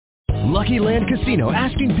Lucky Land Casino,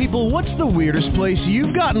 asking people, what's the weirdest place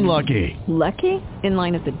you've gotten lucky? Lucky? In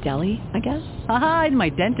line at the deli, I guess? Aha, in my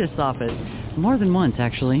dentist's office. More than once,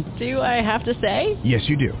 actually. Do I have to say? Yes,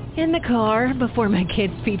 you do. In the car before my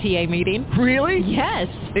kids' PTA meeting. Really? Yes.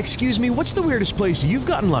 Excuse me, what's the weirdest place you've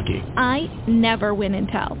gotten lucky? I never win and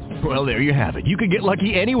tell. Well, there you have it. You can get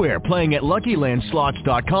lucky anywhere, playing at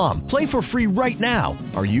LuckyLandSlots.com. Play for free right now.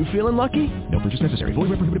 Are you feeling lucky? No purchase necessary. Void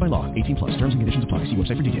where prohibited by law. 18 plus. Terms and conditions apply. See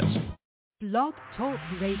website for details. Blog Talk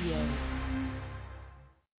Radio.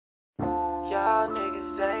 Y'all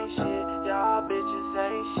niggas ain't shit, y'all bitches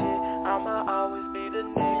ain't shit. I'ma always be the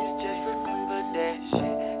niggas, just remember that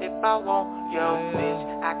shit. If I want your bitch,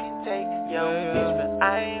 I can take your bitch, but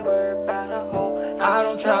I ain't worried about a hoe. I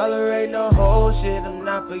don't tolerate no whole shit, I'm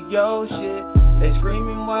not for your shit. They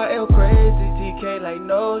screaming YL crazy, TK like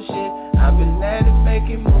no shit. I've been at it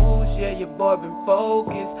making moves, yeah, your boy been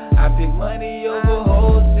focused. I pick money over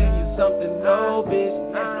hoes, send you something, no bitch,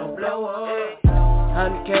 that's no blow up.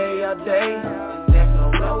 100K a day, that's no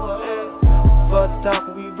blow up. For the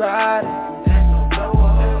talk we riding, that's no blow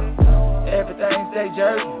up. Everything stay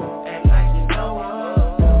jerky, act like you know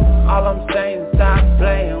us. All I'm saying is stop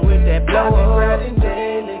playing with that blow up. I been riding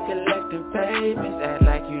daily, collecting payments, act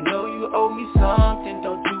like you know you owe me something.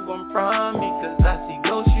 Don't you run from me, cause I see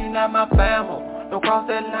ghosts, you not my famo. Don't cross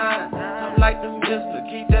that line, I'm like the mister,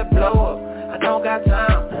 keep that blow up. I don't got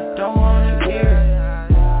time, don't wanna hear it.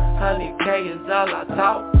 100K is all I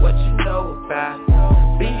talk, what you know about it.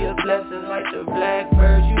 Be a blessing like the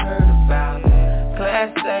blackbird you heard about it.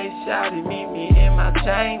 Class A, shawty, meet me in my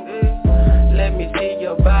chambers. Let me see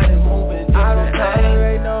your body moving different. I don't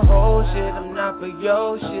tolerate no whole shit, I'm not for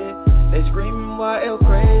your shit. They screaming YL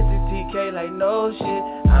crazy, TK like no shit.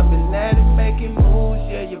 I've been at it making moves,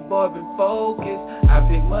 yeah, your boy been focused. I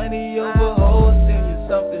pick money over hoes, send you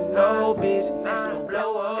something, no bitch, that's no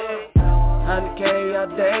blow up. 100K a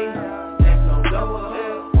day, that's no blow up.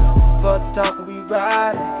 For the talk we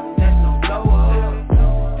riding, that's no blow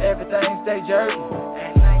up. Everything stay jerky,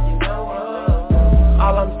 act like you know us.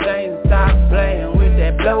 All I'm saying is stop playing with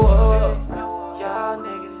that blow up. Y'all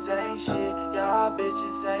niggas ain't shit, y'all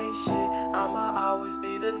bitches ain't shit. I'ma always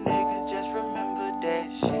be the nigga, just remember that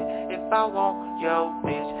shit. If I want your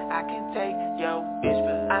bitch, I can take your bitch,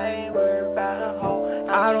 but I ain't worried about a hoe.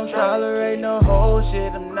 I don't tolerate no whole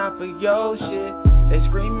shit, I'm not for your shit. They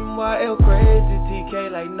screaming YL crazy,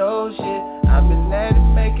 TK like no shit. I've been at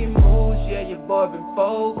it making moves, yeah, your boy been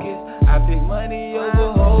focused. I pick money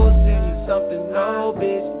over hoes, send you something, no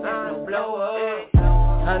bitch, that's no blow up.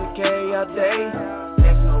 100K a day,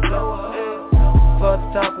 that's no blow up. For the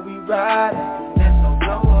talk we riding, that's no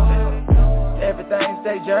blow up. Everything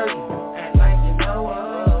stay jerky, act like you know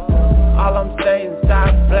us. All I'm saying is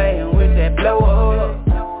stop playing with that blow up.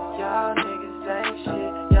 Y'all niggas ain't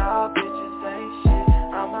shit, y'all bitches ain't shit.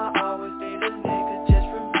 I'ma always be the nigga, just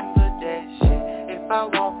remember that shit. If I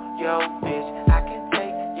want your bitch, I can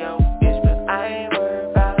take your bitch, but I ain't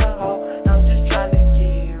worried about a hoe. I'm just trying to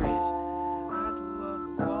get rich. I do what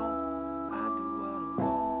I want, I do what I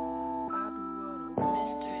want, I do what I want.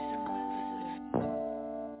 Mysteries exclusive.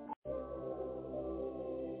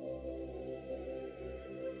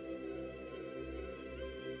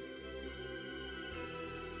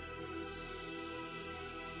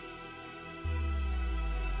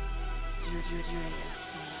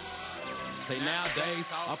 Say nowadays,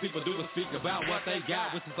 all people do is speak about what they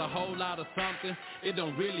got, which is a whole lot of something. It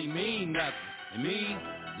don't really mean nothing. And me,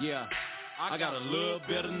 yeah, I got a little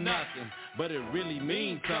bit of nothing, but it really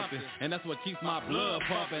means something. And that's what keeps my blood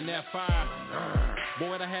pumping, that fire.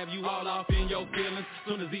 Boy, to have you all off in your feelings.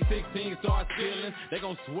 Soon as these 16 start stealing, they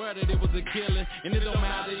gon' swear that it was a killing. And it don't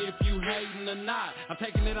matter if you hating or not, I'm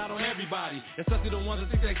taking it out on everybody, especially the ones that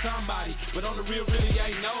think they somebody, but on the real really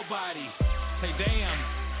ain't nobody. Say damn,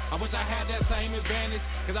 I wish I had that same advantage,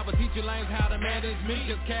 cause I would teach you lames how to manage me,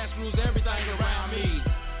 cause cash rules everything around me.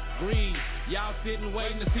 Greed, y'all sitting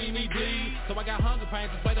waiting to see me bleed, so I got hunger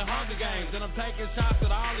pains to play the Hunger Games, and I'm taking shots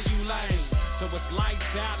at all of you lames. So it's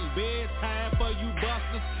lights out and bedtime for you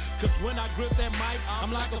busters, cause when I grip that mic,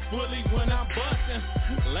 I'm like a bully when I'm busting.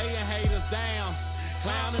 Laying haters down,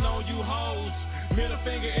 clowning on you hoes, middle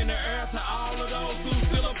finger in the air to all of those who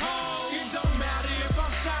still oppose. It don't matter if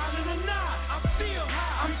I'm shining or not, I'm still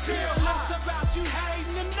hot, I'm still hot. It's about you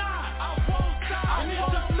hating or not, I won't stop. And it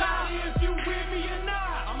don't matter if you with me or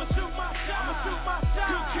not, I'ma shoot my shot,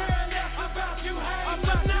 Could care less about you hating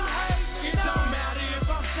or not. It don't matter if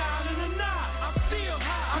I'm shining or not, I'm still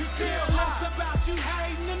hot, I'm still hot. It's about you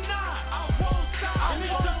hating or not, I won't stop. And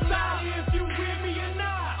it don't matter if you with me or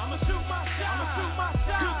not, I'ma shoot my shot,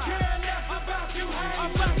 Could care less about you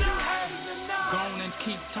hating or not.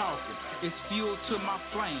 talking. It's fuel to my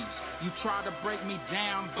flames. You try to break me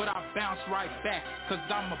down, but I bounce right back. Cause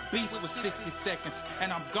I'm a beast with 60 seconds, and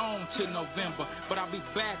I'm gone till November. But I'll be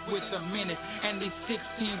back with a minute, and these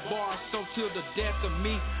 16 bars. So till the death of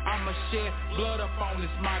me, I'ma shed blood up on this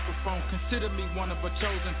microphone. Consider me one of a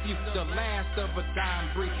chosen few, the last of a dying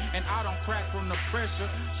breed. And I don't crack from the pressure,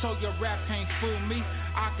 so your rap can't fool me.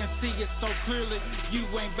 I can see it so clearly, you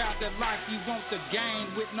ain't about that life. You want the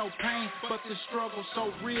gain with no pain, but the struggle so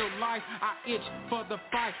real life. I itch for the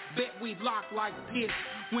fight, bet we lock like pits.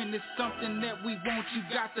 When it's something that we want, you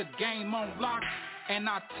got the game on lock. And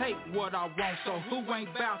I take what I want, so who ain't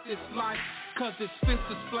about this life? Cause it's fist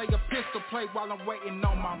display, a pistol play while I'm waiting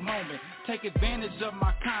on my moment. Take advantage of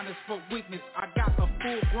my kindness for weakness. I got a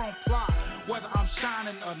full-grown plot. Whether I'm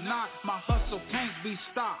shining or not, my hustle can't be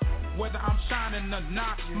stopped. Whether I'm shining or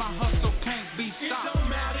not, my hustle can't be stopped. It don't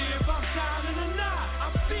matter if I'm shining or not,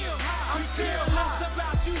 I'm still high. I'm still high. It's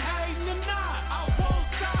about you hating or not, I won't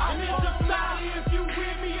stop. And it don't matter if you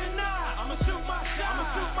with me or not, I'ma shoot my shot. I'ma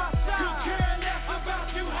shoot my shot. Could care less about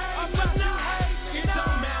you hating or not. It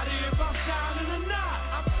don't matter if I'm shining or not,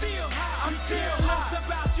 I'm still high. I'm still high. It's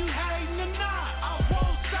about you hating or not, I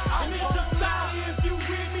won't stop. And it don't matter if you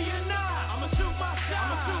with me or not, I'ma shoot my shot.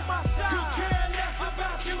 I'ma shoot my shot. Could care less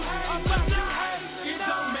about you hating or not. It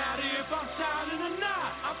don't matter if I'm shining or not,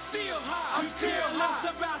 I'm still high. I'm still high.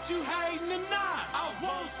 It's about you hating or not, I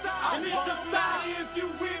won't stop. And it don't matter if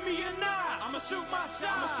you with me or not, I'ma shoot my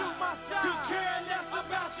shot. I'ma shoot my shot. Could care less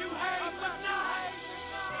about you hating or not.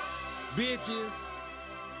 Bitches,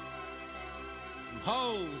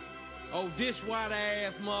 hoes, old dishwater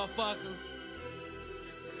ass motherfuckers.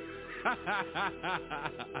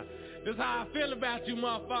 This how I feel about you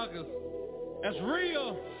motherfuckers. That's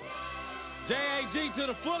real. JAG to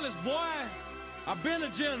the fullest, boy. I've been a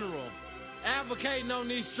general, advocating on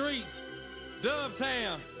these streets.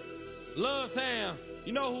 Dubtown, Love Town,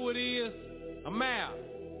 you know who it is. I'm out.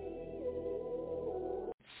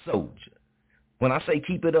 Soldier. When I say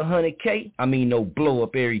keep it 100K, I mean no blow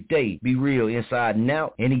up every day. Be real inside and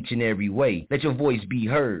out in each and every way. Let your voice be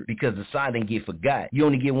heard because the silent get forgot. You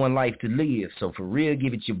only get one life to live, so for real,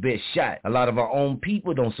 give it your best shot. A lot of our own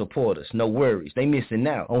people don't support us, no worries. They missing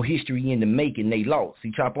out on history in the making, they lost.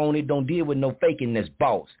 See, chop on it, don't deal with no faking, that's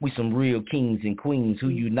boss. We some real kings and queens who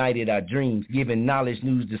united our dreams. Giving knowledge,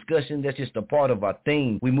 news, discussion, that's just a part of our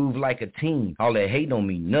theme. We move like a team. All that hate don't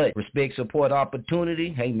mean nothing. Respect, support,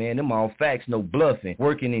 opportunity. Hey man, them all facts, no bluffing,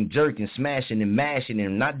 working and jerking, smashing and mashing,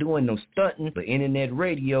 and not doing no stunting, but internet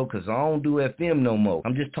radio, cause I don't do FM no more.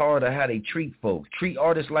 I'm just tired of how they treat folks. Treat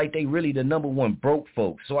artists like they really the #1 broke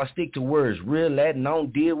folks. So I stick to words real at and I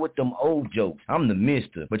don't deal with them old jokes. I'm the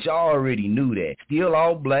mister, but y'all already knew that. Still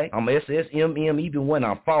all black, I'm SSMM even when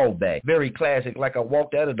I fall back. Very classic, like I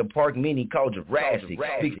walked out of the park mini called Jurassic.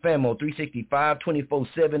 Big famo, 365,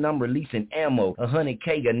 24/7, I'm releasing ammo.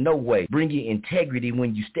 100K or no way. Bring your integrity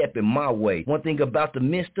when you step in my way. One thing about the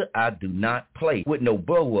mister, I do not play with no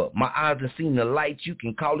blow up. My eyes have seen the lights, you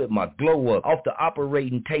can call it my glow up. Off the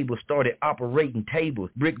operating table, started operating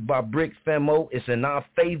tables. Brick by brick, famo, it's in our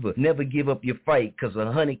favor. Never give up your fight, cause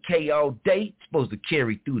 100K all day, supposed to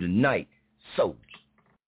carry through the night. Soldier.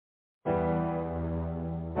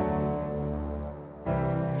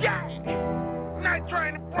 Yeah, night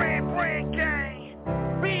trying to brand gang,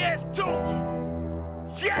 BS2.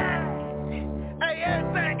 Yeah. Hey,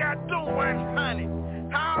 everything I do 100.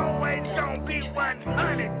 I always gon' be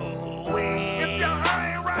 100. If your heart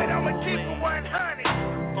ain't right, I'ma keep it 100.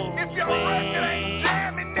 If your record ain't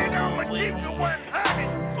jamming, nigga, I'ma keep it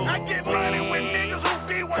 100. I get money with niggas who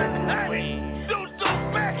be 100. Do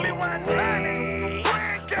Beckley 100.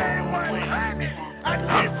 Brand game 100.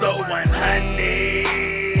 I'm so 100.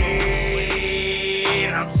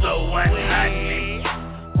 I'm so 100.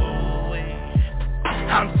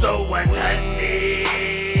 I'm so 100.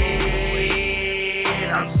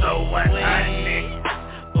 I'm so 100.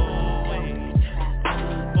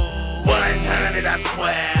 100 I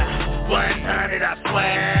swear. 100 I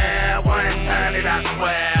swear. 100 I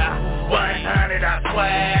swear. 100 I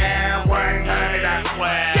swear. 100 I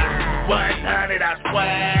swear. 100 I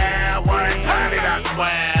swear. 100 I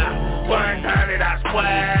swear. 100 I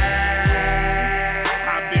swear.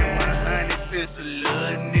 I've been 100 since a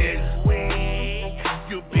little nigga.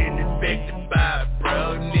 You been infected by a bro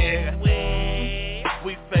nigga.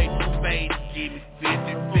 We face to face, give me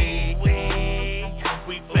 50 feet.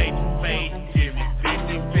 We face to face, give me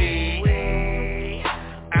 50 feet.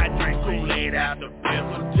 I drink Kool-Aid out the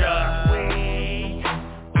river jar.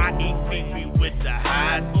 I eat pee with the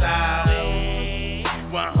hot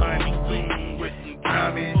sauce. 100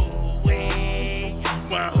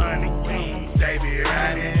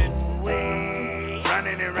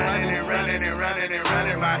 running and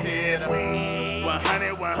running my head.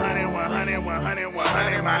 100, 100, 100, 100,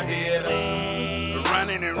 100 my head.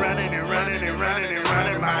 Running and running and running and running and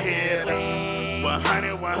running my head.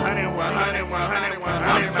 100, 100, 100, 100, 100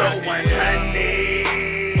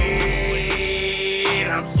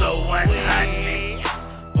 I'm so 100.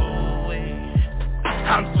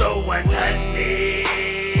 I'm so 100.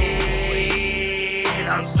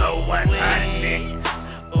 I'm so 100. I'm so 100.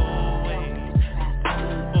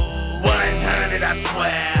 100 I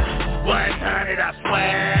swear. 100 I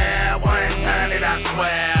swear. 100 I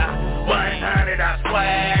swear. 100 I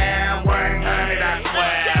swear. 100 I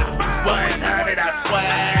swear. 100 I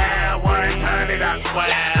swear. 100 I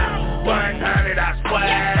swear. 100 I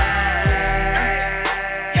swear.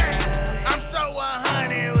 I'm so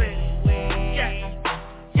 100 with it. Yeah,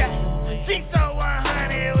 yeah. She so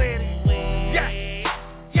 100 with it. Yeah,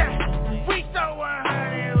 yeah. We so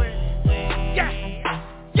 100 with it. Yeah,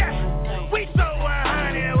 yeah. We so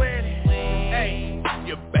 100 with it. Hey,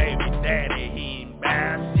 your baby daddy, he ain't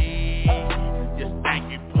bouncy. Just think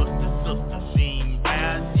you put the sister, she ain't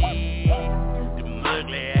bouncy. Them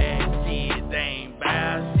ugly ass kids, they ain't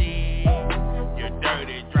bouncy. Your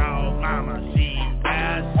dirty draw mama, she ain't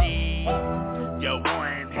bouncy. Your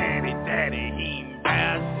one-handed daddy, he ain't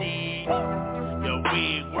bouncy. Your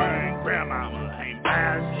wig wearing grandmama ain't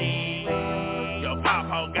bouncy. Your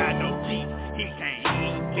papa got no teeth, he can't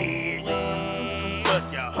eat big. But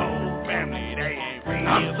your whole family, they ain't real.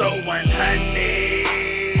 I'm so 100.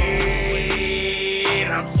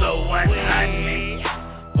 I'm so 100.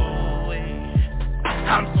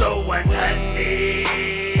 I'm so 100.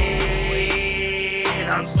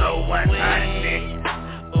 I'm so 100.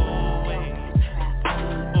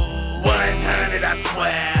 100 I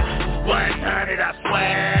swear. 100 I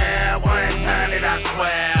swear. 100 I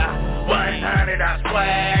swear. 100 I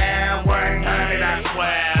swear. 100 I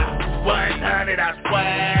swear. 100 I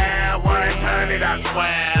swear. 100 I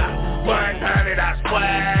swear. 100 I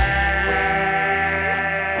swear.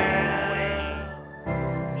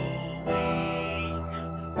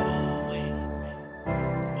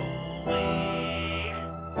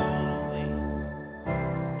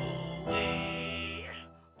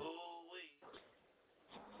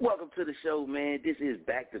 Welcome to the show, man. This is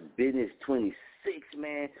Back to Business 26,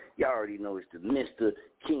 man. Y'all already know it's the Mr.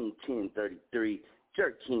 King 1033,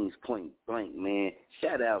 Jerk Kings Point Blank, man.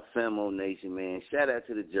 Shout out Famo Nation, man. Shout out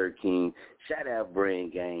to the Jerk King. Shout out Brain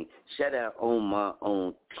Gang. Shout out On My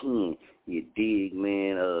Own 10. You dig,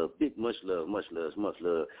 man? Big much love, much love, much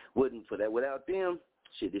love. Wouldn't for that without them,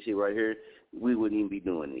 shit, this shit right here, we wouldn't even be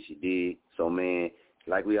doing this, you dig? So, man,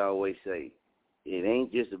 like we always say, it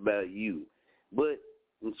ain't just about you, but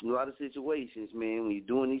in a lot of situations, man, when you're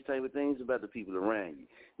doing these type of things, it's about the people around you.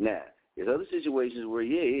 Now, there's other situations where,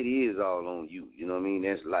 yeah, it is all on you. You know what I mean?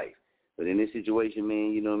 That's life. But in this situation,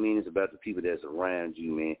 man, you know what I mean? It's about the people that's around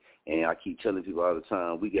you, man. And I keep telling people all the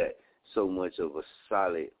time, we got so much of a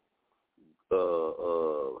solid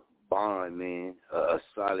bond, man. A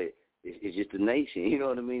solid, it's just a nation. You know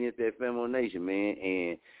what I mean? It's that family nation, man.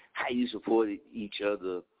 And how you support each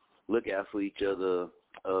other, look out for each other,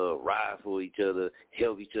 ride for each other,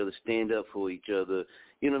 help each other, stand up for each other,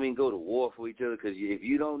 you know what I mean, go to war for each other, because if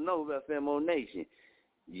you don't know about Famo Nation,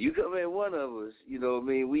 you come at one of us, you know what I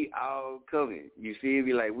mean, we all coming, you feel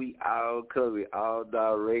me, like we all coming, all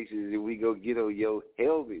directions, and we go get on your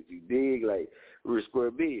helmet, you dig, like we're a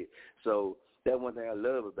square big. So that's one thing I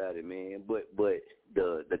love about it, man, but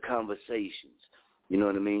the conversations, you know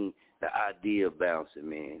what I mean, the idea of bouncing,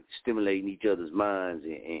 man, stimulating each other's minds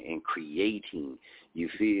and creating, you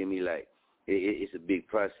feel me, like it's a big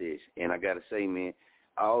process. And I got to say, man,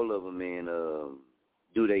 all of them, man,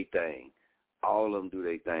 do their thing. All of them do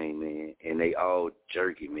their thing, man, and they all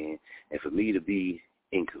jerky, man. And for me to be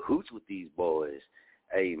in cahoots with these boys,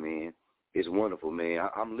 hey, man, it's wonderful, man.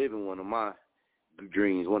 I'm living one of my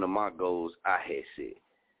dreams, one of my goals I had set,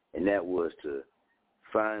 and that was to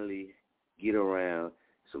finally get around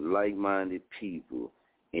some like-minded people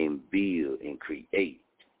and build and create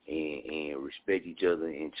and respect each other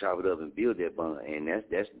and chop it up and build that bond. And that's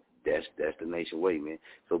the nation way, man.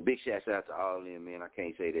 So big shouts out to all of them, man. I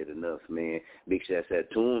can't say that enough, man. Big shouts out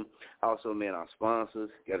to them. Also, man, our sponsors.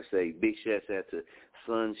 Got to say big shouts out to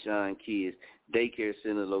Sunshine Kids Daycare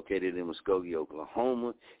Center located in Muskogee,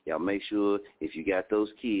 Oklahoma. Y'all make sure if you got those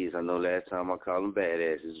kids, I know last time I called them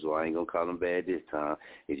badasses, so I ain't going to call them bad this time.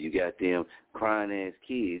 If you got them crying-ass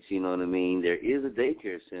kids, you know what I mean, there is a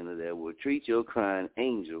daycare center that will treat your crying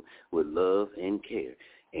angel with love and care.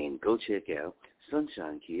 And go check out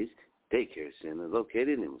Sunshine Kids Daycare Center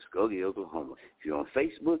located in Muskogee, Oklahoma. If you're on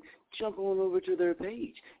Facebook, jump on over to their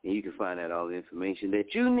page, and you can find out all the information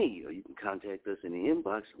that you need, or you can contact us in the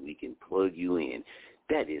inbox, and we can plug you in.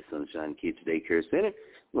 That is Sunshine Kids Daycare Center,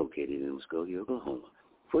 located in Muskogee, Oklahoma,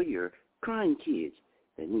 for your crying kids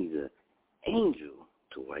that need an angel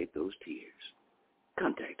to wipe those tears.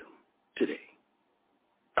 Contact them today.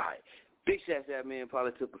 All right. Big shouts out, man,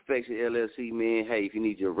 Poly to Perfection LLC, man. Hey, if you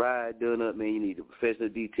need your ride done up, man, you need a professional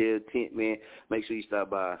detailed tent, man, make sure you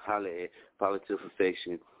stop by and holler at Poly to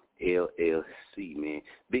Perfection LLC, man.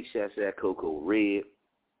 Big shouts out Coco Red.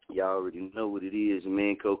 Y'all already know what it is,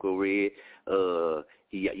 man. Coco Red. Y'all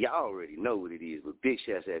already know what it is, but big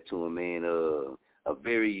shouts out to him, man. A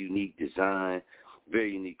very unique design,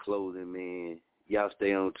 very unique clothing, man. Y'all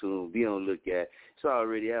stay on tune, be on lookout. It's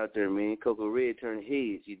already out there, man. Coco Red turning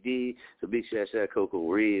heads, you did. So big shouts out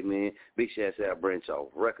Coco Red, man. Big shouts out Branch Off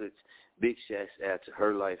Records. Big shouts out to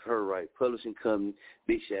Her Life, Her Right Publishing Company.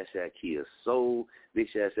 Big shouts out Kia Soul. Big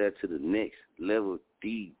shouts out to the Next Level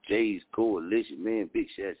DJs Coalition, man. Big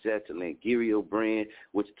shouts out to Langirio Brand.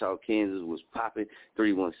 Wichita, Kansas was popping.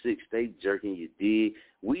 316 State jerking, you did.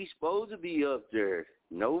 We supposed to be up there.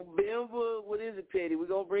 November, what is it, Petty? We're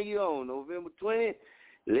going to bring you on November 20th.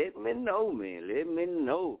 Let me know, man. Let me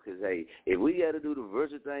know. Because, hey, if we got to do the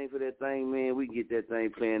virtual thing for that thing, man, we can get that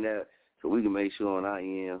thing planned out so we can make sure on our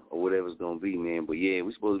end or whatever it's going to be, man. But, yeah,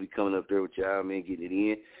 we're supposed to be coming up there with y'all, man, getting it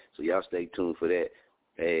in. So y'all stay tuned for that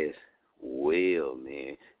as well,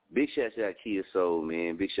 man. Big shouts out Kia Soul,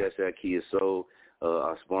 man. Big shouts out Kia Soul.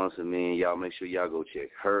 Our sponsor, man, y'all make sure y'all go check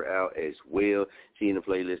her out as well. She in the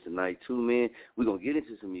playlist tonight, too, man. We're going to get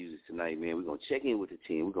into some music tonight, man. We're going to check in with the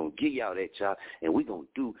team. We're going to give y'all that chop, and we're going to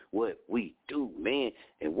do what we do, man.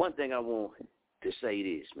 And one thing I want to say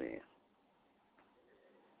this, man.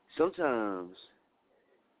 Sometimes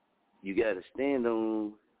you got to stand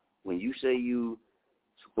on, when you say you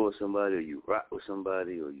support somebody or you rock with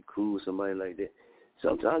somebody or you cool with somebody like that,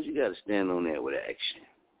 sometimes you got to stand on that with action.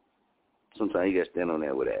 Sometimes you got to stand on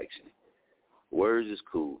that with action. Words is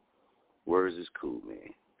cool. Words is cool,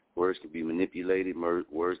 man. Words can be manipulated.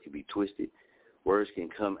 Words can be twisted. Words can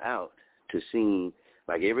come out to seem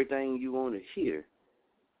like everything you want to hear,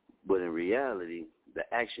 but in reality, the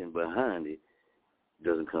action behind it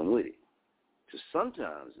doesn't come with it. So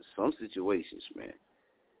sometimes, in some situations, man,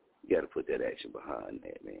 you got to put that action behind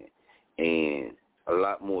that, man. And a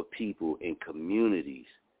lot more people in communities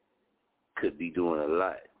could be doing a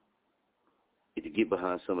lot to get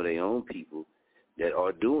behind some of their own people that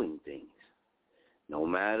are doing things. No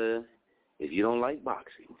matter if you don't like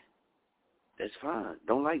boxing, that's fine.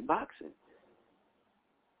 Don't like boxing.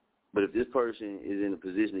 But if this person is in a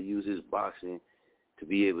position to use his boxing to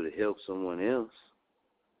be able to help someone else,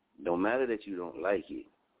 no matter that you don't like it,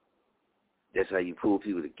 that's how you pull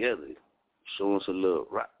people together. Show them some love,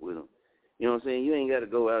 rock with them. You know what I'm saying? You ain't got to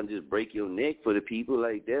go out and just break your neck for the people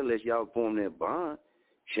like that unless y'all form that bond.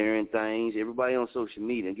 Sharing things, everybody on social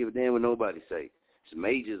media, and give a damn what nobody say. It's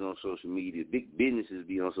majors on social media, big businesses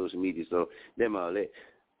be on social media, so them all that.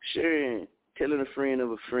 Sharing, telling a friend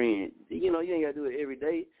of a friend, you know, you ain't got to do it every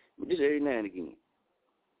day, but just every now and again.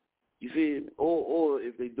 You feel me? Or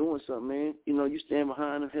if they doing something, man, you know, you stand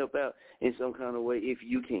behind them, help out in some kind of way if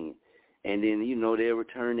you can. And then, you know, they'll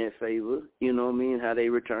return that favor, you know what I mean? How they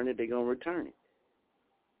return it, they going to return it.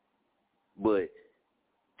 But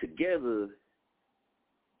together,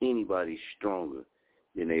 anybody's stronger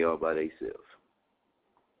than they are by themselves.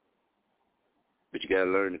 But you got to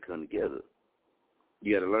learn to come together.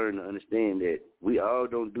 You got to learn to understand that we all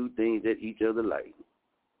don't do things that each other like.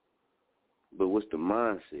 But what's the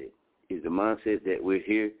mindset? Is the mindset that we're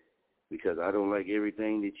here because I don't like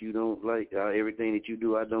everything that you don't like, everything that you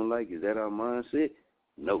do I don't like? Is that our mindset?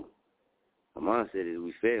 No. Our mindset is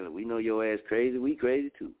we family. We know your ass crazy. We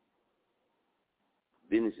crazy too.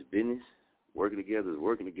 Business is business. Working together is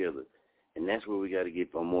working together. And that's where we got to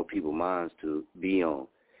get for more people's minds to be on.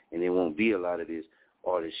 And there won't be a lot of this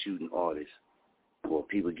artists shooting artists or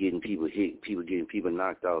people getting people hit, people getting people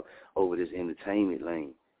knocked out over this entertainment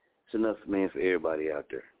lane. It's enough, man, for everybody out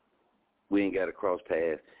there. We ain't got to cross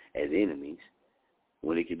paths as enemies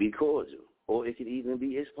when it could be cordial. Or it could even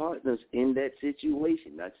be as partners in that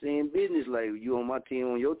situation. Not saying business like you on my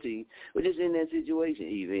team, on your team, but just in that situation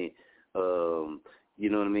even. You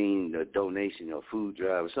know what I mean, a donation or food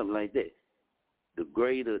drive or something like that. The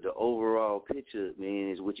greater, the overall picture, man,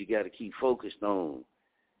 is what you got to keep focused on.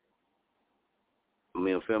 I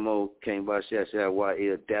mean, Femo came by, shouts out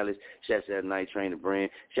YL Dallas, shouts out Night Trainer Brand,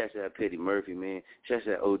 shouts out Petty Murphy, man, shouts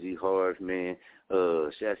out OG Hard, man,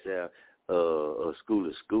 shouts out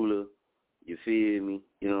Schooler, you feel me?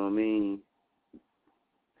 You know what I mean?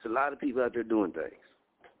 There's a lot of people out there doing things.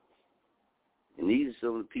 And these are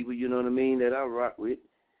some of the people, you know what I mean, that I rock with.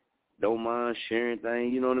 Don't mind sharing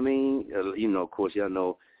things, you know what I mean? You know, of course, y'all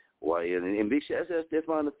know why. And big shout out to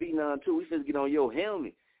Stephon the Phenom, too. We finna get on your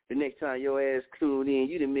helmet the next time your ass tuned in.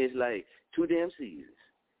 You done missed, like, 2 damn seasons.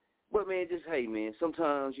 But, man, just, hey, man,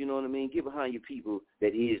 sometimes, you know what I mean, get behind your people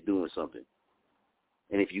that is doing something.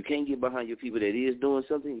 And if you can't get behind your people that is doing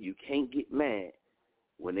something, you can't get mad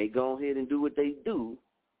when they go ahead and do what they do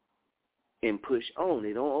and push on.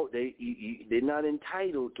 They're not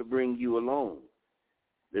entitled to bring you along.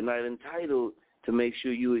 They're not entitled to make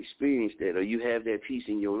sure you experience that or you have that peace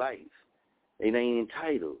in your life. They ain't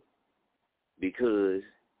entitled because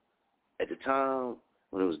at the time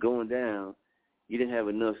when it was going down, you didn't have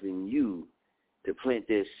enough in you to plant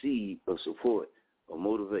that seed of support or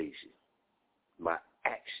motivation by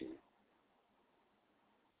action.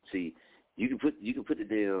 See, you can put the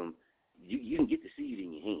damn you can get the seed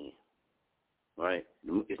in your hand, right?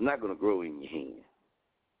 It's not going to grow in your hand.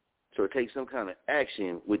 So it takes some kind of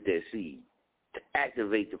action with that seed to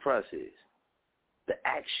activate the process. The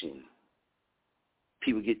action.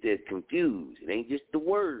 People get that confused. It ain't just the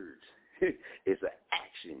words. It's an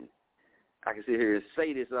action. I can sit here and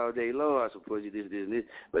say this all day long. I support you, this, and this.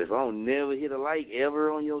 But if I don't never hit a like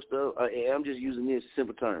ever on your stuff, I'm just using this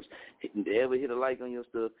simple terms. Ever hit a like on your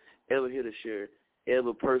stuff, ever hit a share,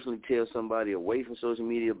 ever personally tell somebody away from social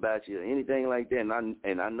media about you or anything like that,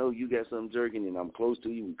 and I know you got something jerking and I'm close to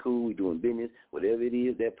you, we cool, we doing business, whatever it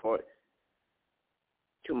is, that part.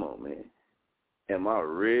 Come on, man. Am I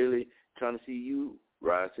really trying to see you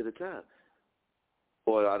rise to the top?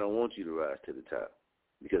 Or I don't want you to rise to the top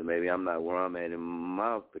because maybe I'm not where I'm at in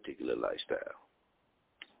my particular lifestyle.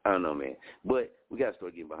 I don't know, man. But we got to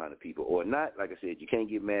start getting behind the people. Or not, like I said, you can't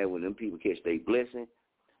get mad when them people catch their blessing.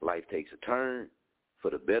 Life takes a turn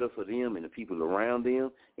for the better for them and the people around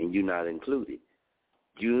them, and you're not included.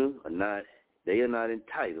 They are not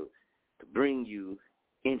entitled to bring you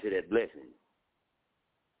into that blessing.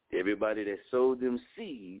 Everybody that sowed them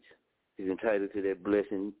seeds is entitled to that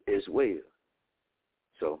blessing as well.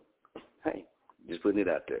 So, hey, just putting it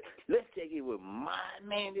out there. Let's take it with my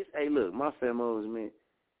man. Hey, look, my famos, man.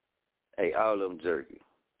 Hey, all of them jerky.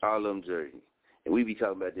 All of them jerky. And we be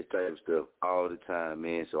talking about this type of stuff all the time,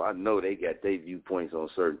 man. So I know they got their viewpoints on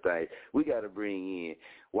certain things. We got to bring in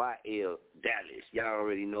YL Dallas. Y'all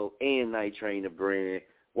already know. And Night Train the brand.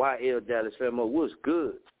 YL Dallas, famo, what's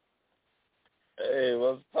good? Hey,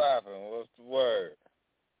 what's poppin'? What's the word?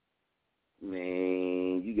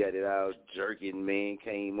 Man, you got it out jerking, man.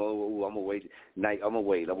 Came over. Ooh, I'm going to wait. Night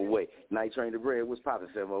Train the brand, what's poppin',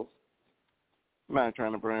 famo? Man,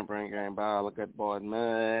 trying to bring game ball. Look at the boy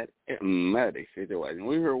muddy situation.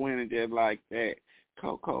 We were winning just like that.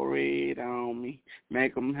 Coco Red on me,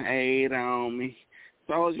 make them hate on me.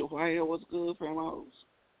 Soldier, YL, what's good, famos?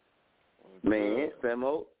 Man,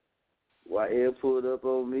 famo, YL pulled up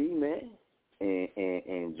on me, man,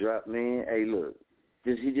 and dropped, man. Hey, look,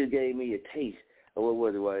 he just gave me a taste of what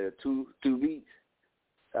was it, YL, two beats?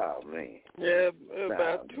 Oh, man. Yeah,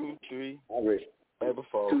 about 2, 3. I read maybe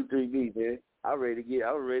 4. 2, 3 beats, man. I was ready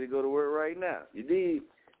to go to work right now. You did?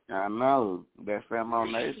 I know. That Famo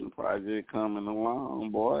Nation project coming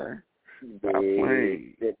along, boy. Stop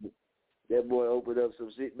playing. That boy opened up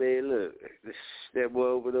some shit, man. Look, that boy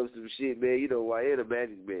opened up some shit, man. You know why? He's a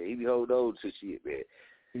magic man. He be holding on to shit, man.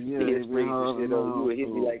 Yeah, he just bring some shit on you and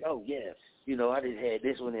he'll be like, oh, yeah. You know, I just had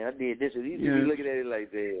this one and I did this. And he be looking at it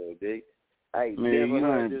like, damn, dude. I ain't never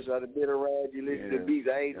heard this. I've been around you listening to beats.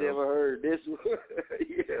 I ain't never heard this one.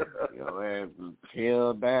 Your ass is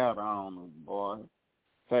peeled out on him, boy.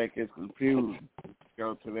 Take his computer.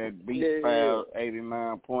 Go to that beat file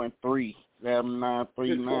 89.3,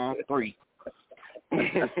 79393.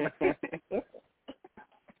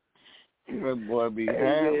 That boy be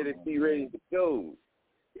happy. Be ready to go.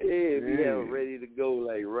 Yeah, be ready to go,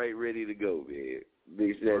 like right ready to go, man.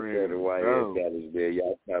 Big shout out to YS Dallas, man.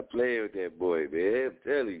 Y'all stop playing with that boy, man. I'm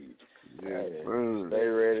telling you. Stay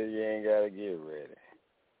ready, you ain't got to get ready.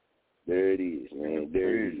 There it is, man.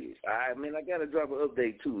 There it is. All right, man, I got to drop an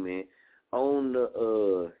update, too, man, on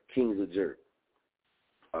the Kings of Jerk.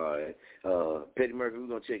 All right. Petty Murphy, we're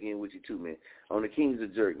going to check in with you, too, man. On the Kings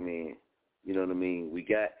of Jerk, man, you know what I mean? We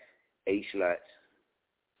got 8 slots.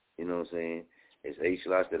 You know what I'm saying? It's 8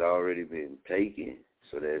 slots that already been taken.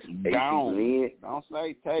 So that's 8 people in. Don't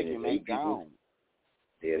say taken, they gone.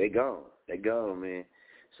 Yeah, they gone. They gone, man.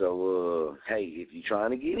 So, hey, if you're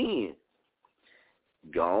trying to get in,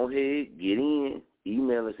 go ahead, get in.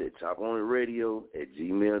 Email us at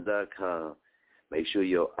topontheradio@gmail.com. Make sure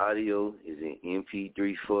your audio is in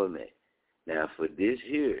MP3 format. Now, for this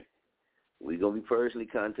here, We're going to be personally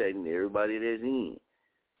contacting everybody that's in.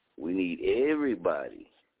 We need everybody.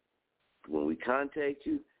 When we contact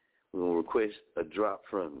you, we're going to request a drop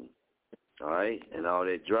from you. All right? And all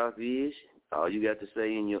that drop is, all you got to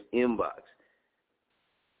say in your inbox,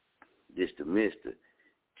 this to Mr.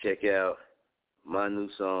 Check out my new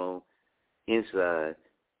song, Inside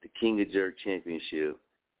the King of Jerk Championship,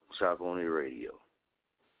 Chop on the Radio.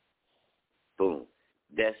 Boom.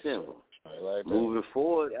 That's simple. Like that. Moving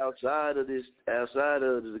forward, outside of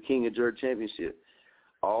the King of Jerk Championship,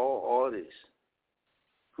 all artists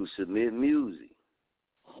who submit music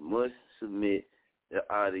must submit the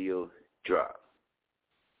audio drop.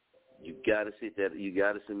 You gotta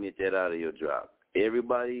submit that audio drop.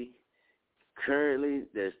 Everybody currently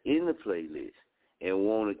that's in the playlist and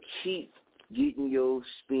want to keep getting your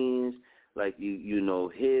spins like you know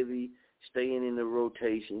heavy, staying in the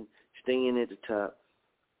rotation, staying at the top,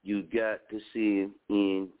 you got to send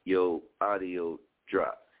in your audio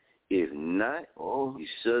drop. If not, you're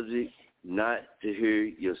subject not to hear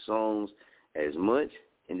your songs as much,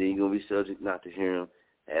 and then you're going to be subject not to hear them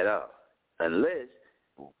at all. Unless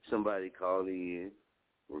somebody call in,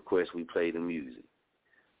 request we play the music.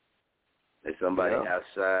 If somebody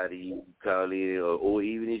outside of you call in, or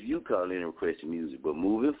even if you call in and request the music. But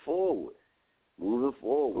moving forward,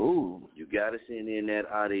 you got to send in that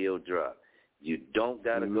audio drop. You don't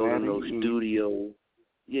got to go to no studio.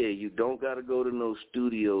 Yeah, you don't got to go to no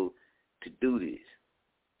studio to do this.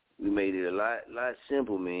 We made it a lot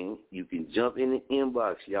simple, man. You can jump in the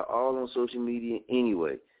inbox. Y'all all on social media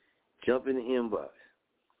anyway. Jump in the inbox.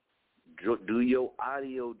 Do your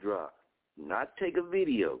audio drop. Not take a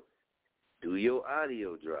video. Do your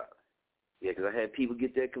audio drop. Yeah, because I had people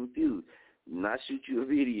get that confused. Not shoot you a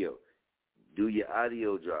video. Do your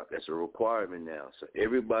audio drop. That's a requirement now. So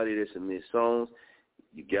everybody that submits songs,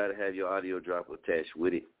 you got to have your audio drop attached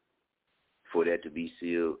with it for that to be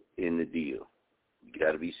sealed in the deal. You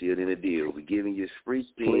got to be sealed in the deal. We're giving you free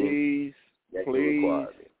spin.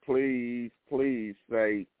 Please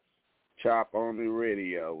say Chop on the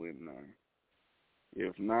Radio in there.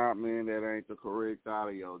 If not, man, that ain't the correct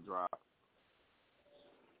audio drop.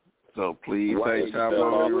 So please say Chop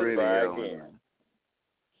on the Radio in there.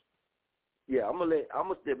 Yeah, I'm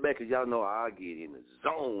gonna step back because y'all know I get in the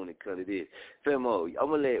zone when it comes to this. Femo, I'm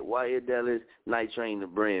gonna let Wyatt Dallas, Night Train, the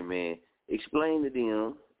brand, man, explain to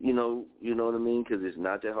them. You know what I mean? Because it's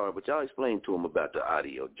not that hard. But y'all explain to them about the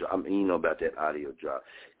audio drop. I mean, about that audio drop.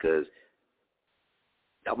 Because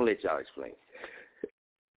I'm gonna let y'all explain.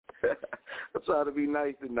 I'm trying to be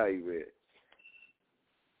nice tonight, man.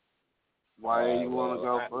 Wyatt, you want to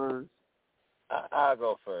go first? I'll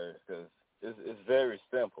go first because it's very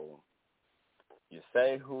simple. You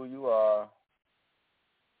say who you are,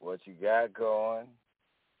 what you got going,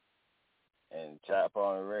 and chop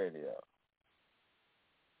on the radio.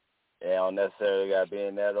 It don't necessarily got to be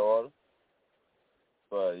in that order,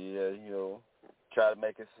 but try to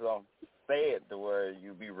make it say it to where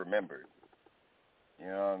you be remembered. You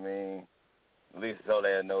know what I mean? At least so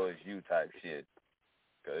they know it's you type shit.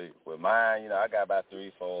 Cause with mine, I got about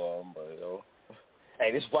 3-4 of them, but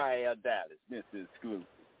hey, this is YL Dallas, Mr. Exclusive.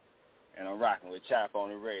 And I'm rocking with Chop on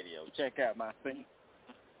the Radio. Check out my thing.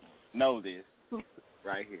 Know this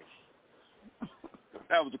right here.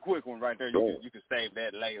 That was a quick one right there. You can save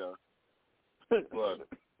that later. But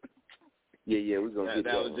yeah, we're gonna get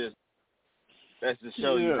that. That's to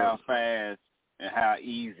show you how fast and how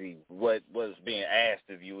easy what was being asked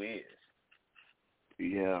of you is.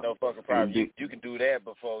 Yeah. No fucking problem. You can do that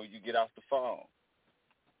before you get off the phone.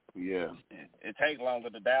 Yeah. It takes longer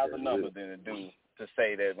to dial the number than it do to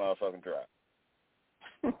say that motherfucking drop.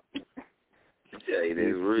 Yeah, it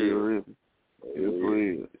is real.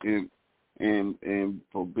 It's real. And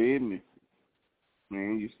for business,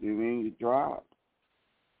 man, you still in your drop.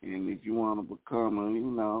 And if you want to become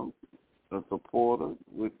a supporter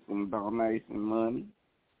with some donation money,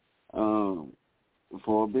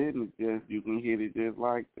 for a business, you can hit it just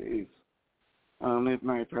like this. This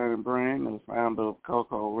Night Train Brand, the founder of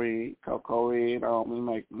Coco Red. Coco Red on me,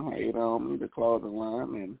 make them hate on me, the clothing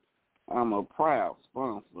line, and I'm a proud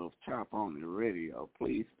sponsor of Chop on the Radio.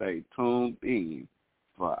 Please stay tuned in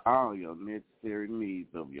for all your necessary needs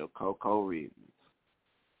of your Coco Redness.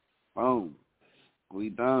 Boom. We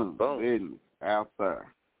done. Boom. Business out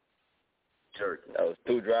there. Church. That was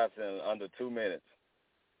 2 drops in under 2 minutes.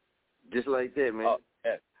 Just like that, man.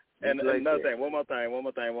 And another thing, one more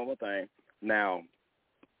thing. Now,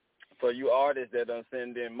 for you artists that done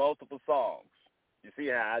send in multiple songs, you see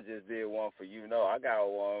how I just did one for I got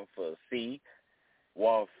one for C,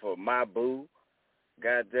 one for My Boo,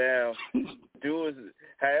 Goddamn, do it.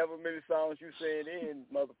 However many songs you send in,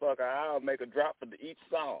 motherfucker, I'll make a drop for each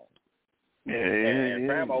song. And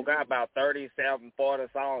Pramo got about 37, 40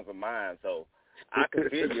 songs of mine, so I could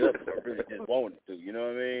fill you up if I really just wanted to. You know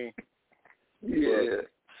what I mean? Yeah. But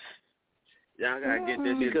y'all gotta get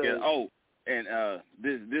this shit together. Oh, and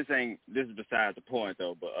this is besides the point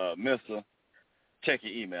though. But Mister, check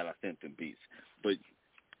your email. I sent them beats, but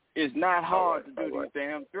it's not hard to do these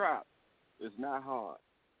damn drops. It's not hard.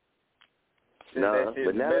 No,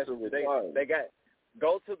 but now it's a requirement. They got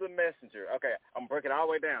go to the messenger. Okay, I'm breaking all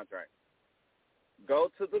the way down, Trey. Go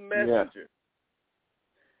to the messenger.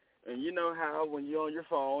 Yeah. And you know how when you're on your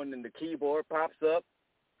phone and the keyboard pops up,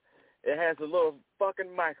 it has a little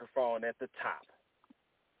fucking microphone at the top.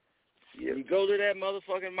 Yep. You go to that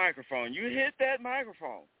motherfucking microphone. You hit that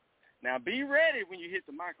microphone. Now be ready when you hit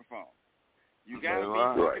the microphone. You got to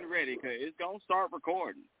be fucking ready because it's going to start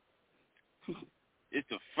recording. It's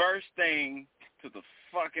the first thing to the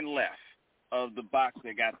fucking left of the box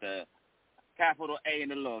that got the capital A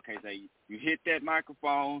and the lowercase a. You hit that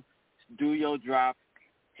microphone, do your drop,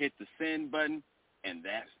 hit the send button, and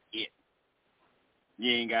that's it.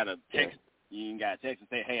 You ain't got to text. You ain't got to text and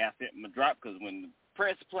say, hey, I sent my drop, because when the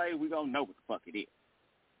press play, we going to know what the fuck it is.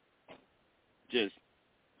 Just,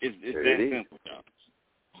 it's that simple, y'all.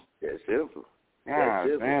 That's simple. Yeah,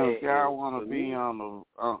 damn, if y'all want to be on the,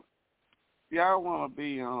 y'all want to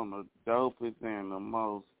be on the dopest and the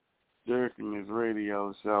most jerkingest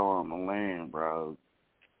radio show on the land, bro.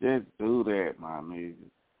 Just do that, my nigga.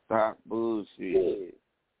 Stop bullshit. Yeah.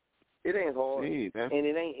 It ain't hard, and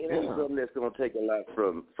it ain't something that's gonna take a lot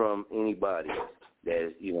from anybody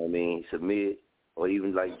that you know what I mean submit, or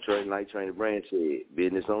even like Trainer Brand said,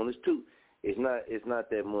 business owners too. It's not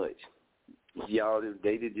that much. Y'all,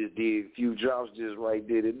 they just did a few drops just right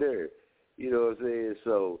there. You know what I'm saying?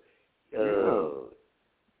 So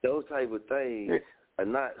those type of things are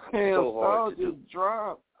not so hard to do.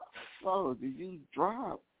 You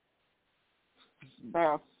drop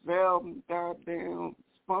about 7 goddamn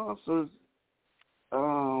sponsors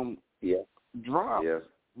dropped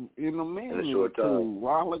in a minute or two a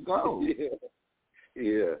while ago.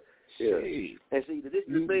 Yeah. And see, this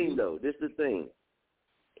is the thing, though. This is the thing.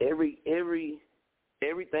 Everything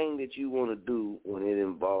that you want to do when it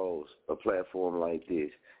involves a platform like this,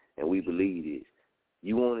 and we believe this,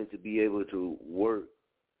 you want it to be able to work.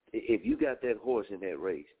 If you got that horse in that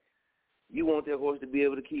race, you want that horse to be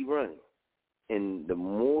able to keep running. And the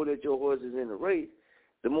more that your horse is in the race,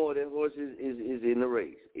 the more that horse is in the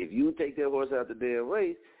race. If you take that horse out the damn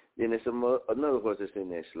race, then there's another horse that's in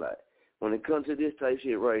that slot. When it comes to this type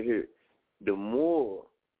shit right here, the more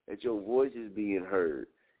that your voice is being heard,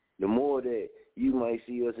 the more that you might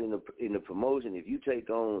see us in the promotion. If you take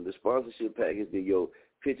on the sponsorship package, that your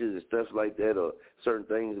pictures and stuff like that, or certain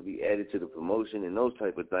things will be added to the promotion and those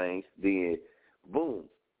type of things, then boom,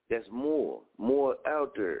 that's more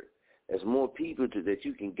out there. There's more people that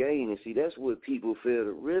you can gain. And see, that's what people fail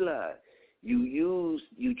to realize. You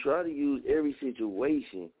try to use every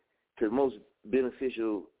situation to the most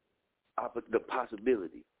beneficial the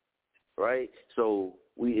possibility, right? So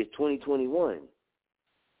it's 2021.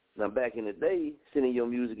 Now, back in the day, sending your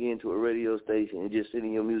music into a radio station and just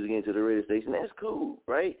sending your music into the radio station, that's cool,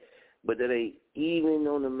 right? But that ain't even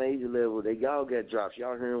on the major level. Y'all got drops.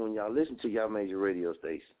 Y'all hearing when y'all listen to y'all major radio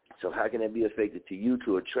station. So how can that be effective to you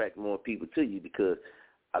to attract more people to you? Because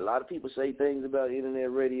a lot of people say things about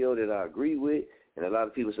internet radio that I agree with, and a lot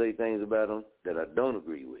of people say things about them that I don't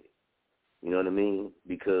agree with. You know what I mean?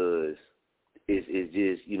 Because it's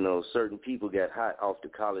just, you know, certain people got hot off the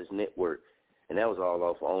college network, and that was all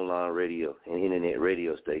off of online radio and internet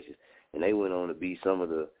radio stations. And they went on to be some of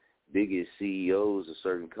the biggest CEOs of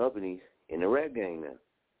certain companies in the rap game now.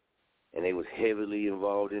 And they was heavily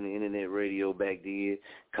involved in the internet radio back then,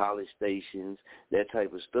 college stations, that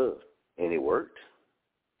type of stuff. And it worked.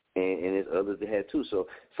 And there's others that had too. So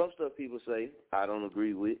some stuff people say I don't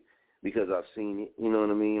agree with because I've seen it. You know what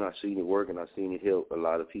I mean? I've seen it work and I've seen it help a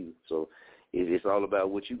lot of people. So it's all about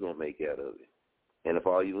what you're going to make out of it. And if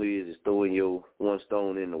all you is throwing your one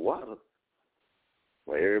stone in the water,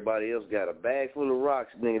 where everybody else got a bag full of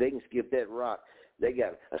rocks, nigga, they can skip that rock. They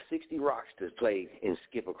got 60 rocks to play and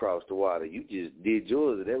skip across the water. You just did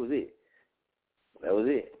yours, and that was it. That was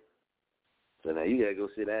it. So now you got to go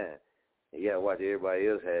sit down. And you got to watch everybody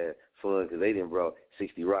else have fun because they didn't brought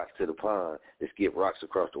 60 rocks to the pond to skip rocks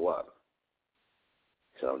across the water.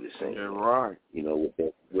 So I'm just saying. You're right. You know,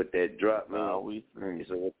 with that drop, man,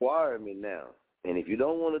 it's a requirement now. And if you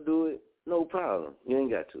don't want to do it, no problem. You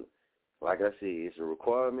ain't got to. Like I said, it's a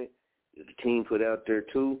requirement. The team put out there,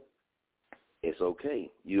 too. It's that's okay.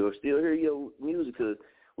 You'll still hear your music because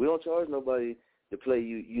we don't charge nobody to play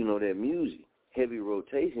that music. Heavy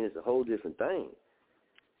rotation is a whole different thing.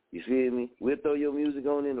 You feel me? We'll throw your music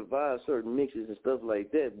on in the vibe, certain mixes and stuff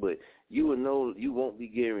like that, but you will know you won't be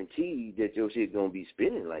guaranteed that your shit gonna be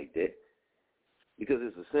spinning like that because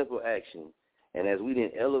it's a simple action. And as we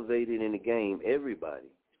didn't elevate it in the game, everybody,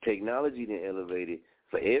 technology didn't elevate it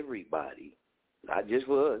for everybody, not just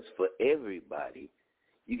for us, for everybody.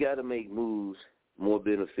 You got to make moves more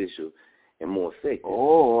beneficial and more effective.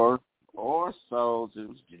 Or so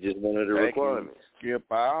just one of the requirements. Skip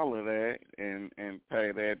all of that and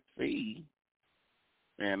pay that fee,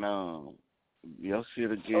 and your shit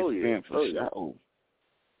will get spent for sure.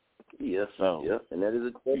 Yeah, and that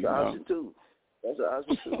is an option too. That's an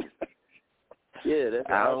option too. Yeah, that's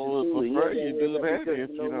an I option would too. prefer you do that if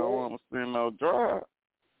you don't want to spend no drop.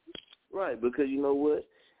 Right, because you know what?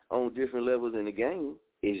 On different levels in the game,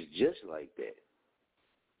 it's just like that.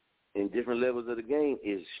 In different levels of the game,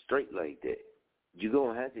 it's straight like that. You're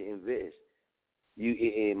going to have to invest.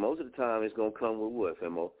 And most of the time, it's going to come with what,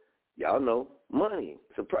 Femo? Y'all know, money.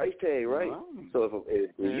 It's a price tag, right? So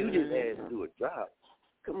if you just ask to do a drop,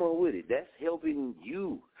 come on with it. That's helping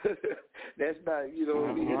you. That's not, you know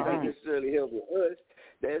what I mean? It's not necessarily helping us.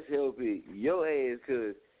 That's helping your ass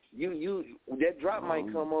because you that drop might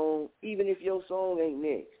come on even if your song ain't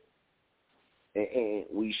next. And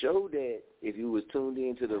we showed that if you was tuned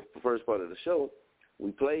into the first part of the show,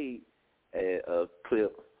 we played a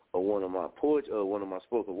clip of one of my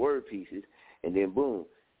spoken word pieces, and then boom,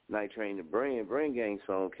 Night Train the Brain Gang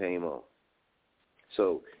song came on.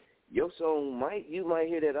 So your song you might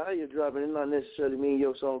hear that audio drop, and it not necessarily mean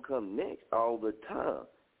your song come next all the time.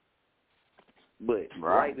 But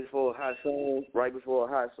right before a hot song,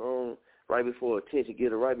 right before attention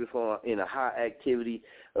getter, right before in a high activity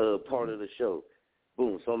part of the show,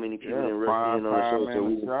 boom, so many people didn't rush in on the show, so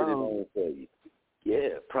we can put it on for you.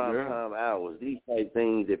 Yeah, prime time hours, these type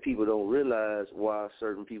things that people don't realize why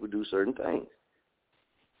certain people do certain things.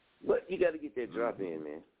 But you got to get that drop in,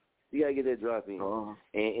 man. You got to get that drop in.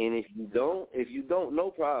 And if you don't, no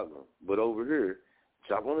problem. But over here,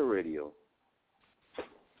 Chop on the Radio,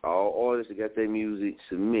 all artists that got their music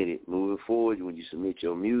submitted. Moving forward, when you submit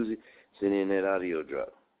your music, send in that audio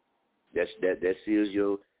drop. That seals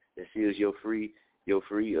your free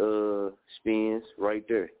spins right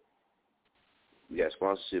there. We got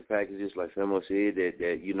sponsorship packages like Femo said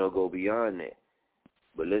that go beyond that.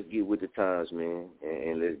 But let's get with the times, man,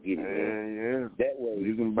 and let's get it, man. Yeah. That way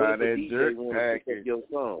you can buy that jerk package. Your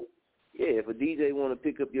song. Yeah, if a DJ want to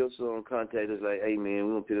pick up your song, contact us like, hey man,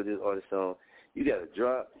 we want to pick up this artist song. You got a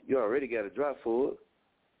drop. You already got a drop for it.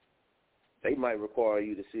 They might require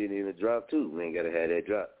you to send in a drop too. Man, got to have that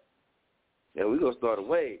drop. Now we gonna start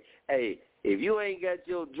away. Hey, if you ain't got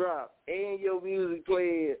your drop and your music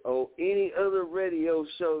playing on any other radio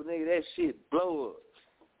show, nigga, that shit blow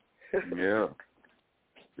up. Yeah.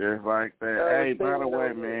 Just like that. Hey, by the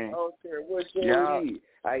way, man. I don't care what show it is.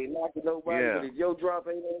 I ain't knocking nobody, but if your drop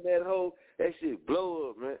ain't on that hole, that shit blow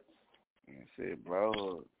up, man. That shit blow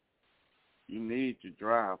up. You need your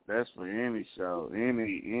drop. That's for any show,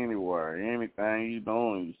 anywhere, anything you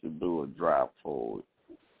doing, you should do a drop for it.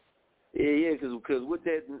 Yeah, because what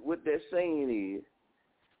that saying is,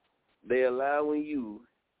 they allowing you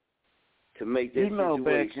to make that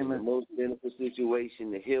situation the most beneficial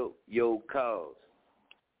situation to help your cause.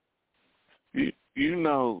 Look, you're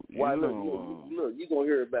gonna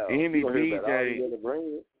hear about any DJ.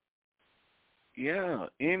 Yeah,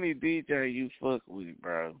 any DJ you fuck with,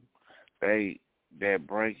 bro. That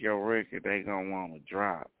break your record, they gonna want to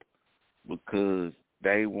drop because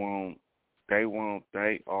they want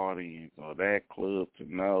their audience or that club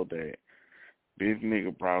to know that this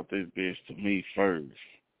nigga brought this bitch to me first.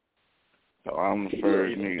 So I'm the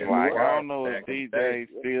first nigga. Like, I don't know if DJs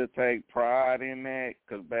still take pride in that,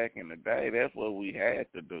 because back in the day, that's what we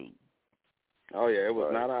had to do. Oh, yeah, it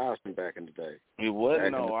was not an option back in the day. It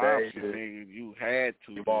wasn't no option, nigga. You had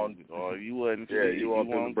to, or you wasn't. Yeah, you want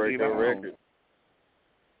them to break your record.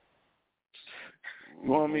 You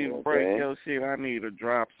want me to break your shit? I need a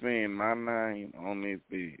drop saying my name on this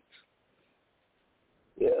bitch.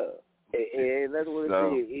 Yeah, and that's what it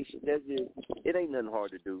is. It ain't nothing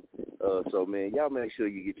hard to do. So man, y'all make sure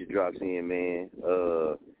you get your drops in, man.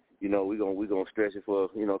 We gonna stretch it for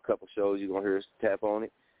a couple shows. You're gonna hear us tap on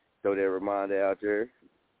it. Throw that reminder out there.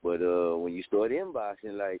 But when you start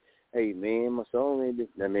inboxing, like, hey, man, my song ain't this.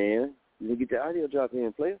 Now, man, you can get the audio drop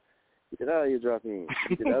in, player. Get the audio drop in.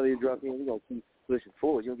 Get the audio drop in. We're going to keep pushing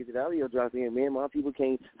forward. You don't get the audio drop in, man. My people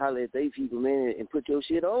can't holler at they people, man, and put your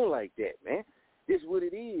shit on like that, man. This is what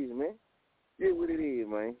it is, man. This is what it is,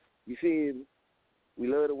 man. You feel me? We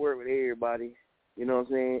love to work with everybody. You know what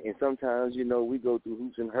I'm saying? And sometimes, you know, we go through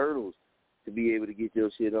hoops and hurdles to be able to get your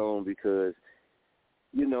shit on because,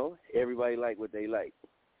 you know, everybody like what they like.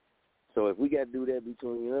 So if we got to do that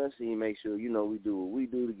between us, and make sure, you know, we do what we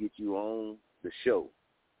do to get you on the show.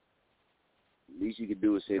 At least you can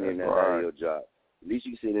do is send in that audio drop. At least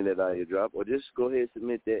you can send in that audio drop, or just go ahead and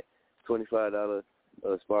submit that $25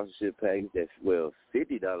 sponsorship package. That's, well,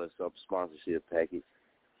 $50 sponsorship package.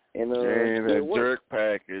 And that jerk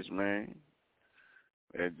package, man.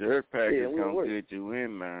 That jerk package gonna get you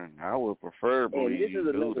in there. I would preferably you do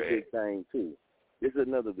that. And this is another big thing too. This is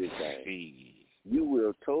another big thing. You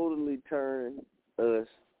will totally turn us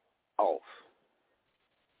off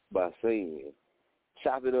by saying,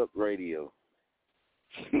 "Chop It Up Radio."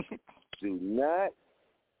 Do not,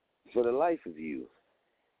 for the life of you,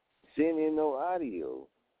 send in no audio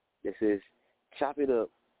that says "Chop It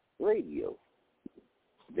Up Radio."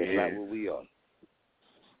 That's not what we are.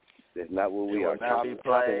 That's not what we are.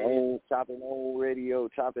 Chopping on radio.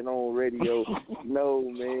 No,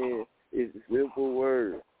 man. It's a simple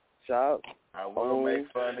word. Chop. I will make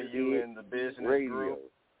fun of you in the business radio group.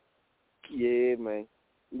 Yeah, man.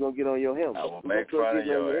 We're going to get on your helmet. I will make fun of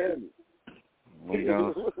your ass.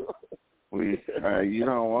 You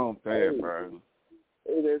don't want that, bro.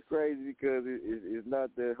 Hey, that's crazy because it's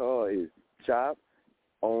not that hard. It's Chop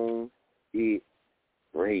on It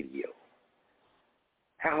Radio.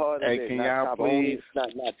 How hard is that? Can not y'all please?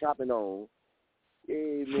 Not chopping on.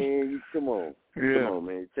 Hey, man, come on. Yeah. Come on,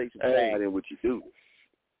 man. Take some pride in what you do.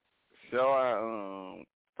 Show our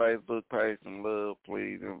Facebook page some love,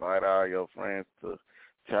 please. Invite all your friends to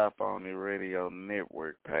Chop on the Radio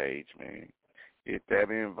Network page, man. Hit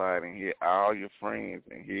that invite and hit all your friends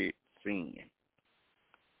and hit send.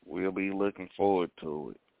 We'll be looking forward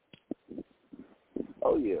to it.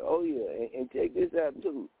 Oh, yeah. And check this out,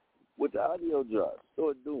 too. With the audio drop,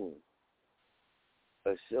 start doing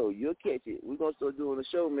a show. You'll catch it. We're going to start doing a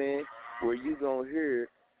show, man, where you're going to hear,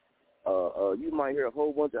 you might hear a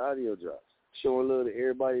whole bunch of audio drops. Showing love to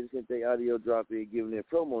everybody that sent their audio drop in, giving their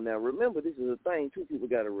promo. Now, remember, this is a thing, too, people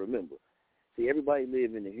got to remember. See, everybody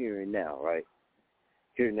live in the here and now, right?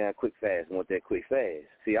 Here and now, quick, fast, want that quick, fast.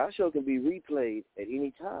 See, our show can be replayed at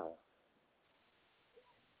any time.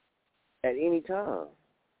 At any time.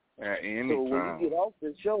 So when you get off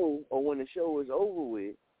the show, or when the show is over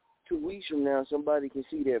with, 2 weeks from now, somebody can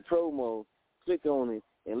see that promo, click on it,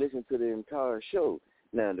 and listen to the entire show.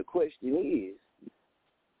 Now, the question is,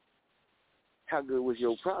 how good was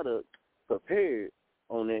your product prepared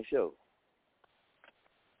on that show?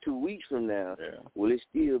 2 weeks from now, will it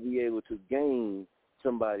still be able to gain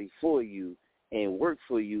somebody for you and work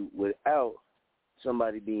for you without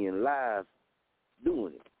somebody being live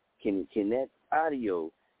doing it? Can that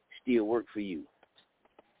audio still work for you?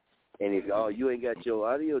 And if you ain't got your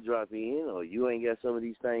audio drop in, or you ain't got some of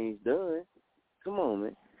these things done, come on,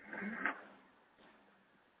 man.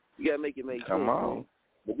 You gotta make it make sense. Come on. Man.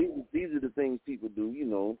 But these are the things people do. You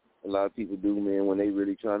know, a lot of people do, man, when they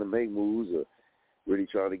really trying to make moves or really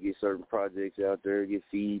trying to get certain projects out there, get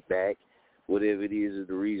feedback, whatever it is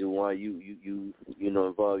the reason why you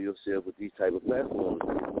involve yourself with these type of platforms.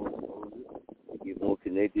 Get more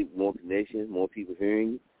connected, more connections, more people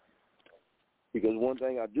hearing you. Because one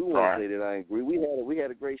thing I do want to say that I agree, we had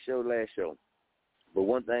a great show last show, but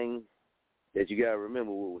one thing that you gotta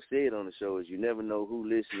remember, what was said on the show is you never know who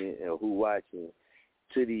listening or who watching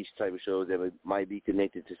to these type of shows that might be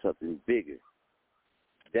connected to something bigger.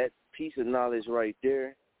 That piece of knowledge right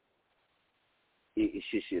there, it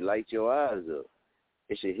should light your eyes up.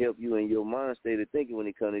 It should help you in your mind state of thinking when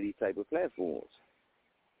it comes to these type of platforms.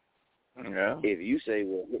 Yeah. If you say,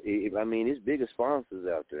 well, it's bigger sponsors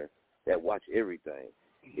out there that watch everything.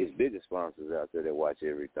 It's bigger sponsors out there that watch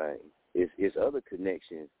everything. It's other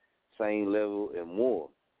connections, same level and more,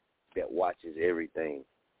 that watches everything.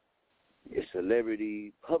 It's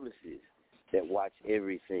celebrity publicists that watch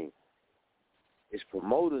everything. It's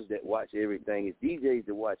promoters that watch everything. It's DJs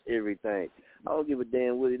that watch everything. I don't give a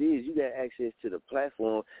damn what it is. You got access to the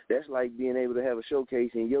platform. That's like being able to have a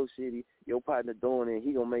showcase in your city, your partner doing it, and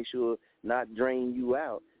he going to make sure not drain you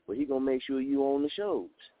out, but he going to make sure you own the shows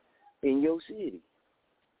in your city.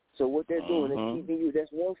 So what they're doing is keeping you.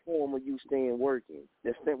 That's one form of you staying working.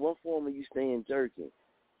 That's one form of you staying jerking.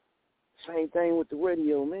 Same thing with the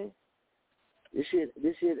radio, man. This shit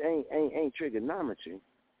ain't trigonometry.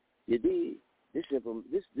 You did. This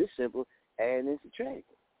simple adding and subtracting.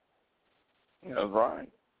 That's right.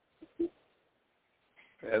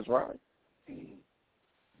 That's right.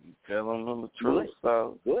 You tell them the truth.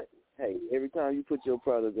 So good. Hey, every time you put your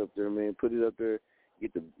product up there, man, put it up there,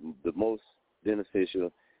 get the most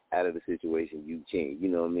beneficial, out of the situation, you change. You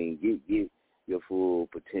know what I mean? Get your full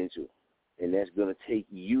potential. And that's going to take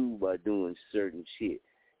you by doing certain shit.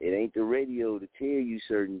 It ain't the radio to tell you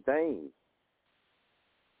certain things.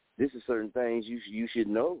 This is certain things you should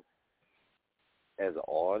know as an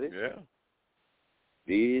artist. Yeah.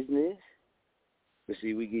 Business. But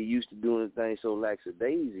see, we get used to doing things so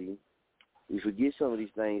lackadaisy, we forget some of these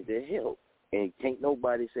things that help. And can't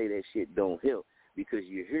nobody say that shit don't help because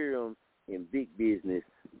you hear them in big business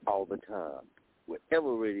all the time.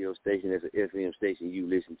 Whatever radio station that's an FM station you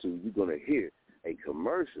listen to, you're going to hear a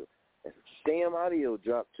commercial. That's a damn audio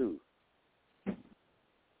drop, too.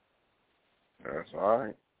 That's all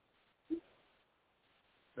right.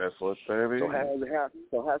 That's what that is.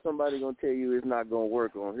 So how somebody going to tell you it's not going to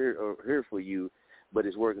work on here for you, but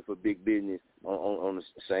it's working for big business on the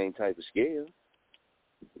same type of scale?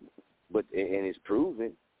 And it's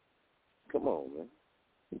proven. Come on, man.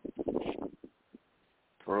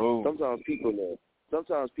 Sometimes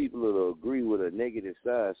people will agree with a negative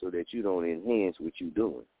side so that you don't enhance what you're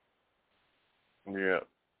doing. Yeah.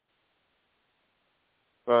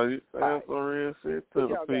 So you saying some real shit to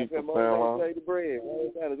the people, fam. Say the bread.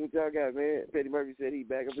 What y'all got, man? Petty Murphy said he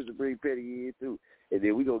back up his breed. Petty is too. And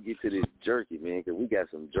then we gonna get to this jerky, man, because we got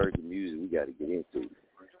some jerky music we got to get into.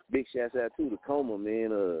 Big shouts out to the Coma,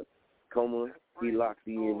 man. Coma, he locked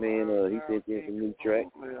in, man. He sent in some new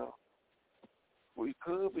tracks. We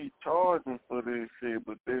could be charging for this shit,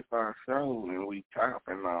 but this our show, and we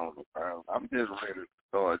chopping on it, bro. I'm just ready to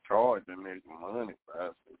start charging, making money, bro.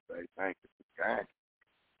 So they think it's a game.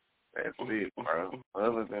 That's it, bro.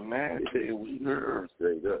 Other than that, shit, we here.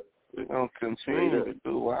 Straight up. We're going to continue to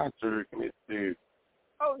do our jerking shit.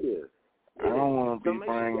 Oh, yeah. I don't want to be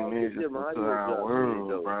bringing niggas into our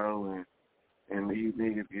world, bro, and these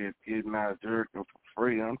niggas getting our jerking for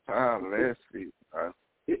free. I'm tired of that shit, bro.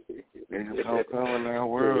 Niggas don't come in our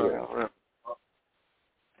world.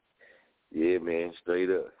 Yeah, man, straight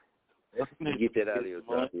up. Get that out of your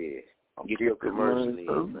top head. Get your commercial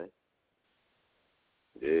in, man.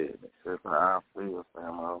 Yeah. That's how I feel,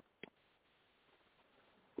 Sam.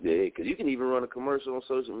 Yeah, because you can even run a commercial on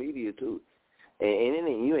social media, too.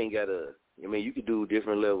 And you ain't got to, I mean, you can do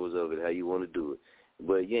different levels of it, how you want to do it.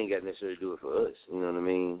 But you ain't got to necessarily do it for us, you know what I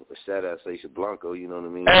mean? Shout out Sasha Blanco, you know what I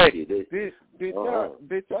mean? Hey, did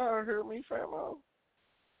y'all hear me, Famo?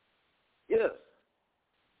 Yeah.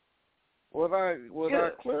 Was I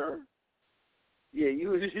clear? Yeah, you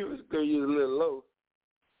was clear. You was a little low.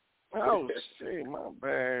 Oh shit, my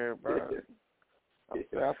bad, bro. I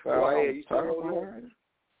thought Why, I was talking.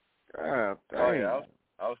 God damn. Oh yeah,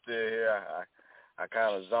 I'm still here. I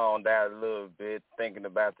kind of zoned out a little bit thinking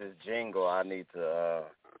about this jingle. I need to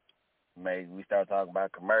maybe we start talking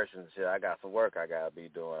about commercials and shit. I got some work I gotta be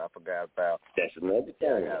doing. I forgot about. That's another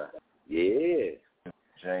thing. Yeah.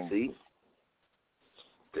 Jingle. See,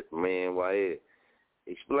 man, why?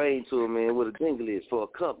 Explain to him, man, what a jingle is for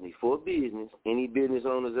a company, for a business. Any business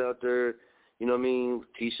owners out there, you know what I mean?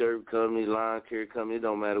 T-shirt company, lawn care company. It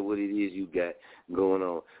don't matter what it is you got going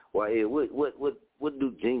on. Why? What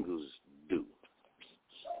do jingles do?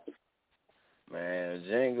 Man,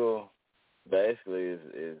 jingle basically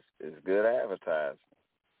is good advertising.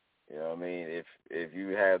 You know what I mean? If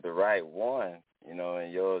you have the right one, you know,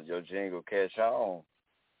 and your jingle catch on,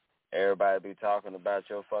 everybody be talking about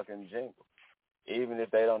your fucking jingle, even if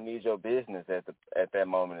they don't need your business at that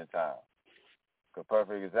moment in time. A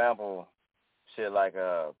perfect example, shit like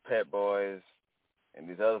Pet Boys and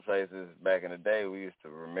these other places back in the day, we used to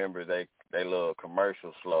remember they little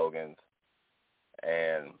commercial slogans,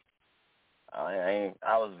 and I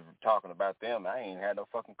was talking about them. I ain't had no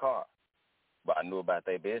fucking car, but I knew about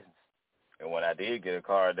their business. And when I did get a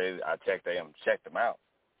car, I checked them out.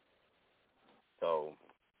 So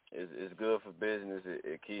it's good for business.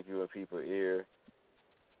 It keeps you in people's ear,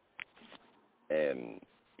 and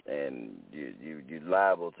you're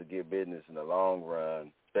liable to get business in the long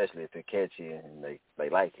run, especially if they're catchy and they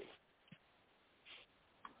like it.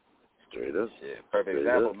 Straight up. Yeah, perfect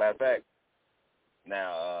example. Matter of fact,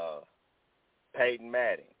 now Peyton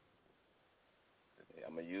Manning.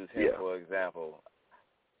 I'm gonna use him for example,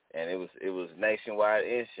 and it was Nationwide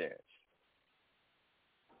Insurance.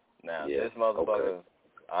 Now this motherfucker,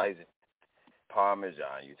 he's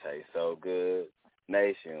Parmesan. You taste so good.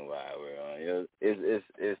 Nationwide, we're on. You know, it's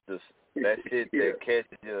that shit that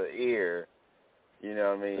catches your ear. You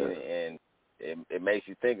know what I mean? And it makes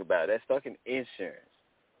you think about it. That's fucking insurance.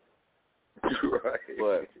 Right.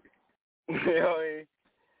 But you know what I mean?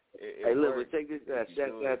 Hey, look, but check this out.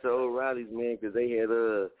 Shout out to O'Reilly's, man, because they had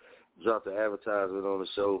dropped the advertisement on the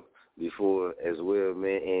show before as well,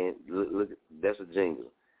 man. And look, that's a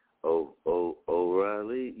jingle. O'Reilly.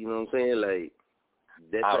 Riley, you know what I'm saying? Like,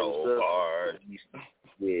 that type of stuff.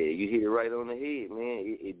 Yeah, you hit it right on the head,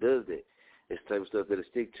 man. It does that. It's the type of stuff that'll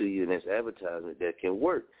stick to you, and that's advertisement that can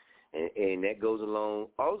work. And that goes along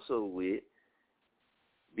also with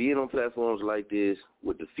being on platforms like this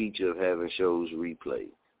with the feature of having shows replay.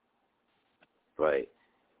 Right?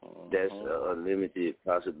 That's a limited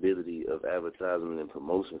possibility of advertisement and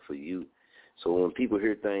promotion for you. So when people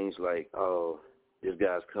hear things like, oh, this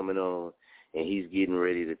guy's coming on and he's getting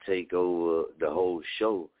ready to take over the whole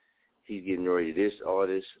show, he's getting ready, this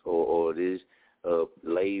artist or this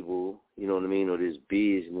label, you know what I mean, or this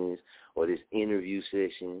business or this interview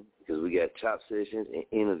session, because we got chop sessions and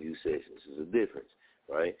interview sessions. There's a difference,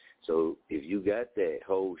 right? So if you got that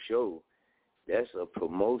whole show, that's a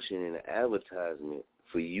promotion and an advertisement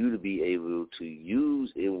for you to be able to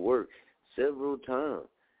use and work several times,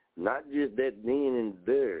 not just that then and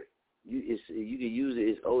there. You can use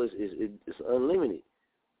it. It's unlimited.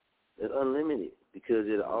 It's unlimited because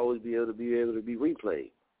it'll always be able to be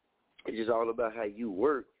replayed. It's just all about how you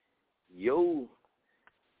work your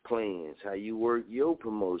plans, how you work your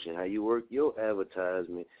promotion, how you work your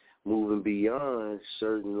advertisement, moving beyond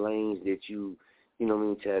certain lanes that you know what I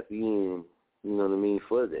mean, tap in, you know what I mean,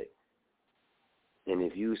 for that. And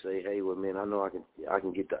if you say, hey, well, man, I know I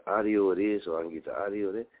can get the audio of this or I can get the audio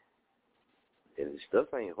of that, and the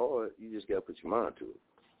stuff ain't hard, you just got to put your mind to it.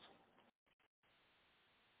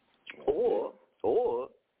 Or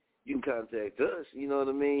you can contact us, you know what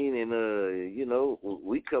I mean, and, you know,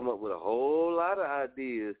 we come up with a whole lot of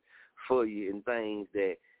ideas for you and things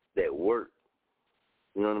that work,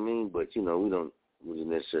 you know what I mean, but, you know, we don't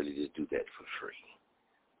necessarily just do that for free.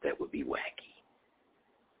 That would be wacky.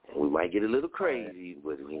 And we might get a little crazy,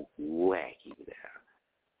 but it ain't wacky now.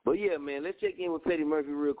 But, yeah, man, let's check in with Petty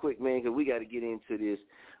Murphy real quick, man, because we got to get into this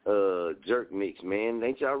jerk mix, man.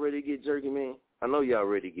 Ain't y'all ready to get jerky, man? I know y'all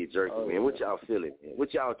ready to get jerky, man. What y'all feeling, man?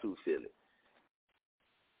 What y'all two feeling?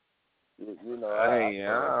 You know, I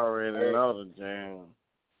already know the jam.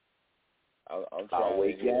 I'm trying I'll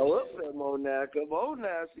wake y'all up some more now. Come on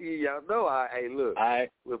now. See, y'all know. Hey, look.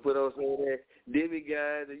 We'll put on some of that Demi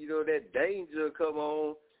guy, you know, that danger come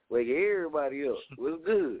on. Wake everybody up. What's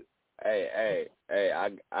good? Hey,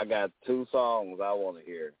 I got two songs I want to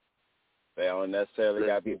hear. They don't necessarily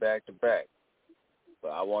got to be back to back. But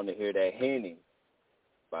I want to hear that Henny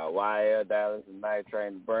by YL Dallas and Night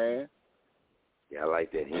Train the Brand. Yeah, I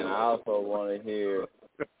like that Henny. And I also want to hear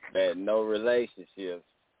that No Relationships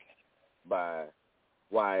by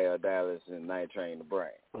YL Dallas and Night Train the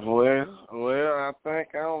Brand. Well, I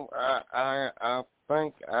think I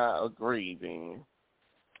think I agree then.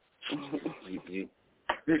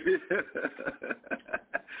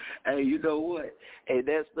 Hey, you know what? Hey,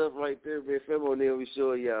 that stuff right there, man, Femo, they'll be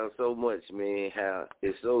showing y'all so much, man, how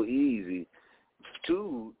it's so easy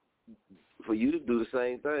for you to do the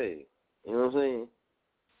same thing. You know what I'm saying?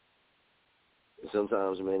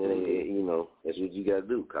 Sometimes, man, it ain't, you know, that's what you got to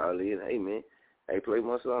do. Call in, hey, man, hey, play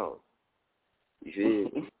my song. You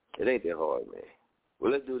feel me? It ain't that hard, man.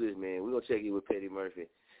 Well, let's do this, man. We're going to check in with Petty Murphy.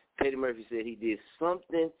 Petty Murphy said he did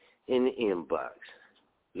something in the inbox.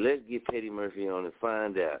 Let's get Petty Murphy on and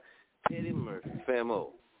find out. Petty Murphy,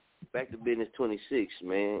 Famo, Back to Business 26,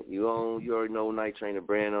 man. You already know Night Train the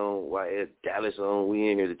Brand on, YL Dallas on, we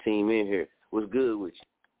in here, the team in here. What's good with you?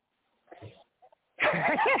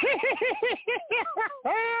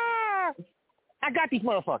 I got these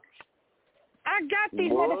motherfuckers.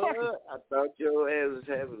 Motherfuckers. I thought your ass was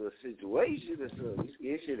having a situation or something. You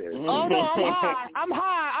scared shit out. Oh, no, I'm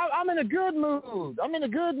high. I'm in a good mood. I'm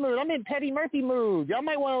in Petty Murphy mood. Y'all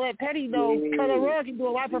might want to let Petty know, cut a rug and do a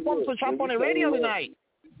live performance for Chop on the radio tonight.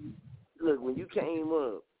 Look, when you came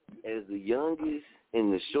up as the youngest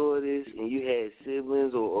and the shortest and you had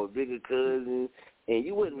siblings or bigger cousins, and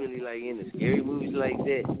you wasn't really like into scary movies like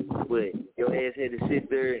that, but your ass had to sit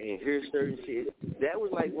there and hear certain shit, that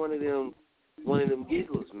was like one of them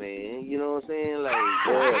giggles, man. You know what I'm saying? Like,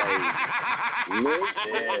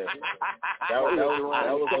 That was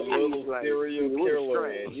a little serial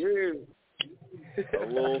killer. A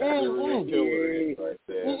little serial killer right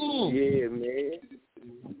there. Yeah, man.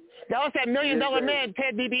 That was that $1 million man,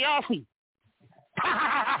 Ted DiBiase.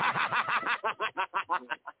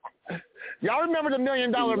 Y'all remember the $1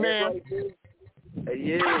 million man?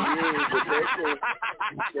 Yeah, but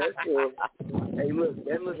that's hey, look,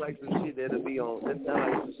 that looks like some shit that'll be on. That sounds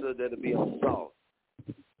like some shit that'll be on Saw.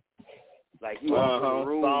 Like you in the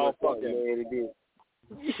room or something,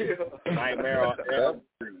 man. Nightmare on Elm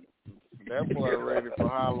Street. That boy ready for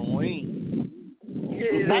Halloween.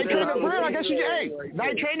 Night Train the Brand, I guess you. Hey,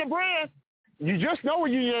 Night Train the Brand. You just know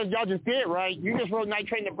what y'all just did, right? You just wrote Night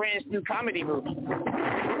Train the Brand's new comedy movie.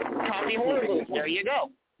 Comedy horror movie. There you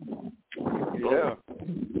go. Yeah.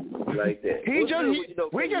 Like that.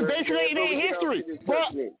 We just basically made history.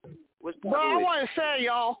 But I want to say,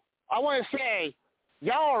 y'all,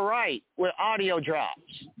 y'all are right with audio drops.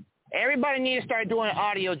 Everybody needs to start doing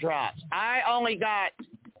audio drops. I only got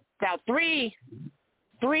about three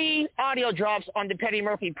audio drops on the Petty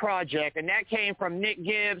Murphy project, and that came from Nick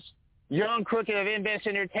Gibbs, Young Crooked of Invest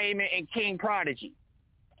Entertainment, and King Prodigy.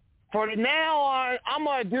 For now on, I'm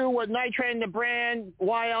going to do what Night Train the Brand,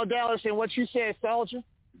 YL Dallas, and what you said, Soldier.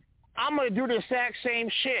 I'm going to do the exact same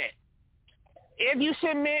shit. If you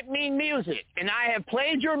submit me music, and I have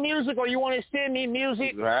played your music, or you want to send me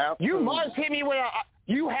music, you must hit me with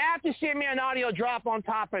you have to send me an audio drop on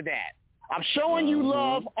top of that. I'm showing you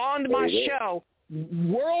love on my show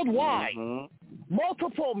worldwide,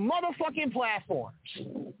 multiple motherfucking platforms.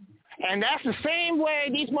 And that's the same way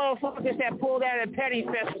these motherfuckers that pulled out of Petty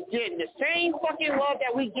Fest was getting. The same fucking love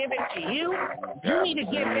that we give it to you, you need to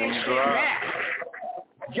give that shit back.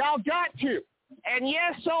 Y'all got to. And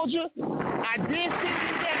yes, Soldier, I did send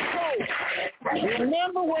you that post.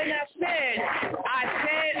 Remember when I said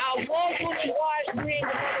I was going to watch stream the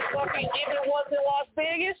motherfucking if it was in Las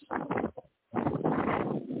Vegas?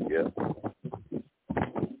 Yeah.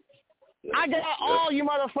 I got all you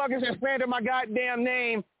motherfuckers that slandered my goddamn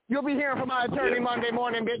name. You'll be hearing from my attorney Monday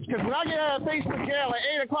morning, bitch, because when I get out of Facebook jail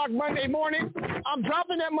at 8 o'clock Monday morning, I'm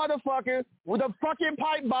dropping that motherfucker with a fucking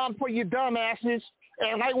pipe bomb for you dumbasses.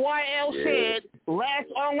 And like YL said,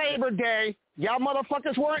 on Labor Day, y'all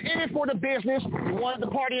motherfuckers weren't in it for the business. You wanted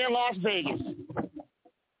to party in Las Vegas.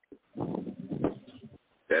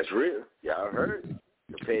 That's real. Y'all heard.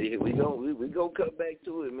 Petty, we gonna come back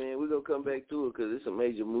to it, man. We gonna come back to it because there's some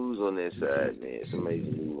major moves on that side, man. Some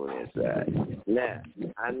major moves on that side. Now,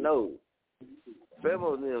 I know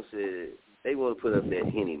Femo and them said they want to put up that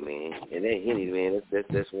Henny, man, and that Henny, man,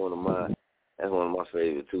 that's one of my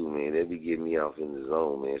favorite too, man. That be getting me off in the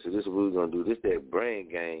zone, man. So this is what we're gonna do. This that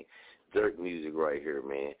Brand Gang jerk music right here,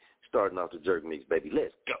 man. Starting off the jerk mix, baby.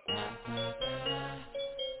 Let's go.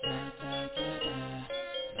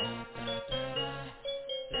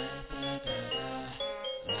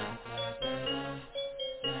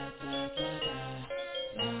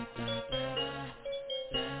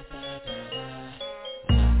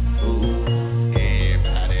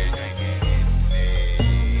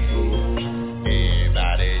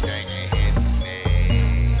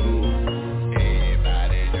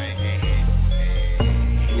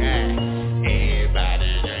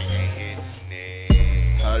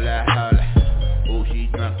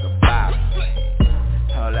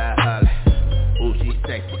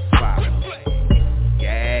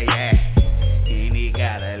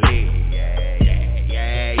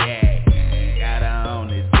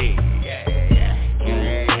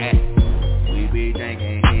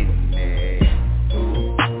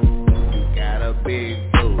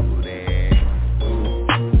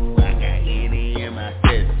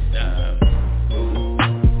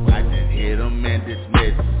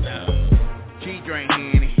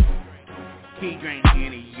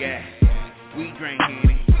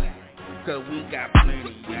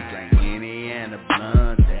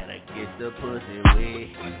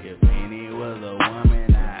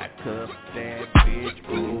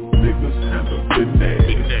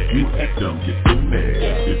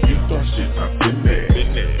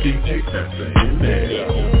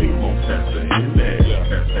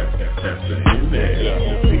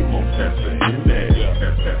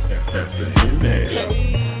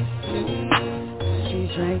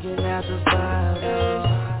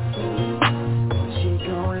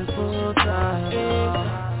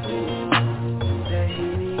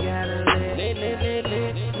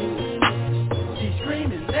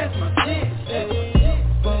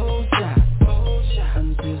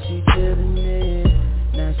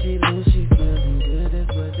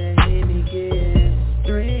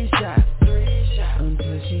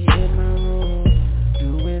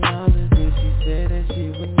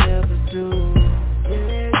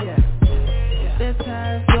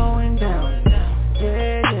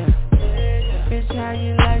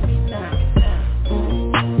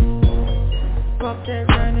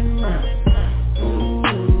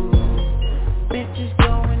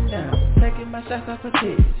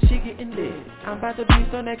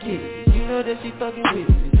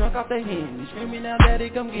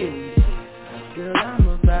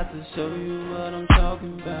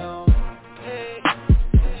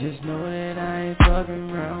 Just know that I ain't fucking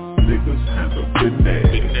around. Niggas handle business.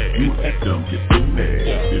 You act dumb, get business.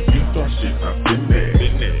 If you start shit, I've been there.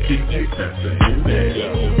 DJ Pastor in there.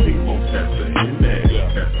 People Pastor in there.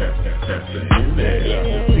 Pastor in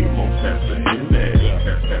there. People Pastor in there.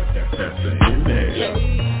 Pastor in there.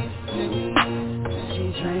 She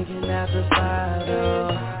drinking out the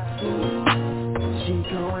bottle. She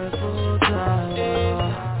going full throttle.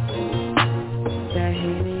 That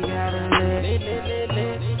Henny got her lit.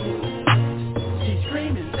 She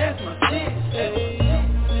screaming, that's my shit.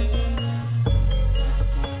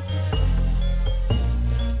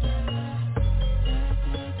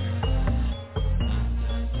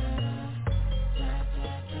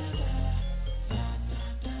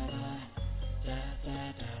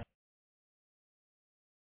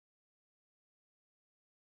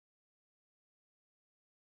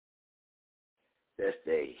 That's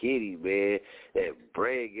that hitty, man. That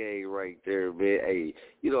bread game right there, man. Hey,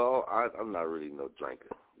 you know, I'm not really no drinker,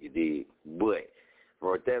 you dig? But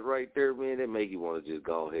for that right there, man, that make you want to just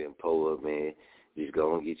go ahead and pull up, man. Just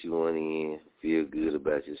go and get you one in. Feel good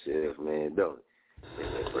about yourself, man, don't it?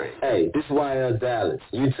 Hey, this is YL Dallas.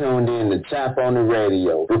 You tuned in to Chop on the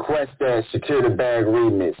Radio. Request that Secure the Bag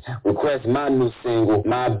remix. Request my new single,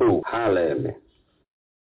 My Boo. Holla at me.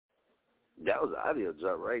 That was an audio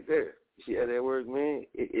drop right there. See how that works, man?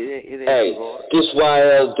 It ain't Hey, this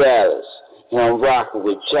YL Dallas. And I'm rocking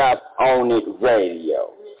with Chop on It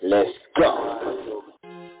Radio. Let's go.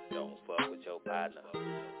 Don't fuck with your partner.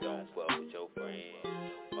 Don't fuck with your friend.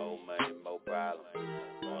 More money, more problems.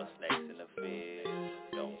 More snakes in the field.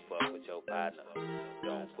 Don't fuck with your partner.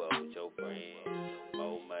 Don't fuck with your friend.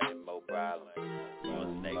 More money, more problems. More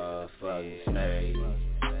snakes in the field.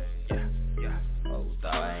 Oh,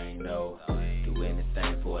 thought I ain't know. Do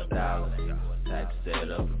anything for $1. Type set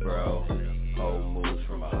up a bro. Whole moves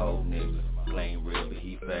from a whole nigga. Claim real but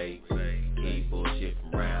he fake. Keep bullshit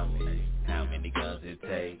from around me. How many guns it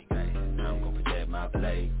take? I'm gon' protect my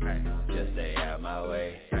plate. Just stay out my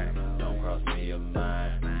way. Don't cross me your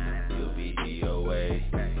mind. You'll be DOA.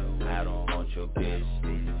 I don't want your bitch.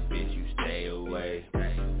 Bitch, you stay away.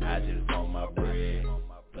 I just want my bread.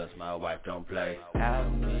 Plus my wife don't play. How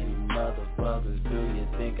many motherfuckers do you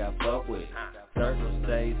think I fuck with? Circle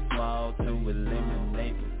stay small to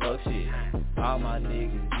eliminate the fuck shit. All my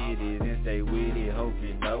niggas get it and stay with it, hope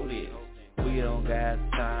you know this. We don't got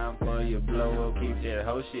time for your blow up, keep that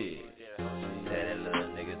whole shit. Say that little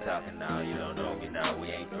nigga talking now, you don't know me now, we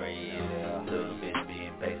ain't friends. Little bitch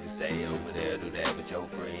being basic, stay over there, do that with your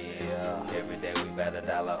friends. Every day we bout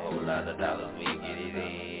 $1, whole lot of dollars, we get it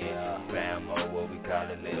in. Famo, what we call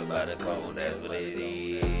it, live by the code, that's what it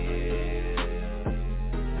is.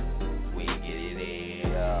 We get it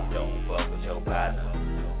in. Don't fuck with your partner,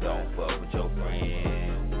 don't fuck with your friend.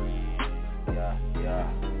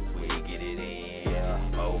 We get it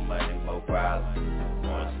in. More money, more problems.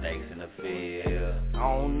 More snakes in the field. I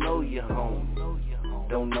don't know your homie,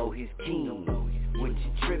 don't know his king. What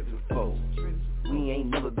you trippin' for? We ain't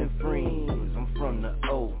never been friends. I'm from the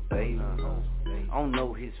O, baby. I don't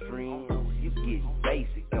know his friends. You get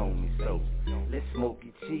basic on me, so let's smoke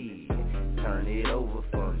your cheese. Turn it over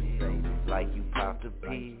for me, baby, like you popped a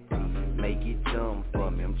pill. Make it dumb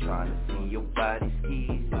for me. I'm trying to see your body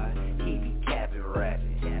skills. He be capping,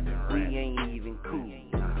 rapping. We ain't even cool.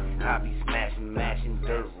 I be mashing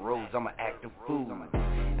dirt roads. I'm an active fool.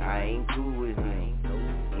 I ain't cool with him.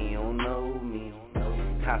 He don't know me.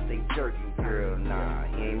 I stay jerking, girl. Nah,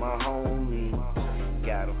 he ain't my homie.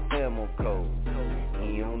 Got a famo code.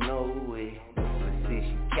 He don't know it. But since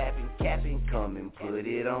you capping, come and put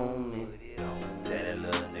it on me. Say that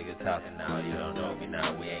little nigga talking now, you don't know me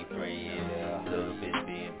now, we ain't friends. Little bitch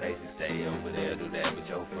being basic, stay over there, do that with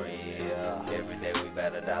your friends. Every day we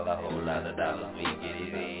bout $1, whole lot of dollars, we get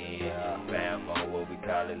it in. Famo, what we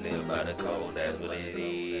call it, live by the code, that's what it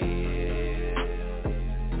is.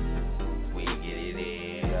 We get it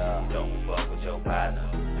in. Don't fuck with your partner,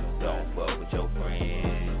 don't fuck with your friend.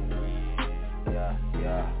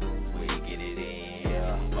 We get it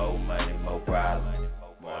in. More money, more problems.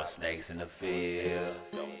 More snakes in the field.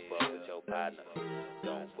 Don't fuck with your partner.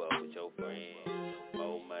 Don't fuck with your friend.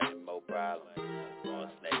 More money, more problems. More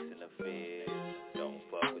snakes in the field. Don't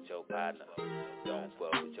fuck with your partner. Don't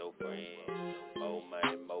fuck with your friend. More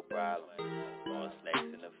money, more problems. More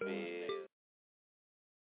snakes in the field.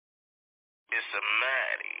 It's a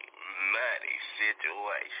mighty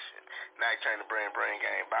situation. Now you trying to bring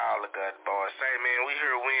game by all the good boys. Say, man, we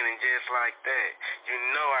here winning just like that. You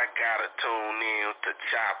know I gotta tune in to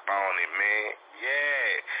Chop on It, man. Yeah.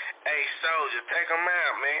 Hey, soldier, take them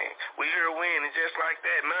out, man. We here winning just like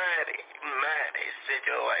that. Mighty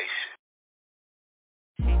situation.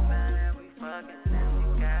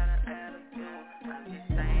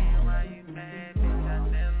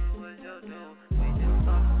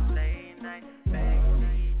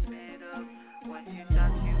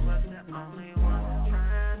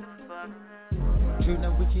 True,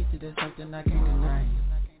 no, we cheated, that's something I can't deny.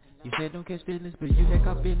 You said don't catch feelings, but you had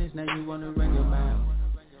caught feelings, now you wanna run your mouth.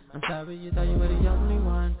 I'm sorry, you thought you were the only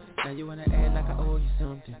one. Now you wanna act like I owe you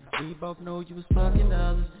something. We both know you was fucking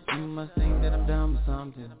others. You must think that I'm dumb or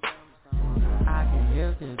something. I can't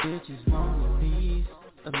help that bitches want a piece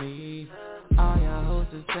of me. All y'all hoes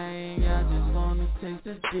the same, y'all just wanna taste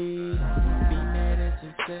the D. Be mad at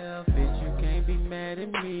yourself, bitch, you can't be mad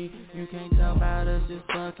at me. You can't talk about us just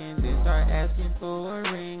fucking, then start asking for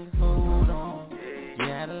a ring. Hold on, you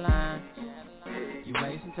out of line, you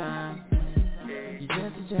wasting time. You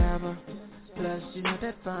just a jabber, plus you not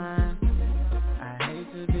that fine. I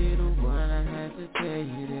hate to be the one, I have to tell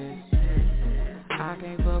you this. I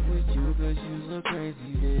can't fuck with you cause you so crazy,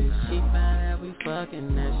 bitch. She found out we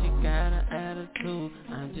fucking, now she got an attitude.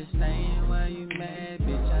 I'm just saying why you mad,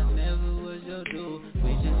 bitch, I never was your dude.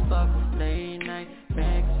 We just fucked late night,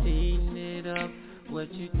 backseating it up.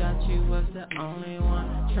 What you thought you was the only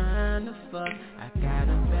one trying to fuck. I got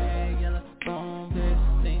a bag, yellow bone,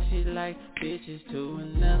 bitch, think she like bitches too.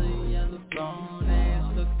 Another yellow bone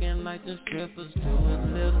ass looking like the strippers too. A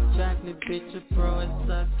little chocolate bitch, a pro and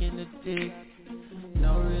sucking the dick.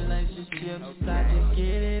 No relationships, I just get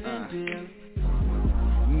it and deal.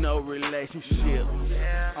 No relationship,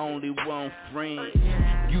 only one friend.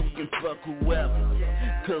 You can fuck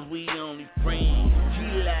whoever, cause we only friends. She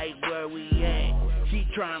like where we at, she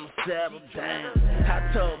tryna settle down.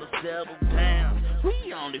 I told her settle down,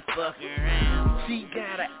 we only fucking around. She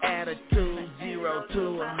got an attitude, 0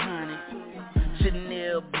 to 100.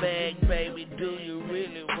 Chanel bag, baby, do you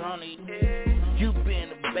really want it? You been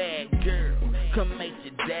a bad girl, come make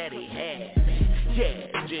your daddy happy.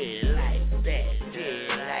 Yeah, just like that, just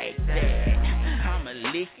like that. I'ma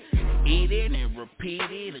lick it, eat it, and repeat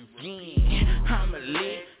it again. I'ma lick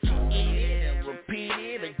it, eat it, and repeat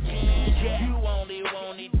it again. Yeah, you only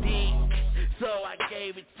wanted dick, so I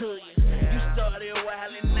gave it to you. You started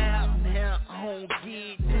wildin' out, now I don't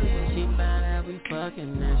get it. She found out we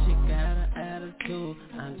fucking, now she got an attitude.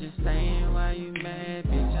 I'm just saying why you mad,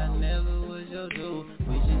 bitch, I never was your dude.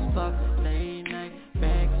 We just fucked late night,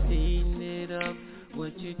 backseating it up.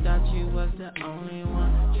 What you thought you was the only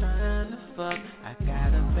one trying to fuck. I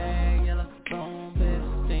got a bag, yellow bone,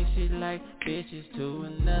 bitch, think she like bitches too.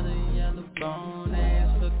 Another yellow bone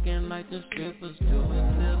ass looking like the strippers too.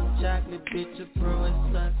 A little chocolate bitch, a pro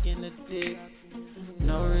and sucking the dick.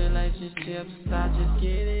 No relationships, I just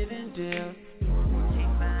get it and deal. She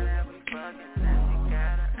found out we fucking, now she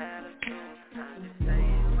got an attitude. I'm just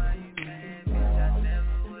saying why you mad, bitch, I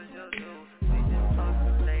never was your dude. We just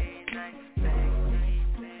fucked late night,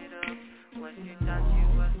 backseating it up. What you thought you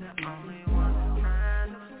was the only one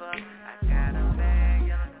trying to fuck. I got a bag,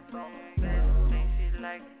 yellow bone, bitch, think she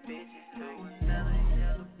like bitches too. Another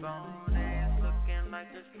yellow bone ass looking like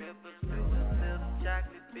the strippers too. A little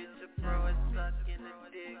chocolate bitch, a pro and sucking the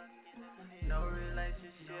dick. No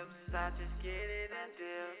relationships, I just get it and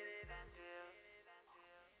deal.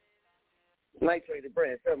 Night Trader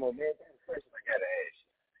Brand, Femo, man, that's the question I gotta ask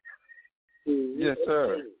you. Yes, sir.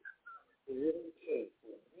 Is it okay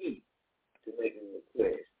for me to make a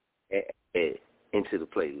request into the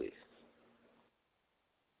playlist?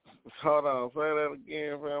 Hold on, say that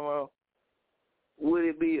again, Femo. Would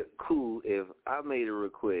it be cool if I made a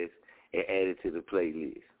request and added to the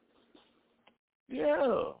playlist?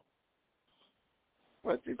 Yeah.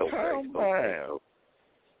 What you talking about?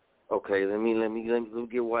 Okay, let me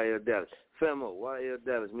get YL Dallas. Femo, YL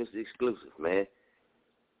Dallas, Mr. Exclusive, man.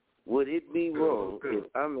 Would it be wrong if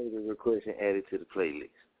I made a request and added to the playlist?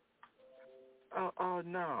 Oh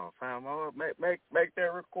no, Femo. Make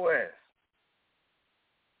that request.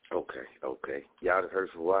 Okay. Y'all heard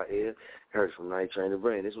from YL, heard from Night Trainer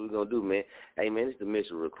Brand. This is what we're going to do, man. Hey, man, it's the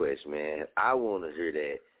mission request, man. I want to hear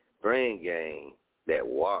that Brain Gang, that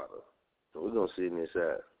water. So we're going to sit in this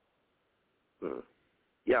out.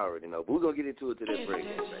 Y'all already know, but we're going to get into it to that Brain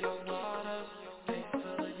Gang, man.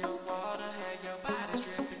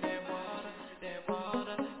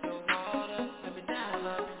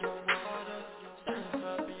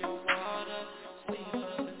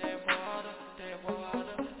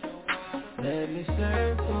 Let me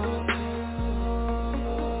circle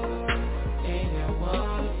in your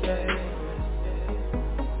water, baby.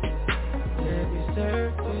 Let me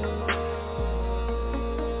circle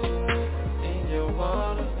in your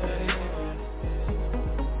water, baby.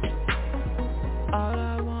 All I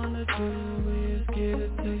wanna do is get a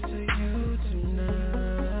taste of you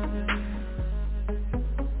tonight.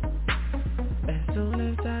 As soon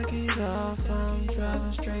as I get off, I'm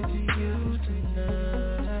driving straight to you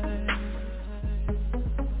tonight.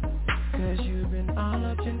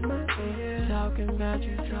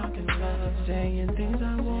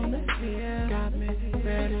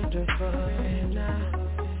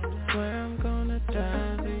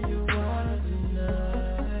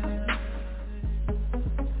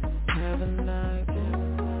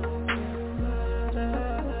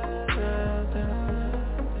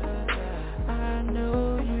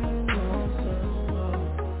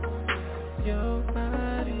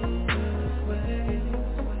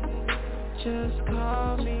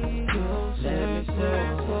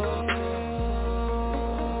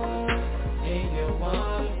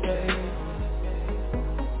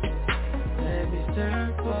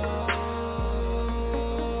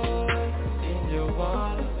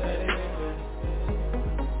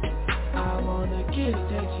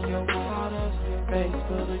 Face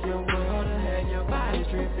full of your water, have your body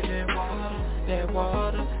dripping that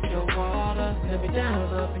water, your water. Let me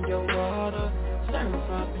dive up in your water,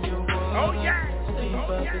 surf up in your water. Oh yeah. Sleep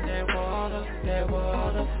up in that water, your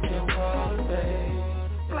water, babe.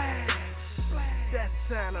 Splash. That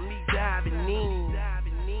time of me diving in.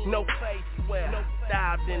 No face sweat,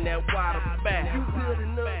 dived in that water back. You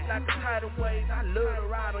building up like a tidal wave. I love to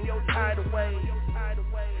ride on your tidal wave.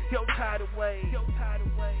 Your tidal wave.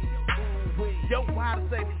 Your water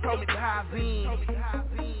safety told me to dive in.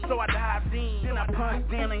 So I dived in. Then I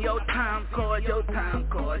punched in on your time card,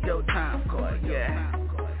 yeah.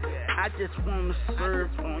 I just wanna surf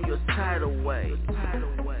on your tidal wave.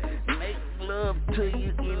 Make love to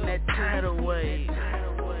you in that tidal wave.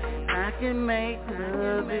 I can make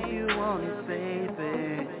love if you want it,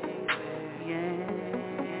 baby.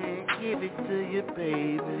 Yeah, give it to you,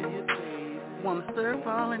 baby. Wanna surf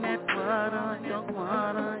all in that water, your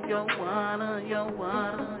water,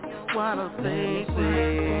 baby.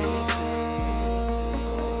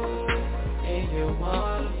 In your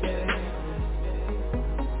water, baby.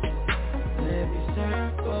 Let me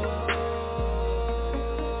surf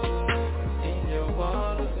in your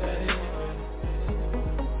water, baby.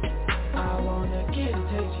 I wanna get a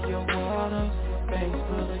taste of your water, face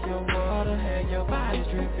full of your water, have your body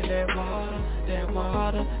dripping that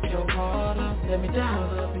water, your water. Let me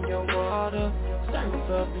dive up in your water, surf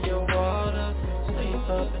up in your water, sleep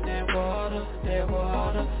up in that water, your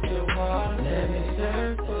water. Let me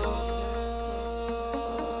surf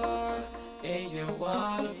in your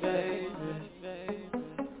water, baby.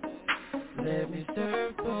 Let me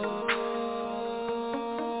surf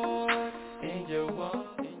in your water.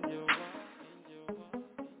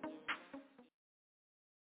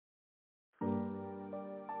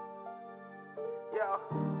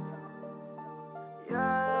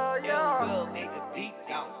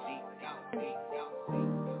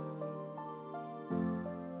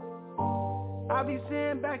 I be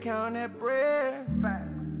sitting back on that bread.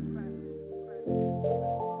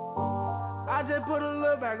 I just put a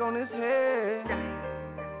little back on his head.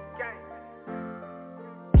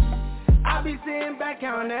 I be sitting back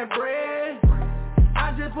on that bread.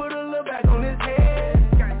 I just put a little back on his head.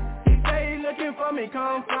 He say he looking for me,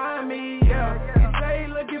 come find me, yeah. He say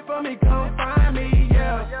he looking for me, come find me,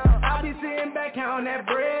 yeah. I be sitting back on that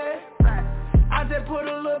bread. I just put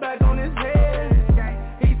a little back on his head.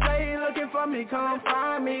 He say he looking for me, come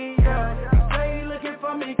find me, yeah. He say he looking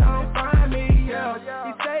for me, come find me, yeah.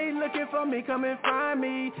 He say he looking for me, come and find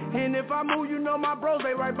me. And if I move, you know my bros,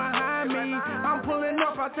 they right behind me. I'm pulling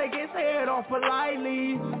up, I take his head off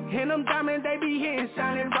politely. And them diamonds, they be hitting,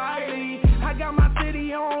 shining brightly. I got my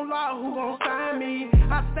city on lock, who gon' sign me?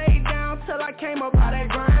 I stayed down till I came up out that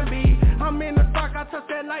grind beat. I'm in the dark, I touch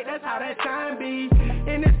that light, that's how that time be.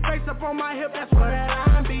 In this face up on my hip, that's where that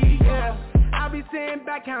line be, yeah. I be sitting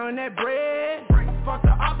back counting that bread. Fuck the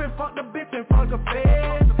op and fuck the bitch and fuck the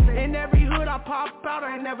fed. In every hood I pop out,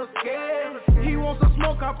 I ain't never scared. He wants some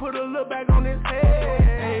smoke, I put a little bag on his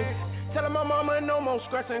head. Telling my mama no more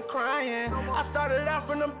stress and crying. I started out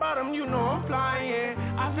from the bottom, you know I'm flying.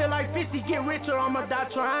 I feel like 50, get richer, I'ma die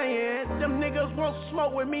trying. Them niggas won't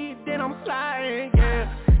smoke with me, then I'm sliding, yeah.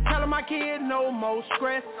 Telling my kid no more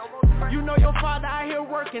stress. You know your father out here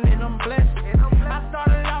working and I'm blessed. I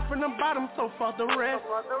started out from the bottom, so fuck the rest.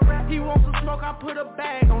 He wants some smoke, I put a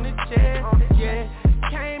bag on his chest, yeah.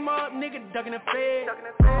 Came up, nigga ducking the fed.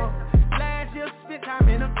 Last year spent time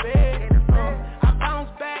in the bed. I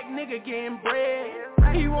bounced back, nigga getting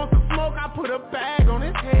bread. He wants some smoke, I put a bag on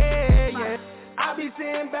his head, yeah. I be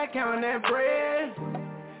sitting back counting that bread.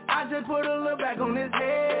 I just put a little back on his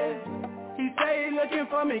head. He say he looking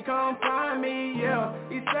for me, come find me, yeah.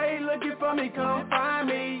 He say he looking for me, come find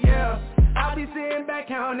me, yeah. I be sitting back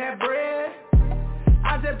counting that bread.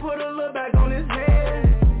 I just put a little back on his head.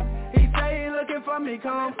 He say he looking for me,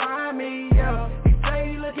 come find me, yeah. He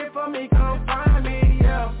say he looking for me, come find me,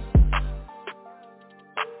 yeah.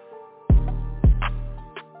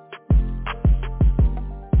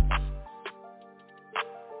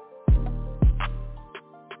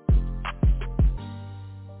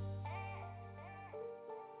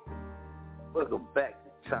 Welcome back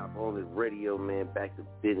to Top on the Radio, man. Back to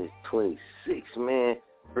Business 26, man.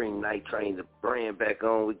 Bring Night Train the brand back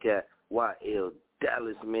on. We got YL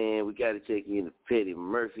Dallas, man. We got to check in to Petty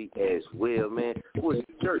Murphy as well, man. What's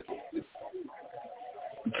jerky?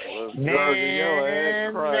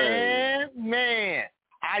 Man.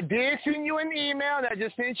 I did send you an email. I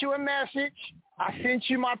just sent you a message. I sent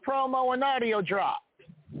you my promo and audio drop.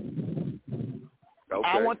 Okay.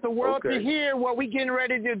 I want the world to hear what we getting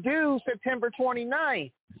ready to do September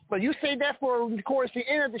 29th. But you say that for, of course, the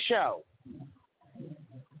end of the show.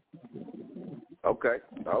 Okay.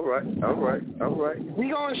 All right. We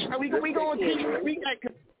gonna teach.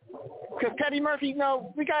 Because Petty Murphy, you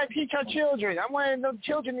know, we gotta teach our children. I want the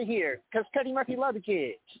children to hear. Because Petty Murphy love the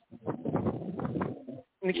kids,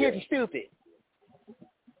 and the kids are stupid.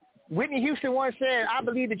 Whitney Houston once said, "I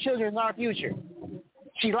believe the children are our future."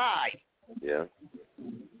 She lied. Yeah.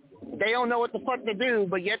 They don't know what the fuck to do,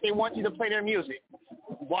 but yet they want you to play their music.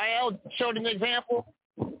 YL showed an example.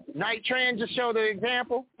 Night Trend just showed an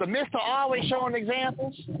example. The Mr. always showing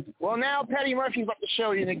examples. Well, now Petty Murphy's about to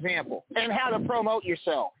show you an example and how to promote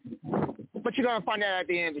yourself. But you're going to find out at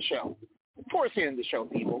the end of the show. Towards the end of the show,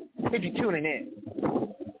 people, if you're tuning in.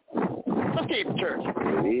 Let's get to church.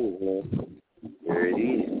 There it is, man. There it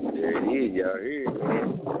is. Y'all hear it,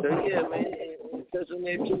 man. So, yeah, man, touch on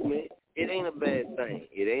that too, man. It ain't a bad thing.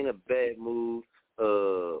 It ain't a bad move.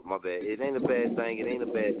 My bad. It ain't a bad thing. It ain't a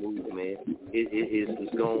bad move, man.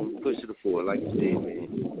 It's going to push to the fore, like you said,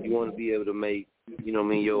 man. You want to be able to make, you know what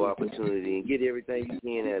I mean, your opportunity and get everything you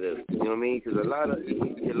can out of it. You know what I mean? Because a lot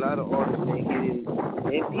of artists ain't getting,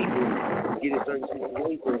 and people get in certain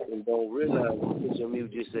situations and don't realize, because your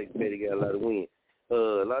music just like Petty got a lot of win. A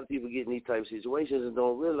lot of people get in these type of situations and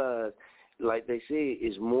don't realize, like they said,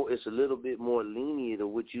 it's a little bit more lenient of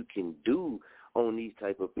what you can do on these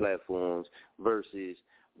type of platforms versus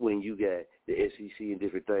when you got the SEC and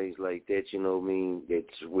different things like that, you know what I mean,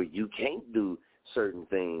 that's where you can't do certain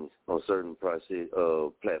things on certain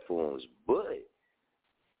platforms. But,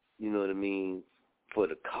 you know what I mean, for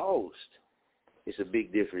the cost, it's a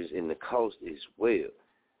big difference in the cost as well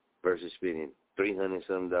versus spending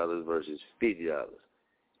 $300-something versus $50.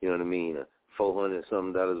 You know what I mean?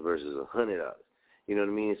 $400-something versus $100. You know what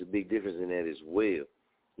I mean? It's a big difference in that as well.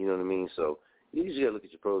 You know what I mean? So you just gotta look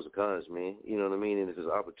at your pros and cons, man. You know what I mean? And if it's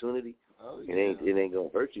an opportunity, it ain't gonna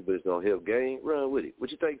hurt you, but it's gonna help gain. Run with it. What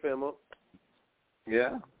you think, Famo?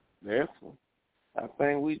 Yeah, definitely. I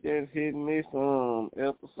think we just hitting this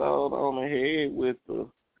episode on the head with the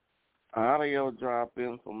audio drop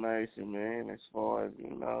information, man. As far as,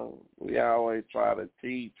 you know, we always try to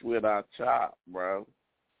teach with our chop, bro,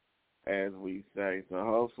 as we say. So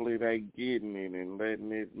hopefully they getting it and letting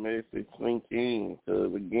this message sink in.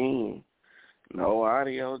 Because, again, no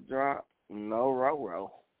audio drop, no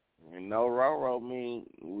Roro. And no Roro mean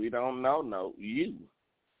we don't know you.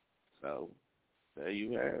 So there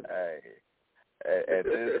you have it. Hey, at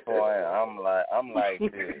this point, I'm like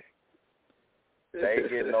this. They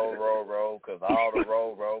get no Roro because all the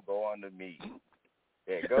Roro going to me.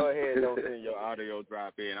 Yeah, go ahead and send your audio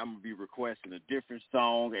drop in. I'm going to be requesting a different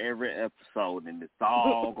song every episode, and it's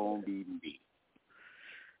all going to be me.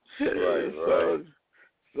 Right.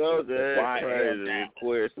 So that's crazy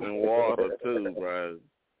requesting water, too, bro.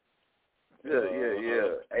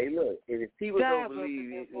 Yeah. Hey, look, if people don't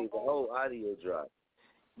believe it's a whole audio drop,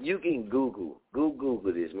 you can Google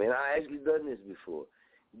this, man. I actually done this before.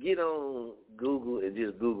 Get on Google and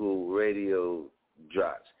just Google radio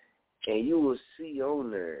drops, and you will see on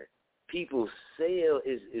there people sell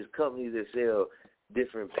is companies that sell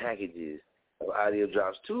different packages of audio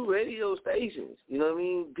drops to radio stations. You know what I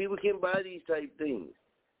mean? People can buy these type things.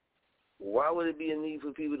 Why would it be a need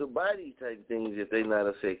for people to buy these type of things if they're not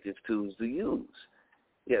effective tools to use?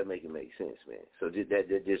 You got to make it make sense, man. So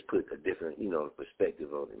that just put a different,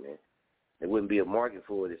 perspective on it, man. There wouldn't be a market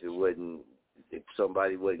for it if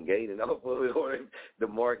somebody wasn't gaining off of it or if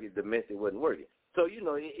the method wasn't working. So,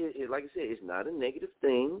 like I said, it's not a negative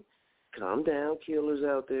thing. Calm down, killers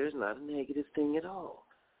out there. It's not a negative thing at all.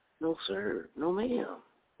 No, sir. No, ma'am.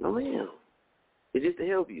 No, ma'am. It's just to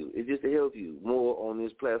help you. It's just to help you more on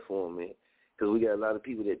this platform, man, because we got a lot of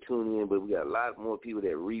people that tune in, but we got a lot more people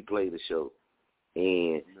that replay the show.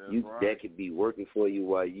 And that could be working for you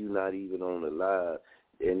while you're not even on the live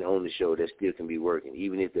and on the show. That still can be working.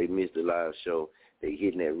 Even if they missed the live show, they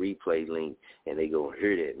hitting that replay link, and they going to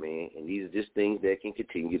hear that, man. And these are just things that can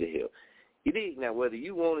continue to help. You dig? Now, whether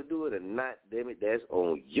you want to do it or not, damn it, that's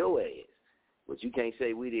on your ass. But you can't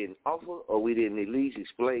say we didn't offer or we didn't at least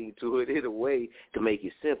explain to it in a way to make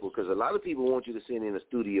it simple, because a lot of people want you to send in a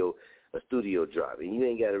studio drop, and you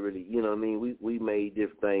ain't got to really, you know what I mean? We made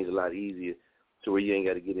different things a lot easier to where you ain't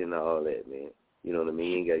got to get into all that, man. You know what I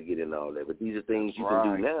mean? You ain't got to get into all that. But these are things you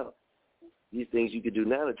can do now. These things you can do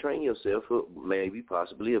now to train yourself for maybe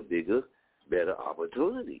possibly a bigger, better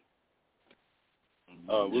opportunity.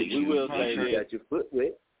 We will say you got your foot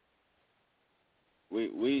wet.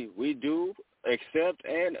 We do accept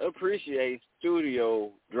and appreciate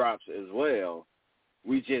studio drops as well.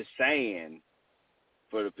 We just saying,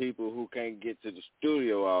 for the people who can't get to the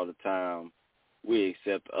studio all the time, we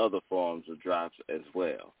accept other forms of drops as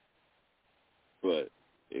well. But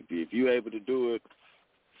if you're able to do it,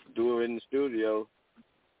 do it in the studio.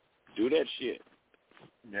 Do that shit.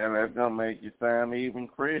 Yeah, that's gonna make you sound even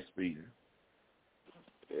crispier.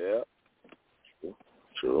 Yeah.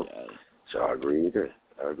 Sure. So I agree with that.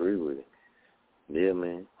 I agree with it. Yeah,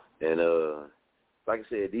 man. And like I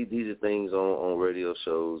said, these are things on radio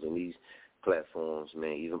shows and these platforms,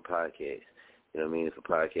 man, even podcasts. You know what I mean? If a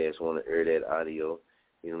podcast want to air that audio,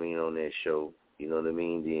 you know what I mean, on that show, you know what I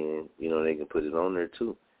mean, then, you know, they can put it on there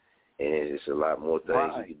too. And it's a lot more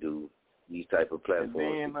things you can do, these type of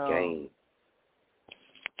platforms to gain.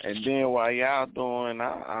 And then while y'all doing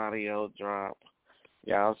our audio drop,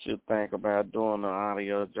 y'all should think about doing an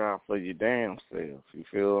audio drop for your damn self. You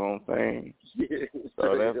feel what I'm saying?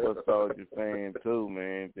 So that's what Soldier's saying too,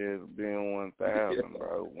 man. Just being 1,000,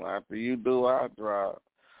 bro. After you do our drop,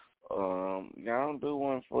 y'all do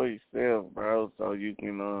one for yourself, bro, so you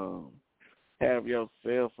can have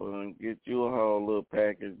yourself and get you a whole little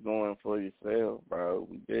package going for yourself, bro.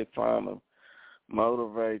 We just trying to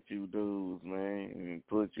motivate you dudes, man, and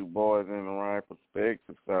put you boys in the right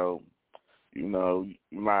perspective. So, you know,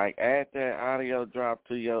 like add that audio drop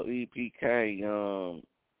to your EPK.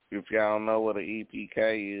 If y'all know what an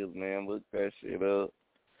EPK is, man, look that shit up.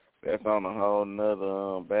 That's on a whole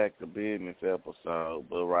nother Back to Business episode.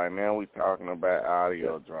 But right now we talking about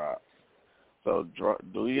audio drops. So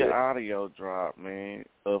do your audio drop, man,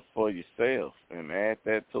 for yourself and add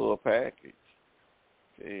that to a package.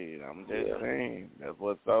 Shit, I'm just saying. That's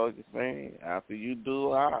what Soldier's saying. After you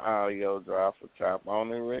do our audio drop for Chop On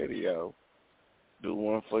the Radio, do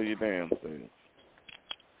one for your damn self.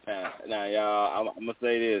 Now, y'all, I'm going to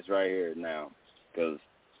say this right here now, because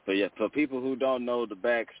for people who don't know the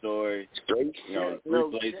backstory, you know,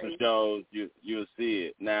 replays from shows, you'll see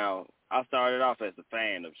it. Now, I started off as a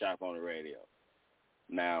fan of Chop On the Radio.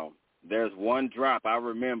 Now, there's one drop I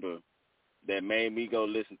remember that made me go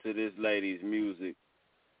listen to this lady's music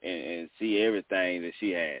and see everything that she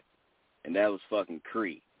had, and that was fucking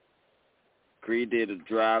Cree. Cree did a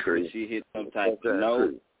drop where she hit some type of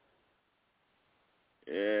note.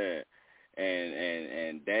 Yeah,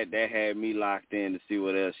 and that had me locked in to see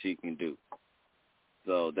what else she can do.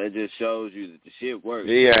 So that just shows you that the shit works.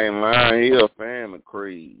 He ain't lying. He a fan of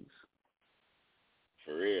Cree's.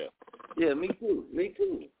 For real. Yeah, me too.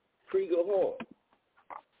 Cree go hard.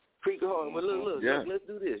 But look, let's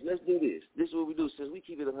do this. This is what we do. Since we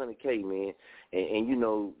keep it 100K, man, and you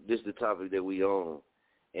know, this is the topic that we on,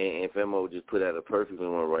 and Femo just put out a perfect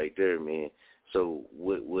one right there, man. So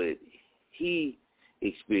what he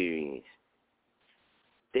experienced,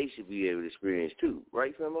 they should be able to experience too,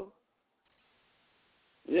 right, Femo?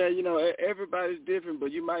 Yeah, you know, everybody's different,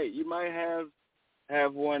 but you might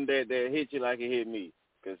have one that hit you like it hit me.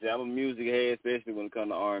 Because I'm a music head, especially when it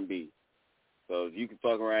comes to R&B. So if you can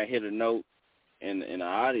fuck around and hit a note in an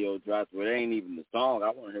audio drop where it ain't even the song,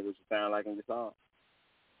 I want to hear what you sound like in the song.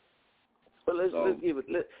 But let's give it,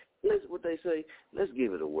 let's what they say, let's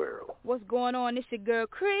give it a whirl. What's going on? It's your girl,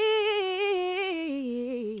 Cree.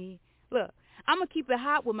 Look, I'm going to keep it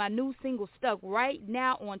hot with my new single, Stuck, right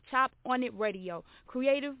now on Chop On It Radio.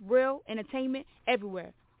 Creative, real, entertainment,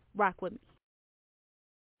 everywhere. Rock with me.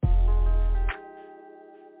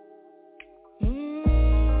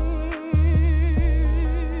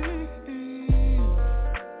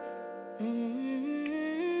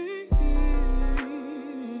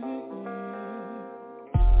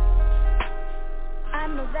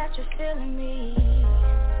 That you're feeling me,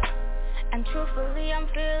 and truthfully I'm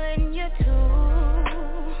feeling you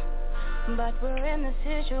too, but we're in a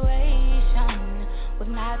situation with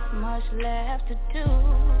not much left to do.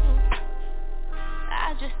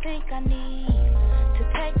 I just think I need to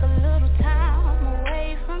take a little time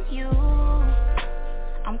away from you.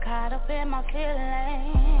 I'm caught up in my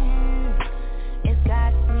feelings, it's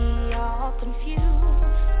got me all confused.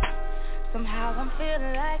 Somehow I'm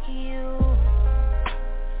feeling like you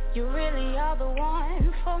really are the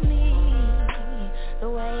one for me. The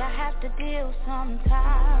way I have to deal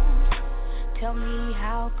sometimes. Tell me,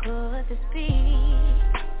 how could this be?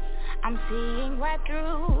 I'm seeing right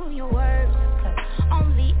through your words, 'cause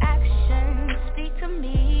only actions speak to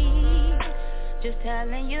me. Just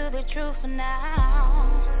telling you the truth for now.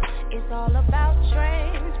 It's all about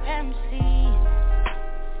transparency.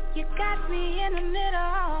 You got me in the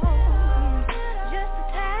middle, just a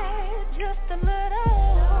tad, just a little.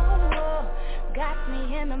 Got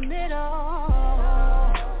me in the middle.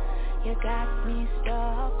 You got me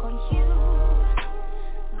stuck on you.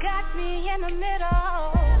 Got me in the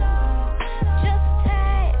middle. Just a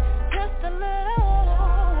tad, just a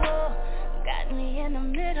little. Got me in the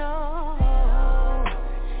middle.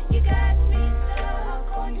 You got me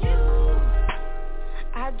stuck on you.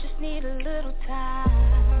 I just need a little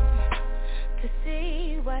time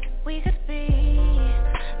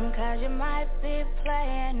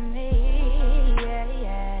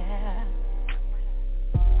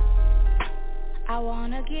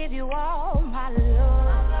wanna give you all my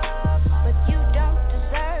love, but you don't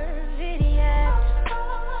deserve it yet.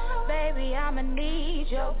 Baby, I'ma need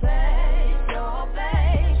your best, your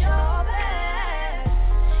best, your best.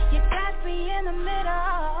 You got me in the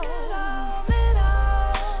middle,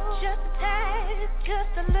 just a tad,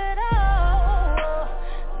 just a little.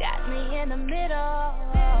 Got me in the middle.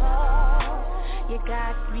 You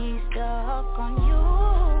got me stuck on you.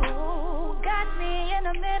 Got me in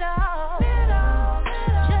the middle.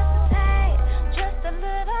 Just a tad, just a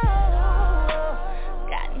little.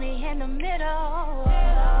 Got me in the middle.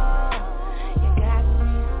 You got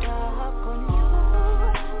me stuck on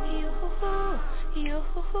you. You,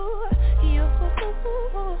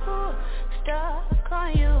 stuck on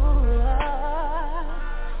you.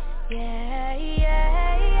 Yeah,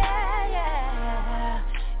 yeah, yeah, yeah.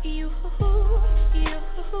 You,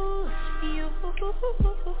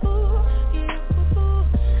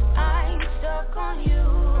 I'm stuck on you.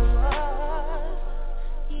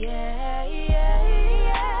 Yeah, yeah,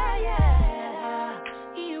 yeah, yeah.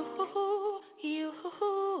 You.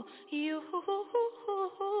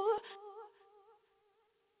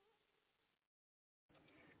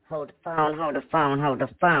 Hold the phone, hold the phone, hold the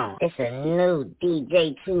phone. It's a new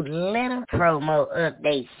DJ Too Little promo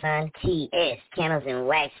update, son. TS Candles and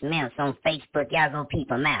Wax Melts on Facebook. Y'all go peep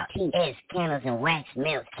them out. TS Candles and Wax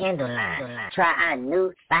Melts Candle Line. Try our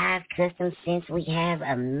new 5 custom scents. We have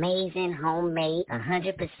amazing homemade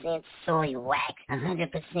 100% soy wax,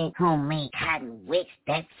 100% homemade cotton wicks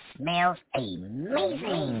that smells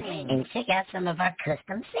amazing. And check out some of our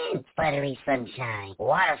custom scents. Buttery Sunshine,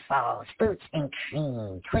 Waterfalls, Boots and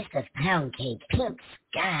Cream, Twist of Pound Cake, Pink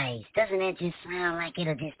Skies. Doesn't that just sound like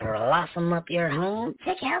it'll just blossom up your home?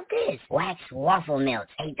 Check out this. Wax Waffle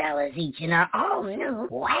Melts, $8 each. And our all new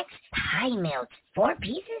Wax Pie Melts, 4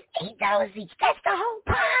 pieces, $8 each. That's the whole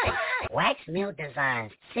pie. Wax Melt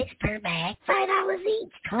Designs, 6 per bag, $5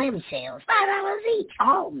 each. Clamshells, $5 each.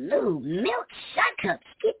 All new Milk Shot Cups.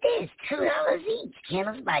 Get this, $2 each.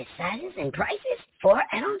 Candles by sizes and prices. 4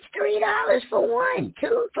 ounce, $3 for 1,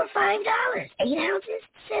 2 for $5. 8 ounces,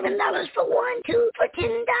 $7 for 1, 2 for $10.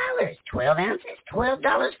 12 ounces,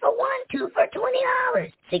 $12 for 1, 2 for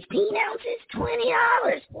 $20. 16 ounces,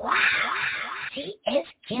 $20. Wow! TS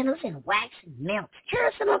Candles and Wax Melts. Here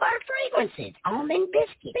are some of our fragrances: almond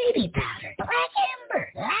biscuit, baby powder, black amber,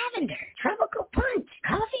 lavender, tropical punch,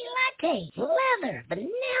 coffee latte, leather,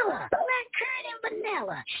 vanilla, black currant and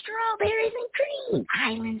vanilla, strawberries and cream,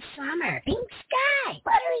 island summer, pink sky,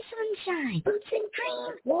 buttery sunshine, boots and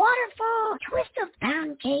cream, waterfall, twist of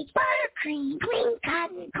pound cake, buttercream, clean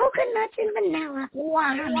cotton, coconuts and vanilla,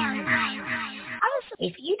 watermelon. Also,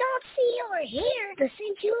 if you don't see or hear the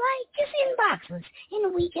scent you like, just inbox us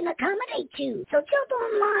and we can accommodate you. So jump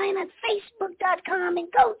online at facebook.com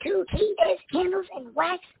and go to TS Candles and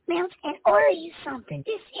Wax Melts and order you something.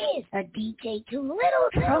 This is a DJ Too Little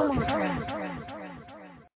promo drop.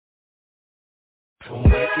 We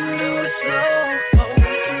can do it slow, or we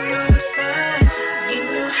can do it fast. You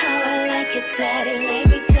know how I like it, daddy. Lay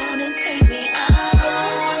me down and take me out.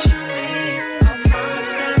 What you need, I'm on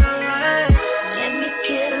the right. Let me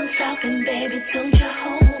get on talking, baby. Don't you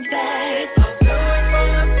hold back. I'll do it from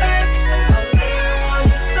the back. I'll lay you on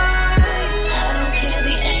the side. I don't care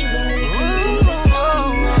the angle. We can do this all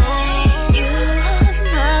night. You are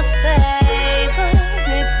my favorite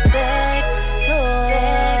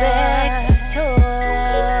toy.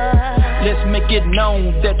 Let's make it known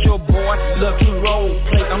that your boy loves to role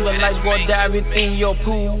play. I'm the lifeguard diving in your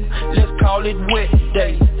pool. Let's call it wet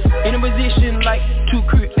day. In a position like to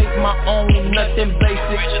create my own, nothing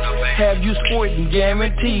basic. Have you squirting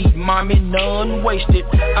guaranteed, mommy, none wasted.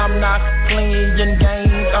 I'm not playing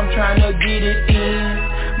games, I'm trying to get it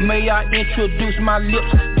in. May I introduce my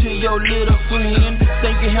lips to your little friend?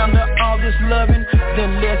 Think you handle all this loving?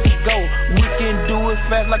 Then let's go. We can do it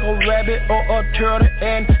fast like a rabbit or a turtle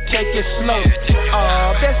and take it slow.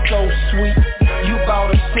 Aw, that's so sweet. You bought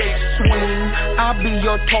a sex swing. I'll be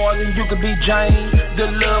your toy and you can be Jane, the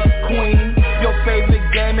love queen. Your favorite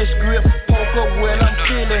game is grip poker. Well, I'm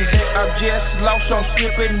chilling. I just lost on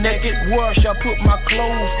stripping naked. Where shall I put my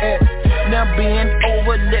clothes at? Now bend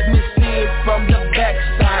over, let me see it from the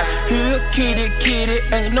backside. Here, kitty, kitty,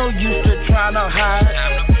 ain't no use to trying to hide.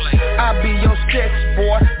 I'll be your sex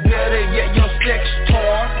boy, better yet your sex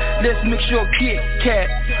toy. Let's mix your Kit Kat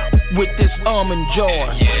with this almond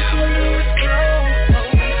joy.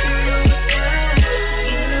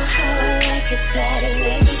 Daddy,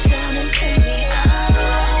 lay me down and take me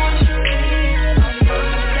out.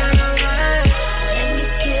 Let me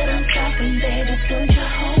get on talking, baby, don't you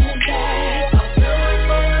hold back. I'll do it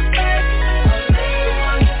from the back, I'll lay you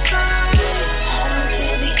on the side. I don't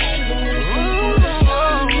care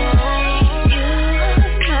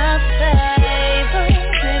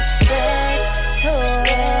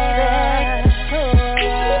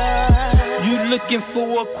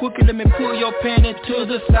quickie, let me pull your panty to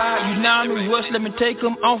the side. You know me rush, let me take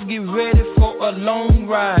them off, get ready for a long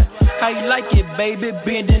ride. How you like it, baby?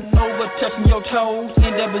 Bending over, touching your toes.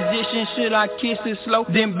 In that position, should I kiss it slow?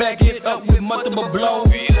 Then back it up with multiple blows.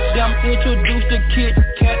 Then introduce the Kit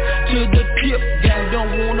Kat to the tip. Gang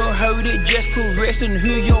don't wanna hurt it, just caress and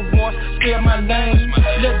hear your voice, spell my name.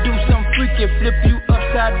 Let's do some freaky, flip you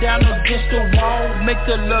upside down against the wall. Make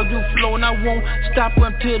the love you flow and I won't stop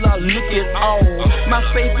until I look it all. My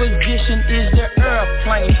favorite position is the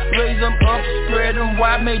airplane. Raise them up, spread them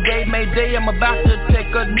wide. Mayday, mayday, I'm about to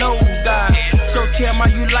take a nosedive. So tell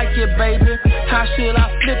me you like it, baby. How should I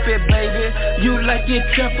flip it, baby? You like it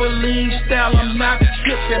trampoline style, I'm not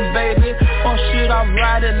tripping, baby. Or should I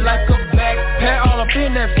ride it like a backpack? All up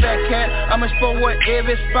in that fat cat, I'ma explore where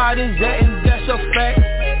every spot is at, and that's a fact.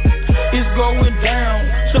 It's going down,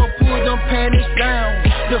 so pull them panties down.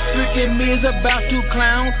 The freaking me is about to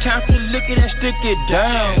clown. Time to lick it and stick it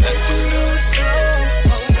down. You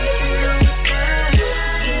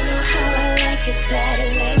know how I like it, daddy.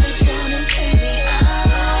 Lay me down and turn me on.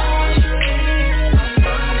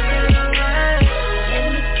 Let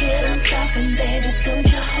me get on talking, baby. Don't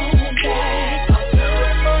you hold back.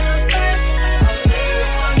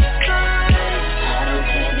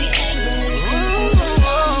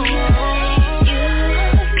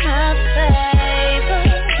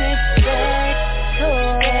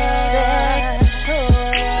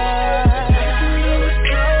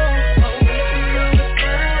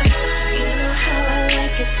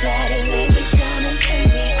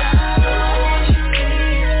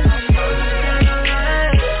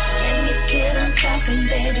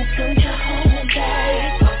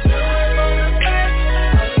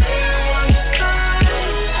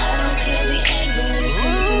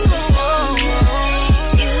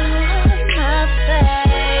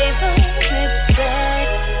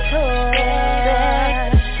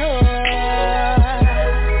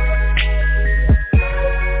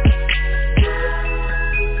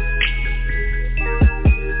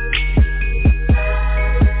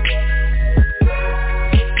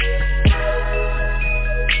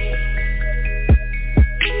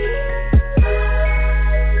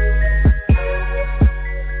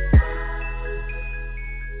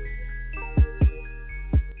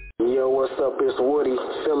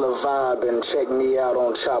 Check me out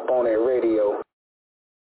on Chop On It Radio.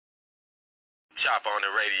 Chop On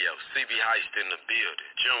It Radio. CB Heist in the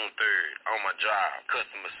building. June 3rd. On my job.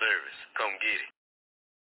 Customer service. Come get it.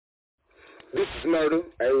 This is Murder.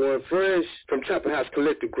 Everyone fresh from Chopper House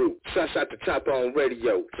Collective Group. Shouts out to Chop On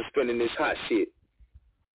Radio for spinning this hot shit.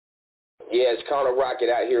 Yeah, it's Connor Rocket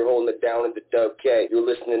out here holding it down at the Dub K. You're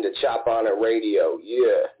listening to Chop On It Radio.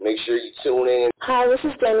 Yeah, make sure you tune in. Hi, this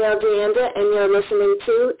is Danielle Deanda, and you're listening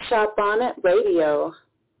to Chop On It Radio.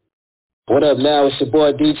 What up now? It's your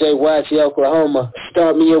boy DJ YT Oklahoma.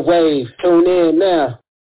 Start me a wave. Tune in now.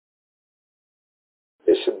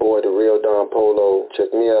 It's your boy, the real Don Polo.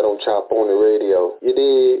 Check me out on Chop On It Radio. You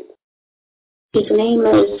dig? His name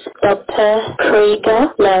is Dr.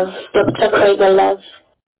 Krieger Love. Dr. Krieger Love.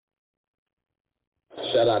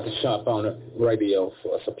 Shout out to Chop On It Radio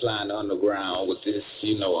for supplying the underground with this,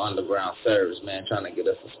 underground service, man, trying to get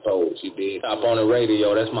us exposed, you did. Chop On It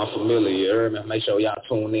Radio, that's my familiar, you heard me? Make sure y'all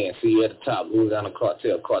tune in. See you at the top, Louisiana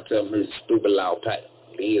Cartel music, stupid loud pack.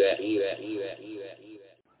 Leave that. Hey,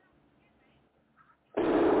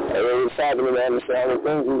 what's happening, man? Mr. Homies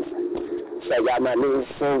Bingers. So I got my new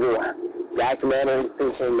single, documentary,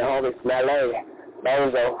 featuring the homies from LA,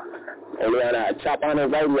 Bozo. And we're on Chop On It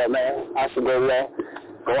Radio, man. Also go there.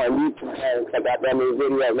 Go on YouTube, man. Check out that new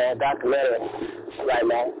video, man. Documentary. Right,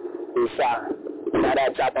 man. Peace out. Shout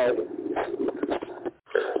out Chop On It.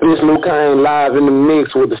 This Luke Kane live in the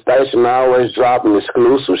mix with the station always dropping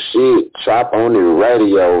exclusive shit. Chop On It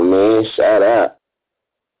Radio, man. Shout out.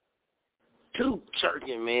 Too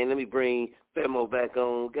chirking, man. Let me bring Femo back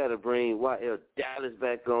on. Got to bring YL Dallas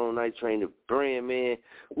back on. Night Train the brand, man.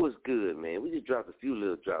 What's good, man? We just dropped a few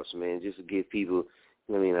little drops, man, just to give people,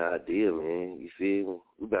 an idea, man. You feel me?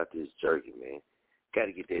 We about this jerking, man. Got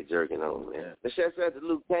to get that jerking on, man. But shouts out to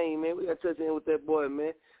Luke Kane, man. We got to touch in with that boy,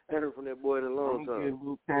 man. I heard from that boy in a long time. I'm going to get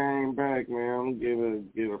Luke Kane back, man. I'm going to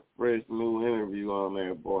get a fresh new interview on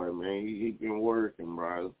that boy, man. He been working,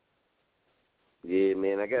 brother. Yeah,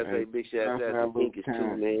 man. I got to say big shout out to Kinkus,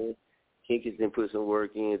 too, man. Kinkus done put some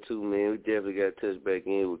work in, too, man. We definitely got to touch back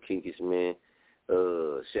in with Kinkus, man.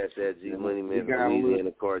 Shouts out to G-Money, man, from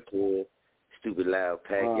Louisiana Cartel. Stupid Loud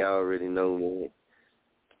Pack, y'all already know, man.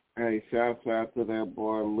 Hey, shouts out to that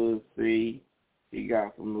boy, Lil C. He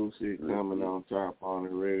got some new shit coming on Chop On the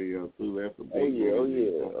Radio, too. That's a big Oh,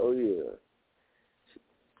 yeah.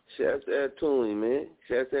 Shout to that tune, man.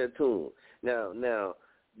 Shout to that tune. Now,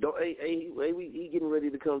 don't he getting ready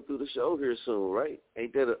to come through the show here soon, right?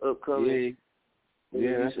 Ain't that an upcoming?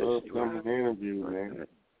 Yeah, that's an upcoming interview, man.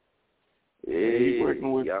 Yeah, he's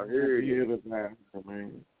working with y'all heard it,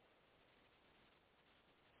 man.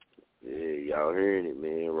 Yeah, y'all hearing it,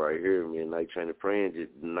 man, right here, man. Night Train the Brand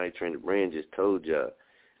just told y'all.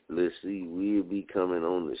 Let's see, we'll be coming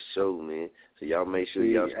on the show, man. So y'all make sure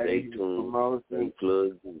y'all stay tuned. Stay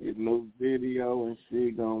plugged. His new video and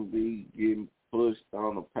shit gonna be getting pushed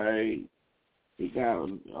on the page. He got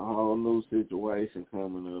a whole new situation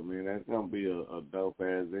coming up, man. That's gonna be a dope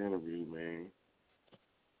ass interview, man.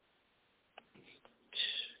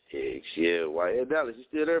 Yeah. Why, Dallas, you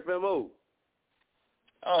still there, Famo?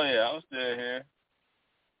 Oh yeah, I'm still here.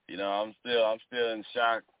 You know, I'm still in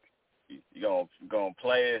shock. You gonna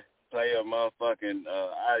play a motherfucking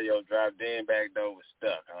audio drop, then back door was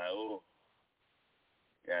stuck. I'm like, ooh,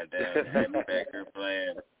 goddamn, had me back here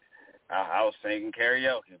playing. I was singing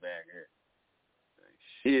karaoke back here.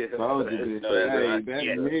 Yeah,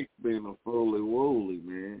 that mix been a fully woolly,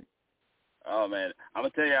 man. Oh man, I'm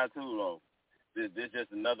gonna tell y'all too, though. This is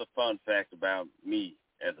just another fun fact about me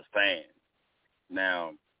as a fan.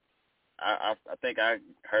 Now, I think I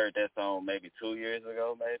heard that song maybe 2 years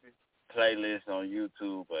ago, maybe. Playlist on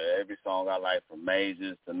YouTube, but every song I like from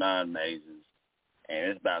majors to non-majors, and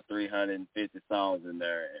it's about 350 songs in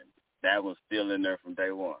there, and that was still in there from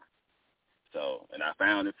day one. So, and I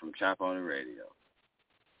found it from Chop on the Radio.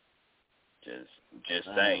 Just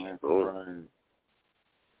saying. Boom,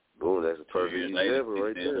 that's a perfect example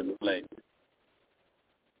right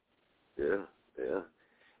there. Yeah.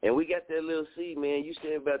 And we got that little C, man. You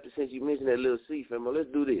said about this since you mentioned that little C, fam. Let's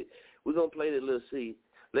do this. We're going to play that little C.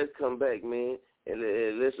 Let's come back, man,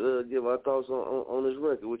 and let's give our thoughts on this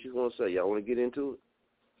record. What you going to say? Y'all want to get into it?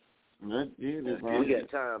 Let's get it, man. We got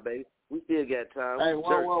time, baby. We still got time. Hey,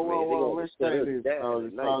 whoa. Let's say this.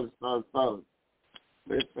 Stop.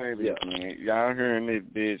 Let's say this, man. Y'all hearing this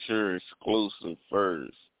bitch here exclusive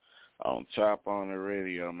first on Chop on the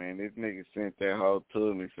Radio, man. This nigga sent that hoe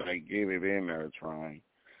to me, so I get it in there, trying.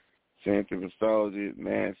 Sent to the soldiers,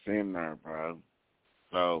 man, send there, bro.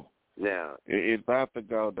 So, now it's about to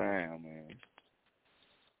go down, man.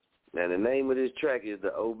 Now, the name of this track is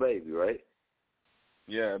The Old Baby, right?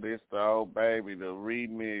 Yeah, this The Old Baby, the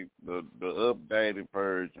remix, the updated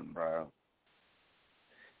version, bro.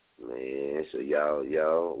 Man, so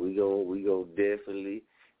y'all, we gonna definitely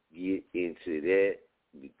get into that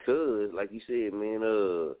because, like you said, man,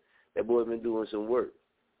 that boy been doing some work.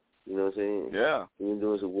 You know what I'm saying? Yeah. He been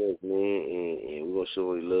doing some work, man, and we gonna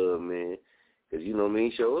show him love, man. Because, you know what I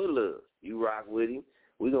mean, show her love. You rock with him,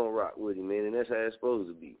 we gonna rock with him, man, and that's how it's supposed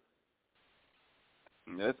to be.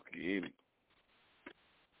 Let's get it.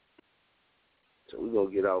 So we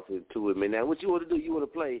gonna get off into it, man. Now, what you want to do? You want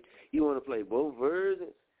to play both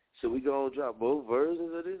versions? So we gonna drop both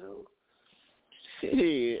versions of this?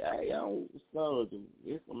 Yeah, I don't know.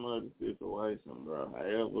 It's another situation, bro.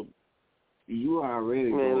 However, you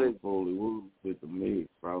already going fully woo with the mix,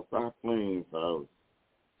 bro. Stop playing, bro.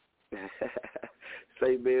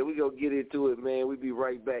 Say, man, we gonna get into it, man. We be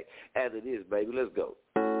right back after this, baby. Let's go.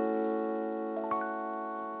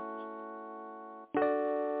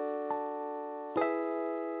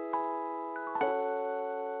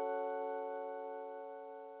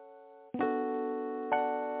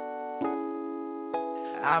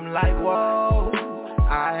 I'm like, whoa,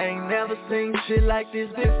 I ain't never seen shit like this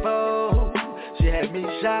before. She had me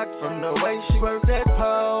shocked from the way she worked that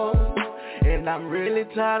pole. And I'm really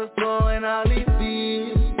tired of throwing all these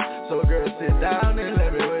beats. So girl, sit down and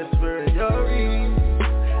let me whisper in your ear.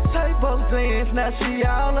 Typo things, now she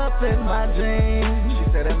all up in my jeans. She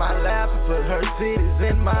sat in my lap and put her titties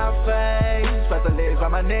in my face. Put her legs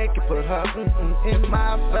on my neck and put her in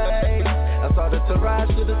my face. I saw the Taraj,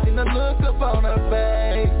 should've seen the look up on her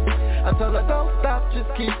face. I told her don't stop, just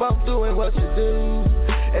keep on doing what you do.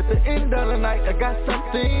 At the end of the night, I got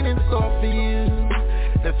something in store for you.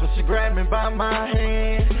 That's when she grabbed me by my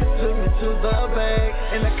hand, took me to the back,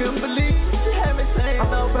 and I couldn't believe she had me saying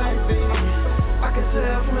no, baby. I can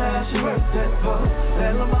tell from how she worked that pole.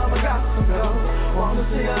 That little mama got some dough. Wanna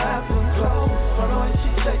see her have some clothes. From the way she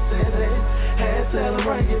shakes that ass, had to tell her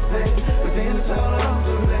bring it back, but then I told her don't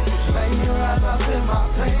do that. She made me rise up in my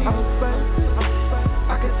pain.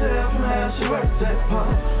 I can tell from how she worked worth that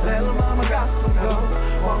pole. That little mama got some gold.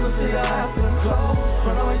 Wanna see her have some clothes.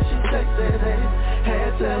 From the way she shakes that ass.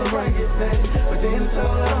 Had to tell her bring it back, but then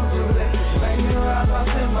told her don't do that. Make me rise, I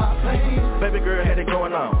feel my pain. Baby girl had it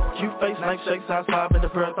going on. Cute face, nice shakes, size 5 in the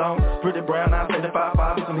pearl thong. Pretty brown, I said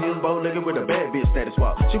 5'5", some heels, bow legged with a bad bitch status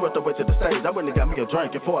walk. She worked her way to the stage. I went and got me a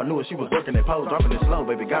drink. Before I knew it, she was working that pole, dropping it slow.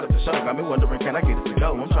 Baby got it to show. Got me wondering, can I get it to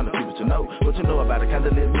go? I'm trying to see what you know. What you know about it?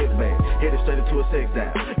 Kinda little mix bag. Headed straight into a sex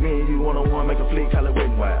down. Me and you one-on-one, make a fleek, call it wet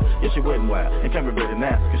and wild. Yeah, she wet and wild, and can't regret it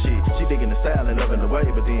now. Cause she digging the style and loving the way.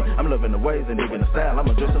 But then I'm loving the ways and digging the style. I'm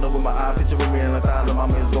dressing up with my eye, picture with me and a thousand.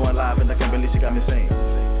 Mama is going live and I can't believe she got me singing.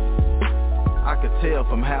 I could tell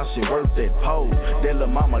from how she worked that pole. That little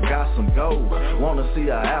mama got some gold. Wanna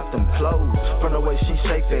see her out them clothes. From the way she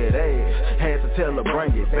shake that ass. Had to tell her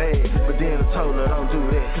bring it back. But then I told her don't do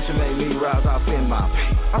that. Cause she made me rise off in my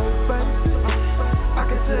pain. Oh baby, I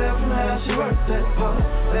can tell from how she worked that pole.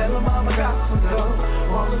 That little mama got some gold.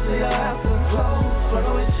 Wanna see her out them clothes. From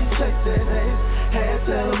the way she shake that ass. Had to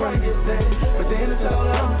tell her bring it back. But then I told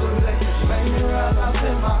her don't do that. She made me rise off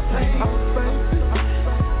in my pain. Oh baby,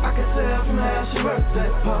 I can tell from how she worked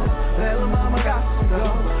that pole. That little mama got some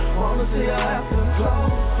gold. Wanna see her have some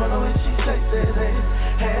clothes. From the way she shake that ass.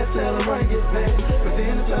 Had to tell her bring it back. But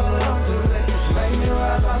then I told her don't do that. She made me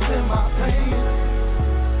rise off in my pain.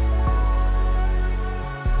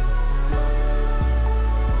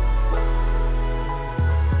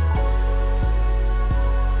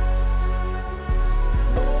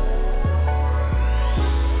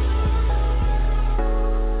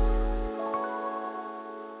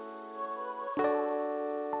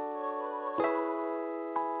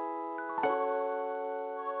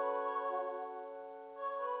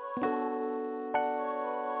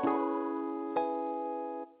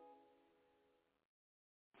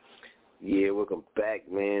 Yeah, welcome back,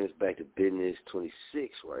 man. It's back to Business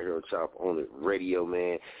 26 right here on Chop on It Radio,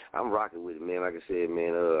 man. I'm rocking with it, man. Like I said,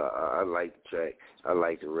 man, I like the track. I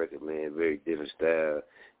like the record, man. Very different style.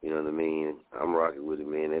 You know what I mean? I'm rocking with it,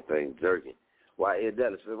 man. That thing jerking. Why, Ed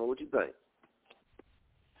Dallas, man, what you think?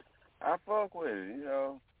 I fuck with it, you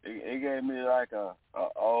know. It gave me like a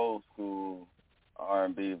old school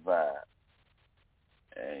R&B vibe.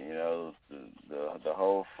 And, you know, the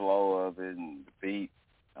whole flow of it and the beat,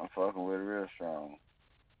 I'm fucking with it real strong.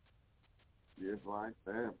 Just like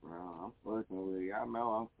that, bro. I'm fucking with it. I know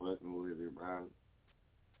I'm fucking with it, bro.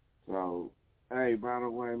 So, hey, by the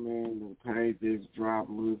way, man, the page just dropped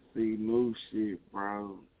Lil C new shit,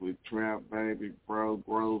 bro, with Trap Baby, bro,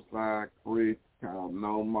 Growside Chris, called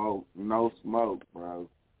No Smoke, bro.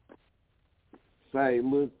 Say,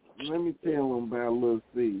 look, let me tell them about Lil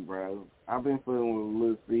C, bro. I've been fucking with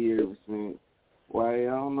Lil C ever since. Well, I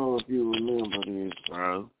don't know if you remember this,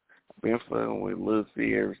 bro. I've been fucking with Lil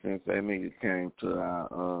C ever since that nigga came to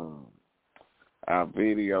our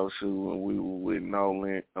video shoot when we were with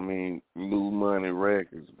New Money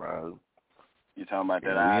Records, bro. You talking about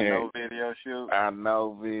that I Know video shoot? I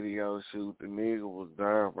Know video shoot. The nigga was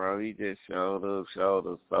there, bro. He just showed us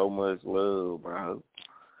so much love, bro.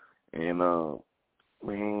 And,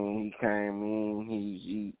 man, he came in.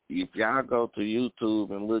 He if y'all go to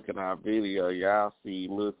YouTube and look at our video, y'all see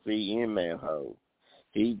Lil C in that hoe.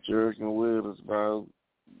 He jerking with us, bro.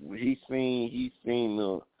 He seen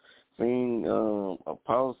a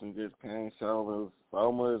post and just came show us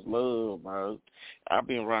so much love, bro. I've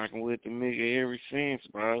been rocking with the nigga ever since,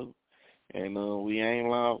 bro. And we ain't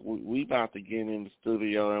long. We about to get in the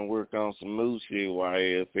studio and work on some new shit.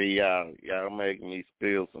 YLC, y'all making me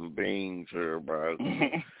spill some beans here, bro.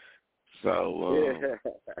 So,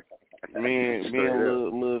 me and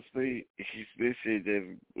Lil C, this shit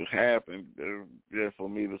just happened just for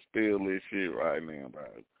me to spill this shit right now, bro.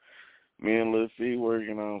 Me and Lil C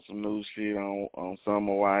working on some new shit on some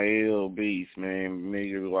of YL beats, man.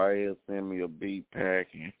 Nigga, YL sent me a beat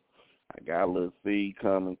package. I got Lil C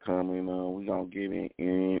coming. We gonna get it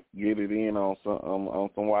in on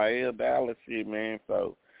some YL Dallas shit, man.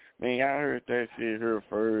 So, man, y'all heard that shit here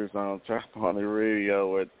first on Chop on the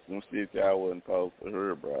Radio with some shit y'all wasn't supposed to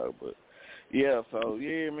hear, bro. But yeah, so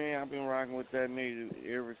yeah, man, I've been rocking with that nigga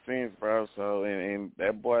ever since, bro. So and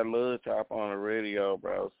that boy love Chop on the Radio,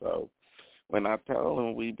 bro. So when I told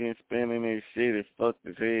him we been spinning this shit, it fucked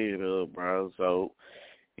his head up, bro. So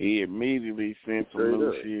he immediately sent some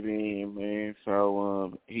new shit in, man.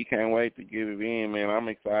 So he can't wait to get it in, man. I'm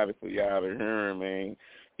excited for y'all to hear him, man.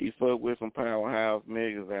 He fuck with some powerhouse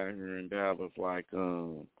niggas out here in Dallas, like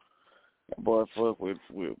that boy fuck with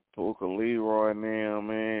Puka Leroy now,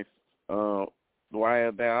 man.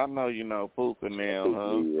 Wild Down, I know you know Puka now,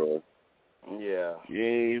 huh? Yeah.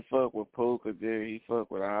 Yeah, he fuck with Puka, yeah. He fuck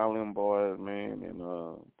with all them boys, man, and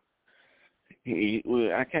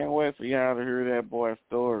I can't wait for y'all to hear that boy's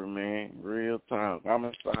story, man. Real talk. I'm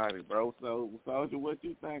excited, bro. So, Soldier, what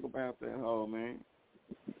you think about that whole, man?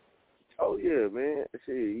 Oh, yeah, man.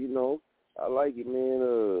 Shit, I like it,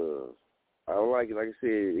 man. I don't like it. Like I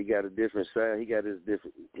said, he got a different sound. He got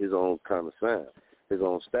his own kind of sound, his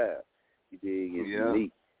own style. You dig? It's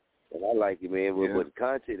unique. And I like it, man. But the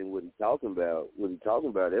content and what he talking about,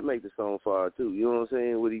 that make the song fire, too. You know what I'm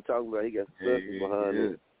saying? What he talking about, he got substance behind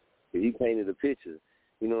it. He painted a picture.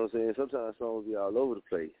 You know what I'm saying? Sometimes songs be all over the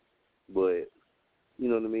place. But, you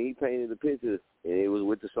know what I mean? He painted a picture, and it was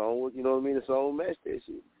with the song. You know what I mean? The song matched that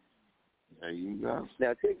shit. There you go.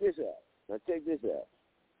 Now, check this out.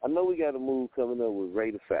 I know we got a move coming up with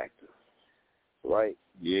Raider Factor, right?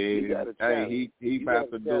 Yeah. Hey, he about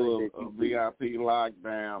to do a VIP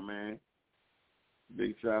lockdown, man.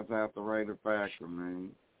 Big shots out to Raider Factor, man.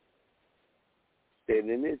 And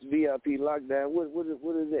in this VIP lockdown, what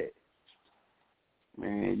is that?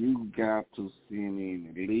 Man, you got to send in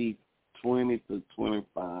at least 20 to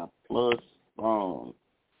 25 plus songs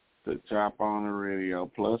to Chop on the Radio,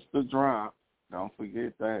 plus the drop. Don't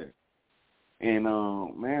forget that. And,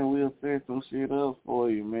 man, we'll set some shit up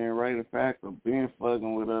for you, man. Raider Factor been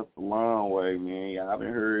fucking with us a long way, man. Y'all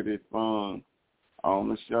done heard this song on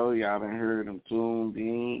the show. Y'all done heard them tuned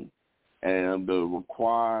in. And the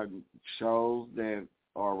required shows that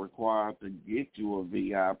are required to get you a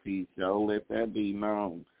VIP show, let that be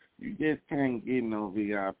known. You just can't get no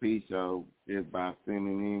VIP show just by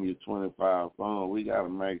sending in your 25 songs. We got to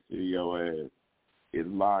make sure your ass is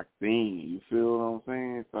locked in. You feel what I'm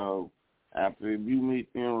saying? So after you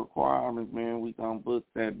meet them requirements, man, we going to book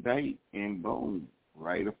that date, and boom,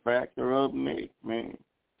 Raider Factor up next, man.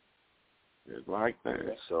 Just like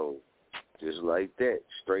that. So, just like that,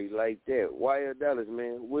 straight like that. Wyatt Dallas,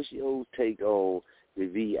 man, what's your take on the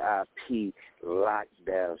VIP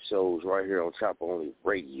lockdown shows right here on Chop Only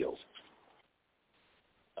Radio?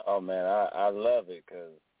 Oh, man, I love it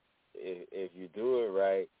because if you do it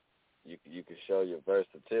right, you can show your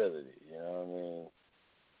versatility, you know what I mean?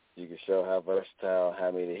 You can show how versatile,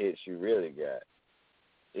 how many hits you really got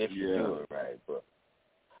if you do it right. But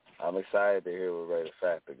I'm excited to hear what Raider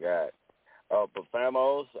Factor got. But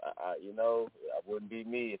Famos, I wouldn't be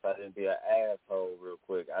me if I didn't be an asshole real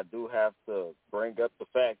quick. I do have to bring up the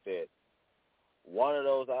fact that one of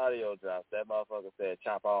those audio drops, that motherfucker said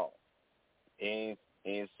chop on. He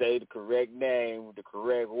didn't say the correct name the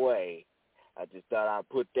correct way. I just thought I'd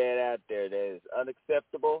put that out there. That is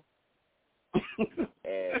unacceptable.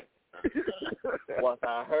 And once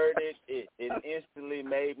I heard it instantly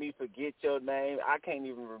made me forget your name. I can't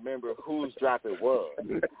even remember whose drop it was.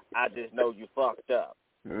 I just know you fucked up.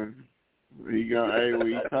 We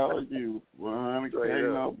told you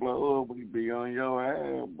 100K no blow up, we be on your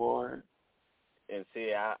ass, boy. And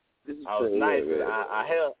see, I was nice.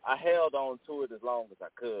 I held on to it as long as I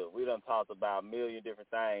could. We done talked about a million different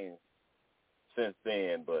things since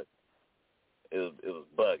then, but it was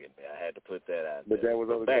bugging me. I had to put that out there. But that was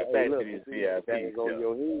on back look, to these that was on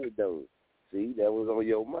your head, though. See, that was on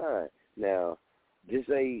your mind. Now, just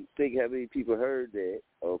think how many people heard that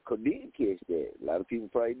or did catch that. A lot of people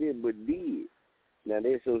probably didn't, but did. Now,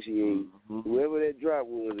 they associate whoever that drop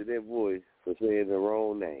was in that voice for saying the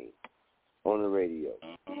wrong name on the radio.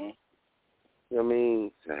 Mm-hmm. You know what I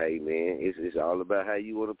mean? So, hey, man, it's all about how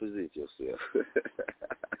you want to present yourself.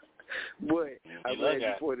 But I'm glad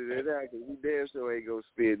you pointed that out because you damn sure ain't going to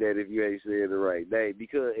spin that if you ain't saying the right name.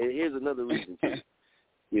 Because, and here's another reason, too.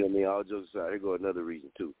 You know what I mean? All jokes aside, here go another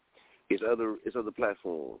reason, too. It's other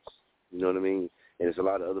platforms. You know what I mean? And it's a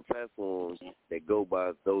lot of other platforms that go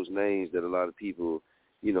by those names that a lot of people,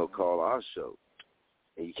 call our show.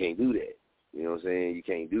 And you can't do that. You know what I'm saying? You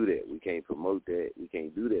can't do that. We can't promote that. We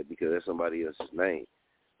can't do that because that's somebody else's name.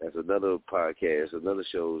 That's another podcast, another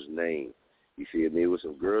show's name. You feel me? There were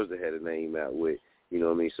some girls that had a name out with,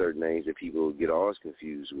 certain names that people get ours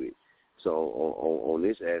confused with. So on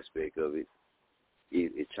this aspect of it,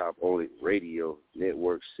 it's Chop Only Radio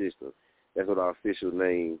Network System. That's what our official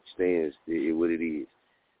name stands, what it is.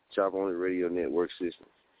 Chop Only Radio Network System.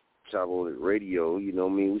 Chop Only Radio, you know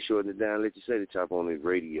what I mean? We shorten it down, let you say the Chop Only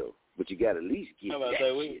Radio. But you got to at least get that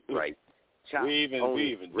shit right. We even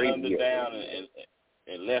dumbed it down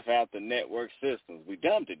and left out the network systems. We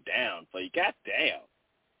dumbed it down for you. Goddamn.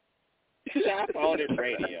 Chop Only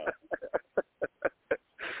Radio.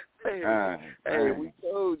 Hey, we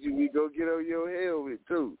told you we go get on your helmet,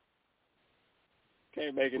 too.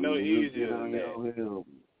 Can't make it no easier than that.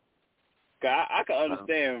 I can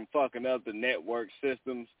understand fucking up the network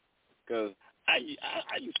systems because I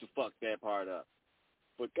used to fuck that part up.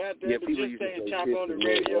 But goddamn, just saying Chop on the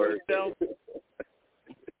radio itself.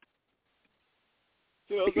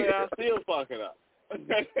 See what I'm saying? I still fuck it up.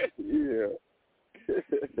 Yeah.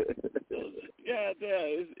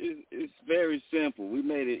 It's very simple. We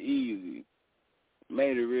made it easy.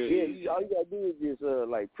 Made it real easy. All you gotta do is just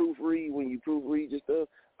like proofread. When you proofread your stuff,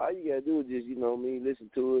 all you gotta do is just, listen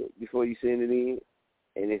to it before you send it in.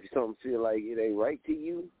 And if something feel like it ain't right to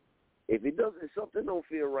you, if something don't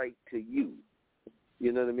feel right to you,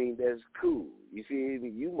 you know what I mean, that's cool. You feel me?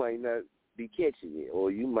 You might not be catching it, or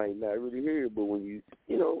you might not really hear it, but when you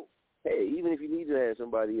hey, even if you need to ask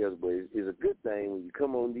somebody else, but it's a good thing when you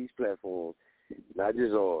come on these platforms, not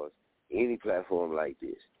just ours, any platform like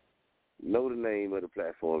this. Know the name of the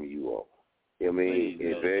platform you on. You know what I mean?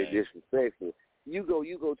 It's very disrespectful. You go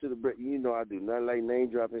to the, I do not like name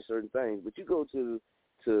dropping certain things, but you go to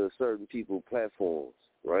certain people platforms,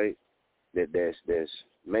 right? That's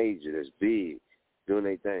major, that's big, doing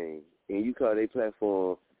their thing, and you call their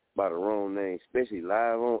platform by the wrong name, especially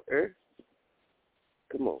live on air.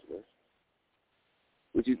 Come on, man.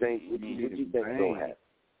 What you think? What you think gonna happen?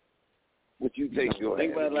 What you think gonna happen?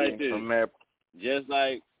 Think about it like this. Just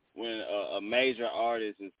like when a major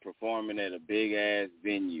artist is performing at a big ass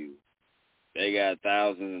venue, they got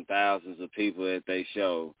thousands and thousands of people at their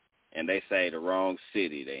show, and they say the wrong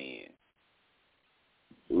city they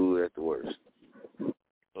in. Ooh, that's the worst.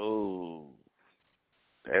 Ooh,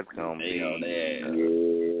 that's gonna be. Yeah,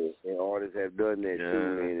 and artists have done that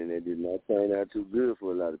too, man, and it did not turn out too good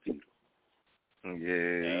for a lot of people. Yeah,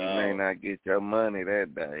 you may not get your money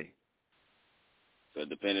that day. So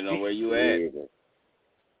depending on where you at.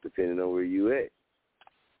 Depending on where you at.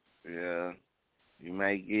 Yeah, you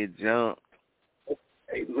may get jumped.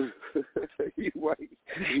 Hey, look, you might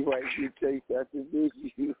get chased out the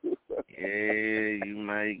venue. Yeah, you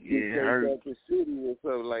might get hurt. hurt. Out the city or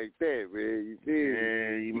something like that, man. You feel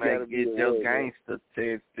me? You might get your gangster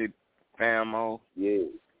tested, famo. Yeah.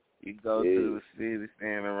 You go to the city,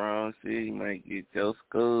 stand in the wrong city, you might get your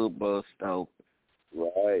skull bust open.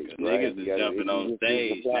 Right. Niggas is jumping on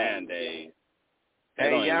stage nowadays.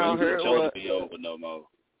 Hey, y'all heard what? Be over no more.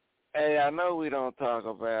 Hey, I know we don't talk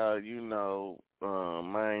about,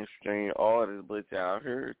 mainstream artists, but y'all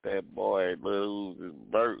heard that boy, Lil Uzi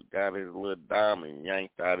Vert, got his little diamond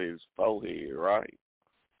yanked out of his forehead, right?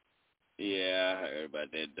 Yeah, I heard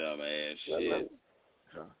about that dumb ass shit.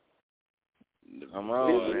 Come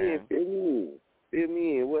on, man. Fill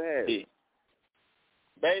me in. What happened?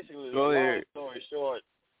 Basically, long story short,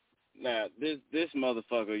 now this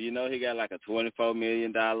motherfucker, he got like a $24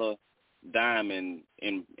 million diamond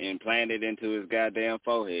implanted into his goddamn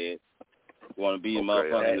forehead. Want to be a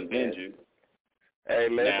motherfucking Avenger. Hey,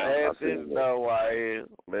 let's ask this though, YL.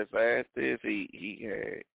 Let's ask this. He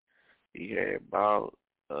had bought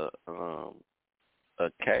a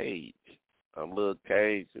cage, a little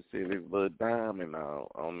cage to sit his little diamond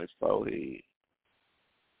on his forehead.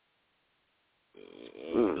 I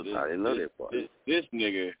didn't know that part. This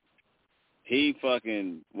nigga, he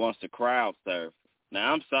fucking wants to crowd surf.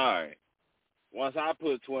 Now I'm sorry. Once I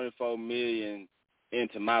put $24 million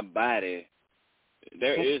into my body,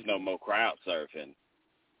 there is no more crowd surfing.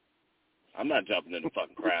 I'm not jumping in the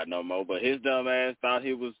fucking crowd no more. But his dumb ass thought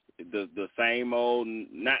he was the same old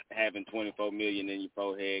not having $24 million in your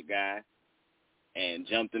forehead guy, and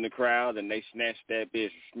jumped in the crowd, and they snatched that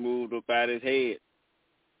bitch smooth up out his head.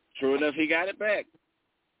 True enough, he got it back.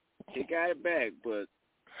 But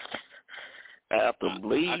I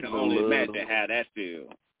can only imagine how that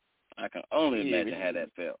feels. I can only imagine how that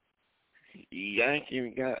felt.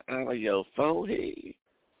 Yanking got out of your forehead.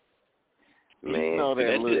 Man, you know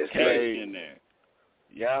that little cage in there.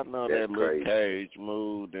 Y'all know that little cage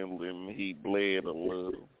moved and he bled a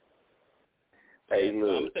little. Hey, look.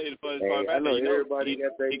 I'm going to tell you the funny part about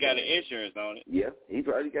that. He got an insurance on it. Yeah, he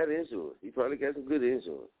probably got insurance. He probably got some good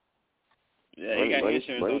insurance. Yeah, he got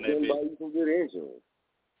insurance on that bitch. Buy you some good insurance.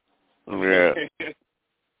 Yeah.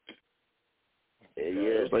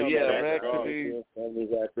 But back to these companies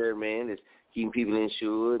out there, man, that's keeping people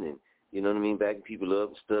insured and, you know what I mean, backing people up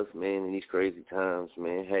and stuff, man, in these crazy times,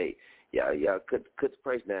 man. Hey, y'all cut the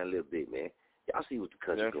price down a little bit, man. Y'all see what the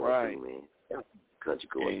country going through, man. Y'all see what the country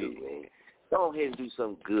going through, man. Go ahead and do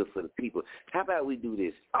something good for the people. How about we do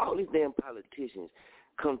this? All these damn politicians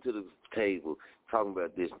come to the table talking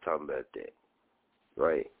about this and talking about that,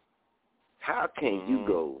 right? How can you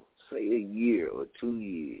go, say, a year or 2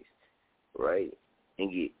 years, right,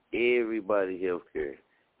 and get everybody health care?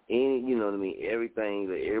 And, you know what I mean, everything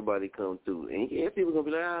that everybody come through. And people going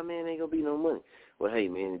to be like, man, ain't going to be no money. Well, hey,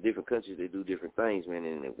 man, in different countries, they do different things, man,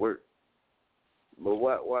 and it work. But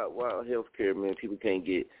why health care, man, people can't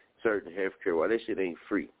get certain health care? Why that shit ain't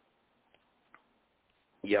free?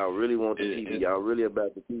 Y'all really want the people. Y'all really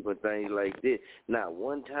about the people and things like that. Not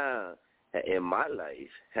one time in my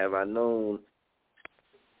life have I known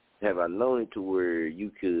it to where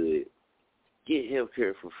you could get health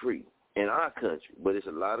care for free in our country. But it's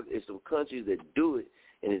some countries that do it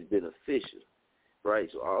and it's beneficial, right?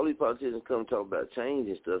 So all these politicians come talk about change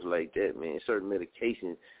and stuff like that, man. Certain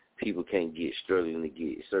medications people can't get, struggling to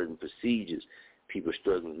get. Certain procedures people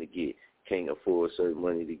struggling to get, can't afford certain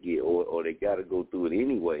money to get, or they got to go through it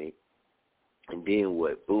anyway. And then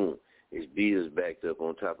what? Boom. It's bills backed up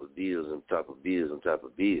on top of bills on top of bills on top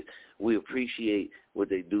of bills. We appreciate what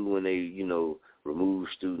they do when they, remove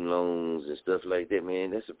student loans and stuff like that,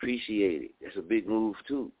 man. That's appreciated. That's a big move,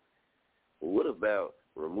 too. But what about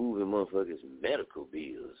removing motherfuckers' medical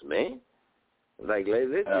bills, man? Like,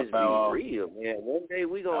 let's just be real, man. One day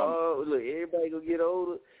we gonna look, everybody gonna get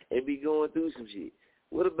older and be going through some shit.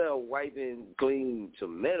 What about wiping clean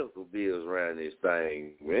some medical bills around this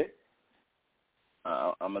thing, man?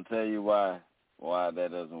 I'm gonna tell you why that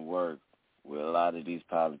doesn't work with a lot of these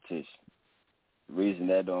politicians. The reason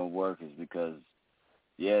that don't work is because,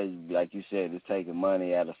 yeah, like you said, it's taking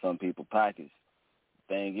money out of some people's pockets.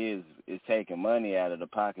 The thing is, it's taking money out of the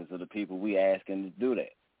pockets of the people we asking to do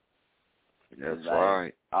that. That's like,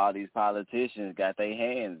 right. All these politicians got their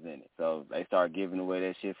hands in it, so they start giving away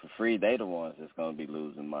that shit for free. They the ones that's gonna be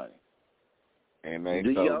losing money. And they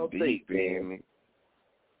do so y'all deep think, in it.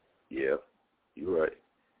 Yeah, you're right.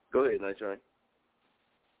 Go ahead, Night Train.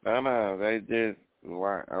 No, they just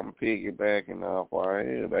like I'm piggybacking off right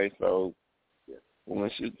here. They so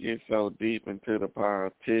once you get so deep into the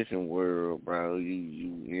politician world, bro,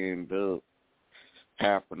 you end up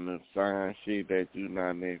having to sign shit that you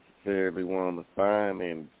not necessarily want to sign,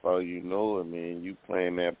 and before you know it, man, you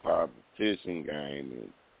playing that politician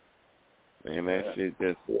game, and that shit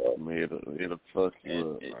just it'll fuck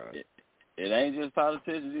you up, man. It ain't just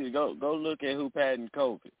politicians either. Go look at who patented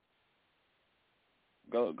COVID.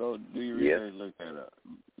 Go do your research. Look that up.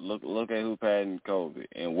 Look at who patented COVID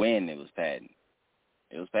and when it was patented.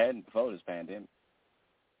 It was patented before this pandemic.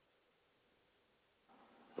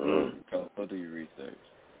 Go do your research.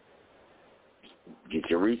 Get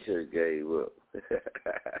your research game up.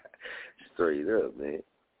 Straight up, man.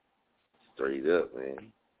 Straight up,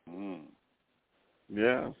 man.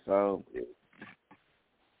 Yeah, so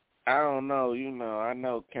I don't know, I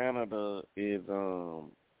know Canada is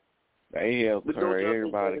they health care,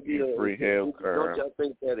 everybody gets free health care. Don't y'all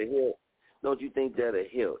think that'll help? Don't you think that'll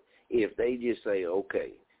help if they just say,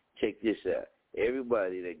 okay, check this out.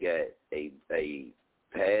 Everybody that got a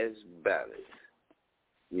past ballot,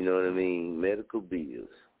 you know what I mean, medical bills,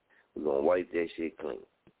 we're going to wipe that shit clean.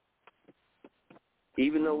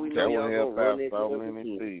 Even though we know y'all going to run it up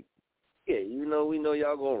again. Yeah, we know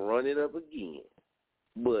y'all going to run it up again.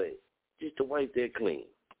 But just to wipe that clean.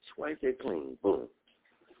 Just wipe that clean. Boom.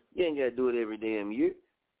 You ain't got to do it every damn year.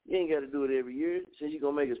 You ain't got to do it every year. Since you're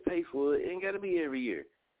going to make us pay for it, it ain't got to be every year.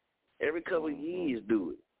 Every couple of years,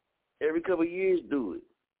 do it. Every couple of years, do it.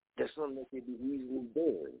 That's something that can be easily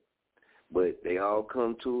done. But they all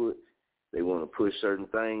come to it. They want to push certain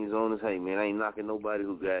things on us. Hey, man, I ain't knocking nobody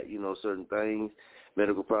who got, certain things,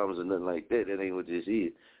 medical problems or nothing like that. That ain't what this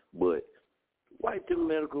is. But wipe them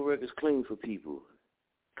medical records clean for people.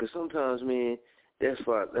 Because sometimes, man, that's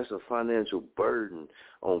a financial burden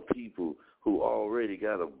on people who already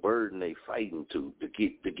got a burden they fighting to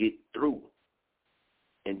get through.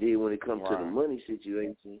 And then when it comes to the money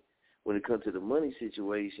situation,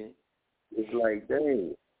 it's like,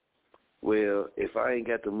 dang, well, if I ain't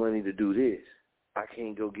got the money to do this, I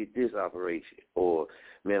can't go get this operation. Or,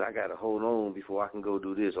 man, I got to hold on before I can go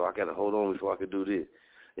do this, or I got to hold on before I can do this.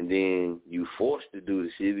 And then you forced to do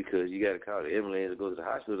the shit because you got to call the ambulance to go to the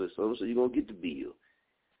hospital or something, so you're going to get the bill,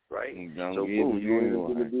 right? So, boom, you want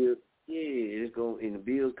to get the bill. Yeah, it's going, and the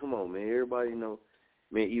bills, come on, man. Everybody know,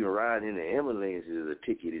 man, even riding in the ambulance is a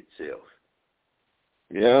ticket itself.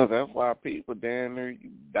 Yeah, that's why people down there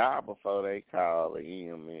die before they call the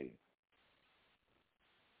EMS.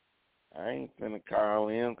 I ain't finna call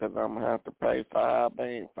him because I'm going to have to pay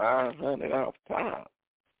 $500 off top.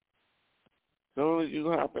 As soon as you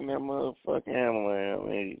hop in that motherfucking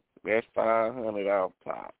ambulance, that's $500 off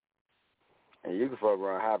top. And you can fuck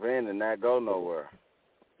around, hop in, and not go nowhere.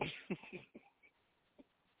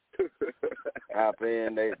 Hop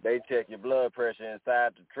in, they check your blood pressure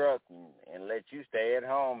inside the truck and let you stay at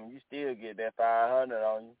home. You still get that $500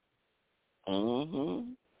 on you.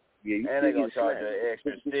 Mm-hmm. Yeah, and they're going to charge you an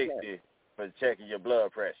extra $60 for checking your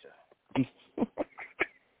blood pressure.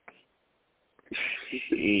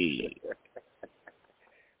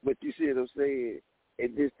 But you see what I'm saying?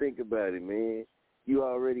 And just think about it, man. You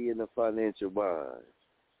already in a financial bind.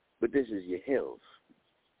 but this is your health.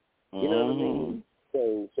 You know what I mean?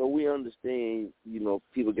 So we understand,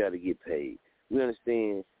 people got to get paid. We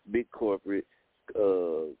understand big corporate,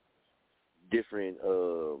 different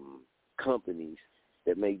companies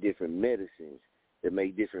that make different medicines, that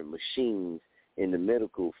make different machines in the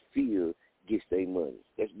medical field gets their money.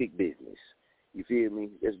 That's big business. You feel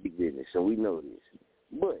me? That's big business. So we know this.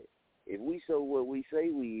 But if we so what we say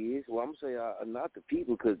we is, well, I'm going to say not the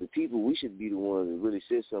people, because the people, we should be the ones that really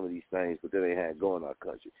said some of these things, but that ain't how it go in our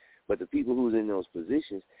country. But the people who's in those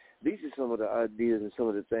positions, these are some of the ideas and some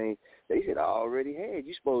of the things they should already had.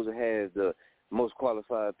 You're supposed to have the most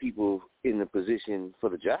qualified people in the position for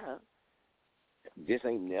the job. Just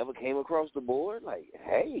ain't never came across the board. Like,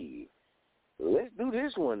 hey, let's do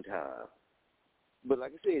this one time. But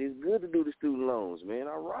like I said, it's good to do the student loans, man.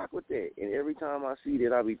 I rock with that. And every time I see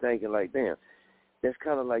that, I be thinking like, damn, that's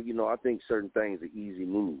kind of like, I think certain things are easy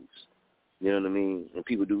moves. You know what I mean? And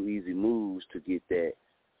people do easy moves to get that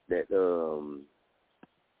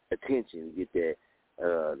attention, get that,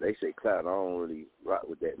 they say clout. I don't really rock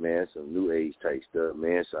with that, man. Some new age type stuff,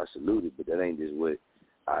 man. So I salute it, but that ain't just what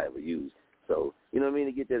I ever use. So, you know what I mean?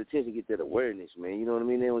 To get that attention, get that awareness, man. You know what I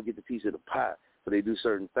mean? They want to get the piece of the pie. So they do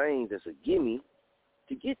certain things that's a gimme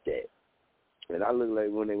to get that. And I look like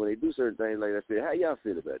when they do certain things like that, I say, how y'all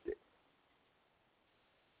feel about that?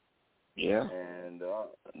 Yeah. And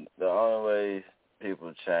the only way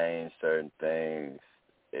people change certain things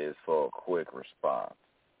is for a quick response.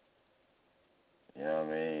 You know what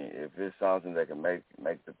I mean? If it's something that can make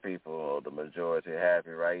the people or the majority happy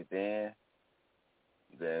right then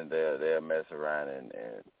they'll mess around and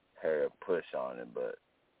hurry up push on it. But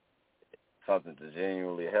something to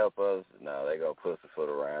genuinely help us, no, they gonna push the foot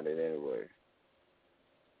around it anyway.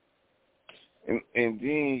 And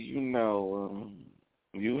then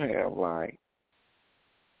you have like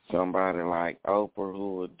somebody like Oprah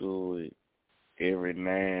who will do it every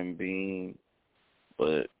now and then,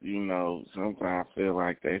 but sometimes I feel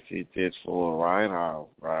like that shit just for a write-off,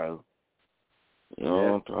 bro. You know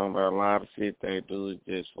what I'm talking about? A lot of shit they do is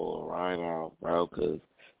just for a write-off, bro, because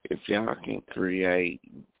if y'all can create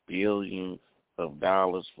billions of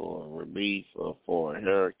dollars for a relief or for a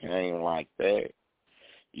hurricane like that,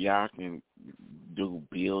 y'all can do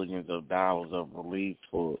billions of dollars of relief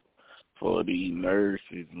for the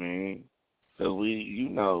nurses, man. So we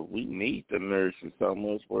need the nurses. So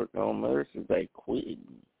much work on nurses, they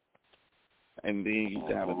quitting. And then you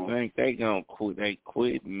gotta think they gonna quit. They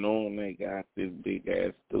quit knowing they got this big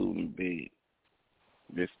ass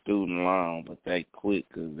student loan, but they quit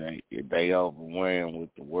because they overwhelmed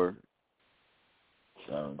with the work.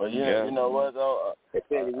 So, but you know what though? We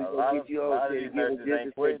gonna get you all.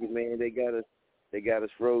 Man, they got us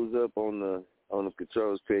froze up on the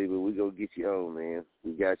controls, Petty, but we gonna get you on, man.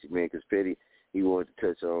 We got you, man, because Petty, he wanted to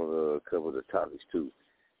touch on a couple of the topics too,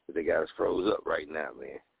 but they got us froze up right now,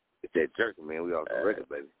 man. It's that jerking, man. We off the record,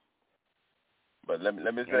 baby. But let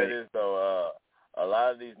me say this though. A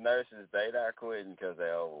lot of these nurses, they not quitting because they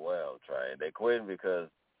overwhelmed, Trey. They quitting because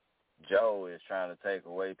Joe is trying to take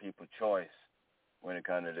away people's choice when it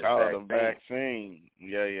comes to this vaccine. The vaccine.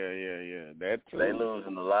 Yeah. That too. They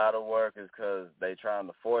losing a lot of workers because they trying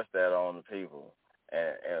to force that on the people.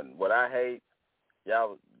 And what I hate,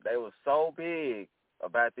 y'all, they was so big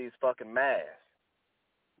about these fucking masks.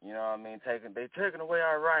 You know what I mean? They taking away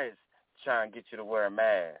our rights, trying to get you to wear a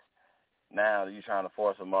mask. Now you trying to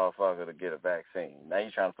force a motherfucker to get a vaccine. Now you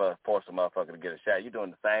trying to force a motherfucker to get a shot. You're doing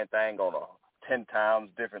the same thing on a 10 times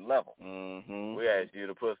different level. Mm-hmm. We asked you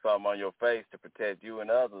to put something on your face to protect you and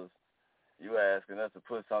others. You asking us to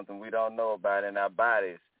put something we don't know about in our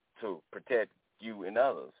bodies to protect you and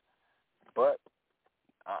others. But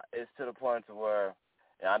it's to the point to where,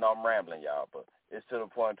 and I know I'm rambling, y'all, but it's to the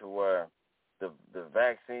point to where the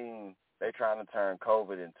vaccine, they trying to turn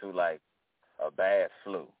COVID into like a bad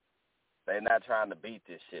flu. They're not trying to beat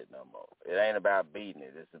this shit no more. It ain't about beating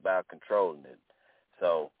it. It's about controlling it.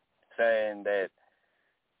 So saying that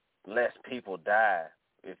less people die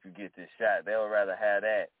if you get this shot, they would rather have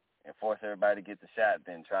that and force everybody to get the shot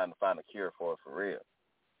than trying to find a cure for it for real.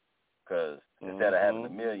 Because instead of having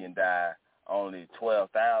 1 million die, only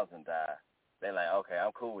 12,000 die. They're like, okay,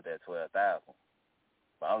 I'm cool with that 12,000.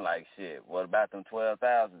 But I'm like, shit, what about them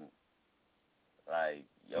 12,000? Like,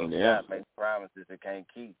 shot makes promises it can't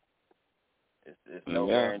keep. It's no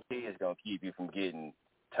guarantee it's going to keep you from getting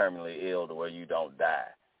terminally ill to where you don't die.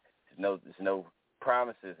 There's no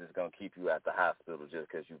promises it's going to keep you at the hospital just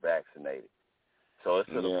because you vaccinated. So it's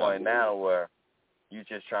to the point now where you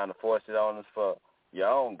just trying to force it on us for your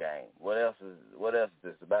own gain. What else is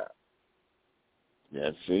this about?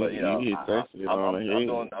 Yeah, see, but, you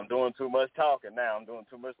know, I'm doing too much talking now.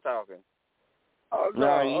 Oh,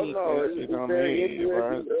 no, it's very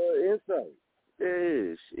interesting insight.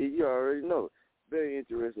 Yes, you already know. Very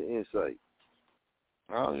interesting insight.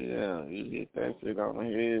 Oh, yeah, you hit that shit on the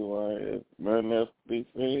head, why there's nothing else to be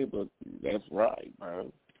said, but that's right,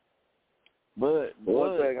 bro. But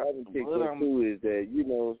one thing I can pick up too is that, you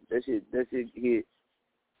know, that shit hit.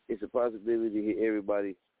 It's a possibility to hit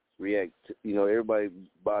everybody react. Everybody's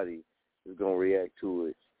body is gonna react to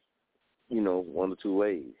it. You know, one or two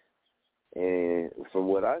ways. And from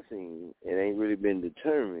what I've seen, it ain't really been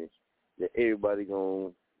determined that everybody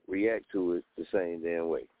gonna react to it the same damn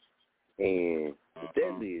way. And with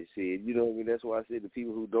that being said, you know what I mean? That's why I said the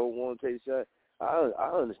people who don't want to take the shot, I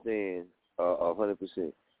understand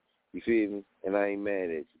 100%. You feel me? And I ain't mad at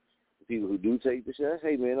you. The people who do take the shot,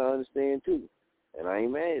 hey, man, I understand too. And I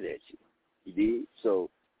ain't mad at you. You did? So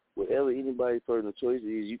whatever anybody's personal choice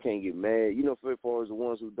is, you can't get mad. You know, for as far as the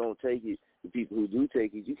ones who don't take it, the people who do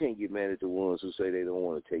take it, you can't get mad at the ones who say they don't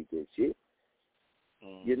want to take that shit.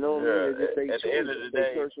 You know what I mean? It's just the end of the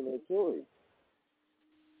day, personal choice.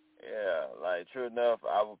 Yeah, like, true enough,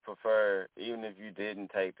 I would prefer, even if you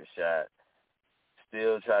didn't take the shot,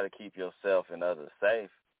 still try to keep yourself and others safe.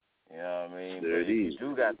 You know what I mean? But if you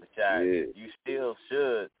do got the shot, you still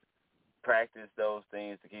should practice those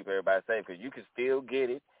things to keep everybody safe, because you can still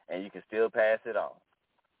get it and you can still pass it on.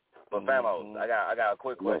 But Famos, I got a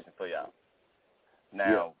quick question for y'all.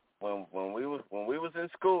 Now, when we was in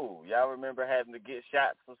school, y'all remember having to get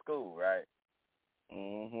shots for school, right?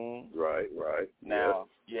 Right. Now,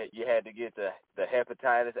 you had to get the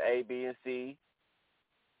hepatitis A, B, and C.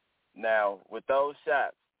 Now, with those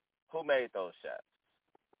shots, who made those shots?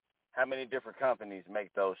 How many different companies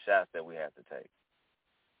make those shots that we have to take?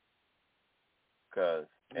 Because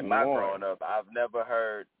in my growing up, I've never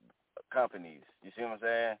heard companies. You see what I'm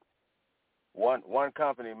saying? One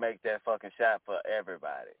company make that fucking shot for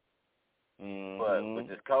everybody. But with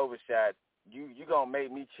this COVID shot, you gonna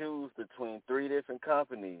make me choose between 3 different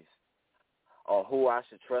companies on who I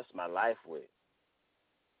should trust my life with.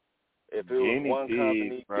 If it was one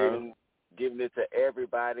company giving it to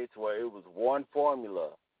everybody to where it was one formula,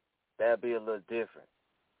 that'd be a little different.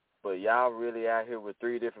 But y'all really out here with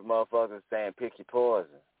 3 different motherfuckers saying pick your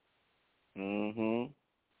poison.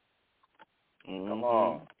 Come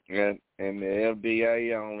on. And the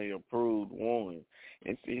FDA only approved one.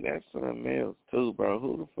 And see, that's something else too, bro.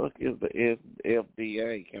 Who the fuck is the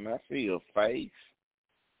FDA? Can I see a face?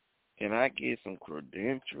 Can I get some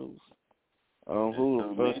credentials on who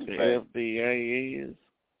the fuck the FDA is?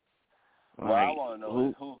 Well, I want to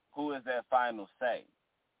know who is that final say?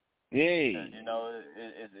 Yeah. You know,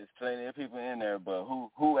 it's plenty of people in there, but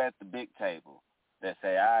who at the big table that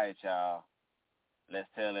say, all right, y'all, let's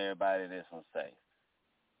tell everybody this one's safe.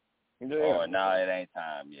 Yeah. Or, no, it ain't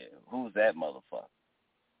time yet. Who's that motherfucker?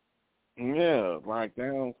 Yeah, like they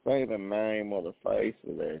don't say the name or the face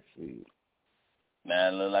of that shit.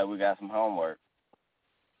 Man, it look like we got some homework.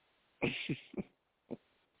 Hey,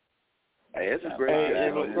 that's a great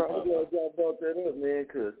I'm glad y'all brought that up, man,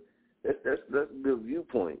 because that's a good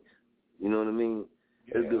viewpoint. You know what I mean?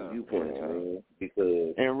 That's a good viewpoint, man.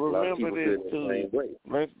 Because and remember this too.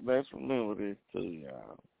 Let's remember this too,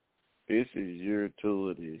 y'all. This is year 2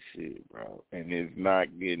 of this shit, bro, and it's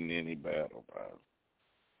not getting any better, bro.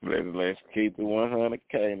 Let's keep it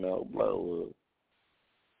 100K, no blow up.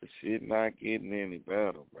 The shit not getting any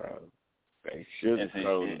better, bro. They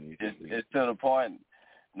sugarcoating it's to the point.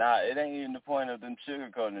 Nah, it ain't even the point of them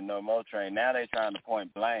sugarcoating it no more, Train. Now they trying to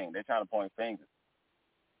point blame. They trying to point fingers.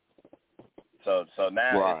 So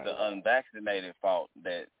now it's the unvaccinated fault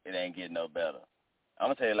that it ain't getting no better. I'm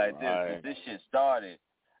gonna tell you like this: since this shit started,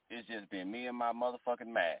 it's just been me and my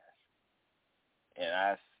motherfucking mask, and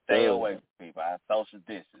I stay away from people. I social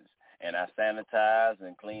distance, and I sanitize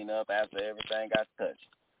and clean up after everything got touched.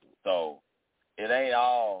 So it ain't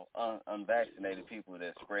all unvaccinated people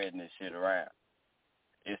that's spreading this shit around.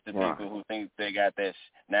 It's the people who think they got that.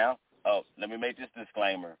 Now, let me make this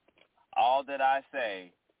disclaimer. All that I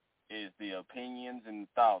say is the opinions and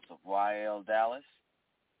thoughts of YL Dallas,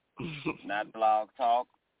 not Blog Talk.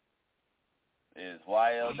 It's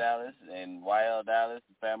YL Dallas and YL Dallas,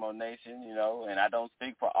 Famo Nation, you know, and I don't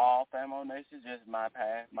speak for all Famo Nation, just my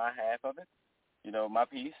half of it, you know, my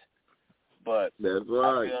piece. But that's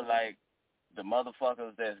right. I feel like the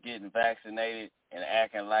motherfuckers that's getting vaccinated and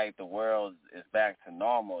acting like the world is back to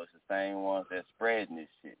normal is the same ones that's spreading this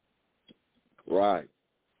shit. Right.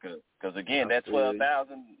 Because again, that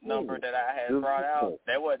 12,000 number that I had brought out,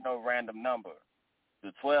 that wasn't no random number.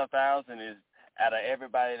 The 12,000 is out of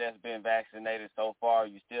everybody that's been vaccinated so far,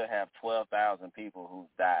 you still have 12,000 people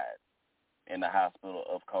who've died in the hospital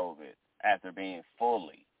of COVID after being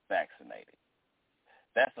fully vaccinated.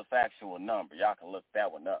 That's a factual number. Y'all can look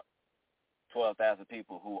that one up. 12,000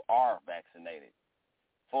 people who are vaccinated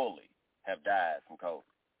fully have died from COVID.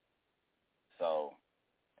 So,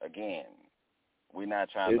 again, we're not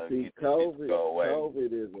trying to get this shit to go away.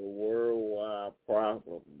 COVID is a worldwide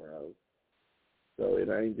problem, bro. So it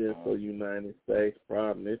ain't just a United States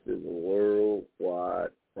problem. This is a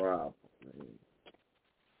worldwide problem, man.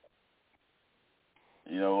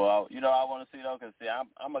 I want to see though, cause see,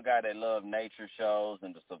 I'm a guy that loves nature shows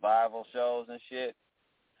and the survival shows and shit.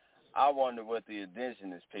 I wonder what the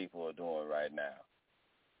indigenous people are doing right now.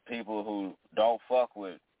 People who don't fuck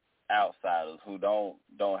with outsiders, who don't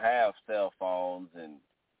have cell phones and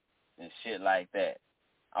shit like that.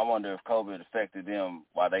 I wonder if COVID affected them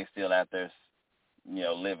while they still out there,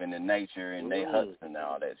 living in nature and they huts and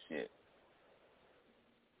all that shit.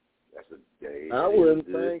 That's a day. I wouldn't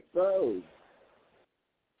think so.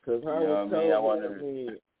 Because I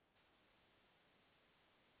wonder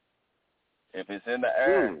if it's in the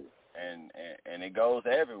air and it goes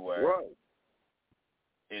everywhere. Right.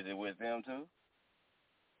 Is it with them too?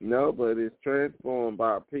 No, but it's transformed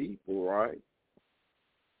by people, right?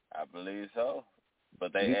 I believe so.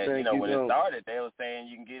 But they, when it started, they were saying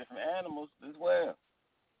you can get it from animals as well.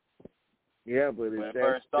 Yeah, but is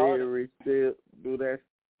that theory still? Do that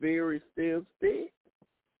theory still stick?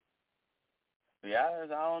 To be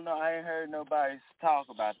honest, I don't know. I ain't heard nobody talk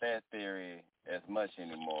about that theory as much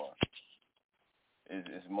anymore.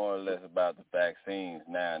 It's more or less about the vaccines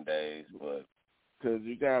nowadays, but because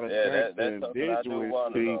you gotta think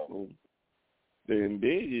the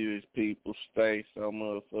indigenous people stay so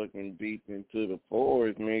motherfucking deep into the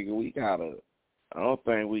forest, nigga. I don't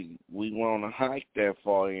think we want to hike that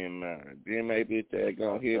far in there. Then maybe they're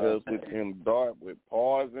gonna hit us with them dart with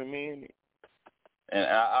poison in it. And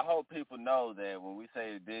I hope people know that when we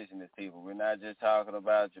say indigenous people, we're not just talking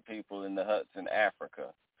about your people in the huts in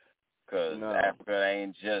Africa. Because Africa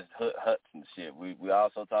ain't just huts and shit. We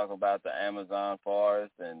also talk about the Amazon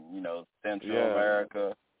forest and, Central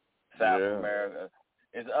America, South America.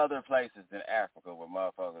 It's other places in Africa where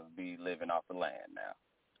motherfuckers be living off the land now.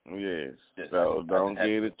 Yes. So don't get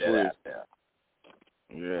it twisted.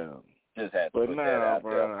 Yeah. Just had to put that now, out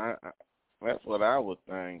bro, that's what I would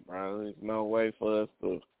think, bro. There's no way for us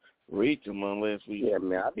to reach them unless we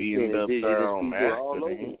end up there on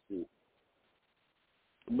accident.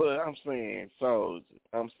 But I'm saying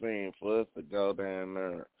for us to go down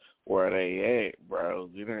there where they at, bro,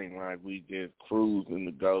 it ain't like we just cruising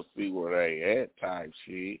to go see where they at type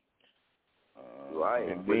shit. Right.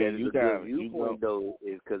 And but then that's a good viewpoint, though,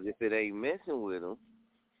 is because if it ain't messing with them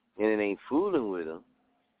and it ain't fooling with them,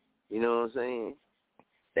 you know what I'm saying?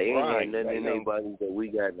 They ain't got nothing in their bodies that we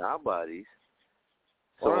got in our bodies.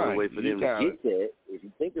 So the only way for them to get that, if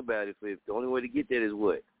you think about it, the only way to get that is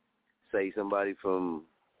what? Say somebody from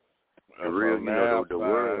the real, the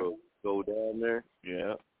world go down there.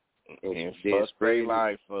 Yeah. And fuck their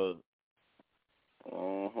life up.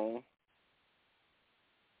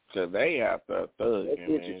 Because they out there thugging, That's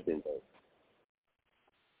interesting, though.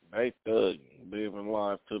 They thugging, living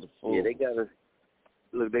life to the full. Yeah, they got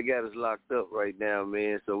us locked up right now,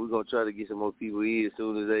 man. So we're going to try to get some more people here as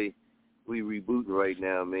soon as we rebooting right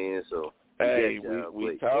now, man. So hey,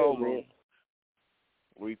 we told them.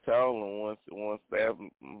 We told them once that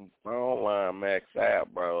phone line max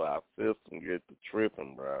out, bro, our system get to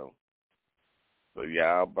tripping, bro. So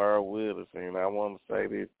y'all bear with us, and I want to say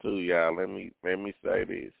this too, y'all. Let me say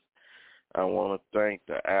this. I want to thank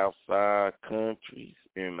the outside countries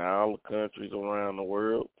and all the countries around the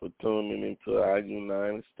world for tuning into our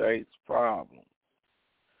United States problem.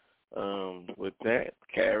 With that,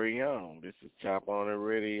 carry on. This is Chop on the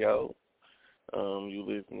Radio. You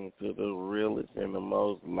listening to the realest and the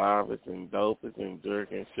most livest and dopest and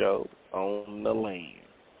jerking show on the land.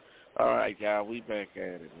 All right, y'all, we back at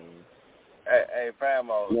it, man. Hey,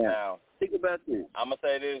 Famo, now. Think about this. I'm going to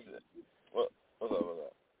say this. What's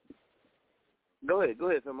up? Go ahead,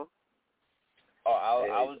 Famo. Oh,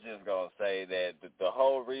 I was just going to say that the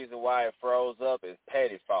whole reason why it froze up is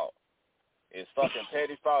Petty fault. It's fucking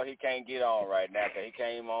Petty fault he can't get on right now because he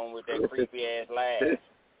came on with that creepy-ass laugh.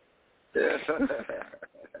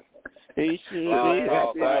 He should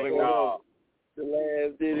have. The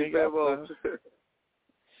last did it, Famo.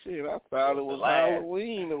 Shit, I thought it was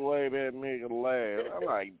Halloween the way that nigga laughed. I'm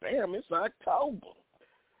like, damn, it's October.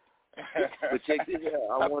 But check this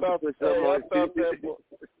out. I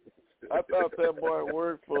thought that boy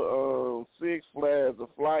worked for Six Flags or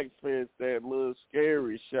Flight Fest, that little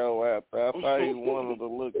scary show out there. I thought he was one of the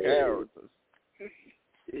little characters.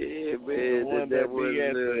 Yeah, man. The one that be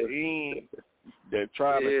at the end that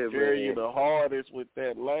try to scare you the hardest with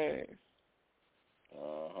that laugh.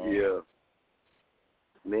 Yeah.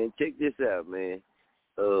 Man, check this out, man.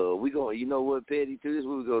 We gonna, you know what, Petty, to this,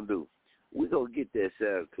 what we gonna do? We gonna get that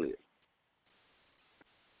sound clip.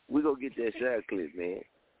 We gonna get that sound clip, man.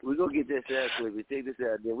 We gonna get that sound clip and check this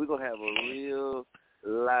out, then we gonna have a real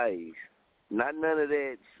life. Not none of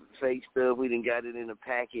that fake stuff. We done got it in a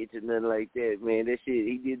package or nothing like that, man. That shit,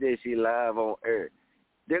 he did that shit live on air.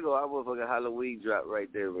 There go our motherfucking Halloween drop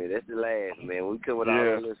right there, man. That's the last, man. We come with all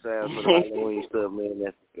the little sounds for the Halloween stuff, man.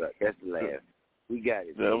 That's the last. We got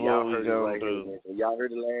it. Man. Y'all heard it right here, man. Y'all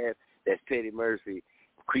heard the laugh? That's Petty Murphy,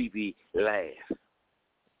 creepy laugh.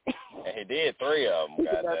 And he did 3 of them,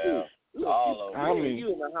 goddamn. All of them.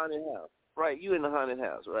 You in the haunted house. Right, you in the haunted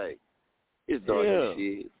house, right. It's dark as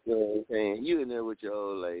shit. You know what I'm saying? You in there with your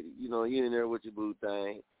old lady. You know, you in there with your boo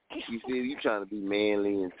thing. You feel you trying to be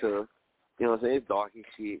manly and tough. You know what I'm saying? It's dark as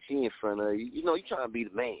shit. She in front of you. You know, you trying to be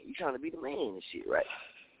the man. You trying to be the man and shit, right?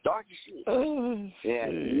 Dark as shit.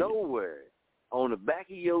 And nowhere on the back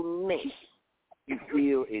of your neck you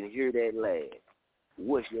feel and hear that laugh.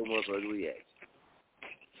 What's your motherfucking reaction?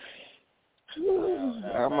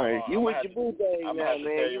 You with your boo thing now,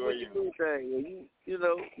 man. You with your boo thing. You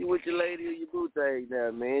know, you with your lady or your boo thing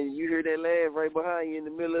now, man. You hear that laugh right behind you in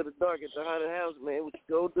the middle of the dark at the haunted house, man. What you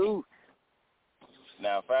go do?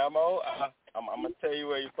 Now, Famo, I'm going to tell you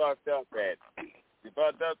where you fucked up at. You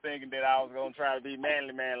fucked up thinking that I was going to try to be manly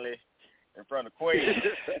in front of Queen.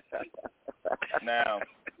 Now,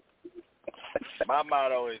 my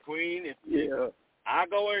motto is, Queen, if I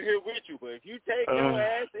go in here with you, but if you take your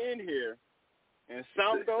ass in here and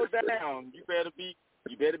something goes down, you better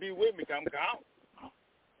be with me. I'm gone.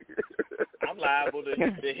 I'm liable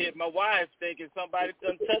to hit my wife thinking somebody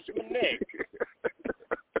done touched my neck.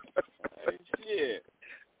 Shit.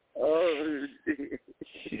 Oh,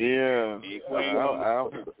 yeah. I've been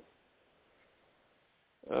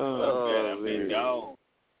gone.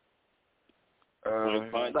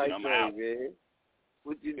 I'm out. Man.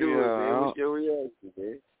 What you doing, man? What's your reaction,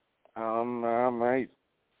 man? I might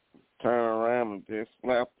turn around and just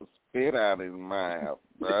slap the spit out of his mouth,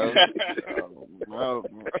 bro.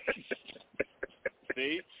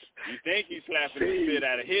 See? You think you slapping the spit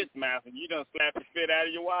out of his mouth, and you done slap the spit out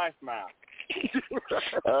of your wife's mouth.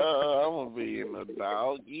 I'm going to be in the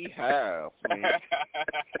doggy house, man.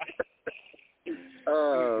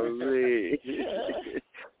 Oh, man.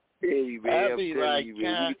 Hey, man, I'll be like, you,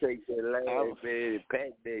 man. You take that laugh, man, and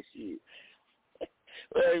pack that shit.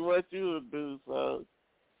 Hey, what you would do, son?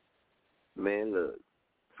 Man, look.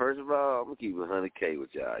 First of all, I'm going to keep 100K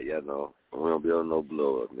with y'all. Y'all know, we don't be on no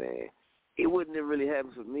blow up, man. It wouldn't have really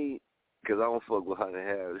happened for me because I don't fuck with haunted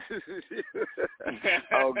houses.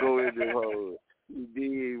 I don't go in the hole. You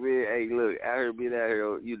dig, man? Hey, look, out here being out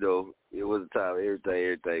here, you know, it was a time of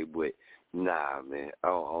everything, but nah, man, I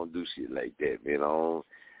don't do shit like that, man.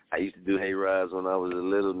 I used to do hayrides when I was a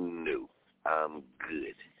little new. I'm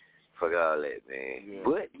good. Fuck all that, man. Yeah.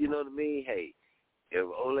 But, you know what I mean? Hey, if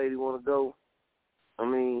an old lady want to go, I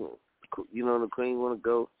mean, you know, the queen want to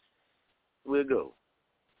go, we'll go.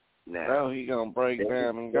 Now, he going to break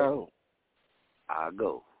down and go. I'll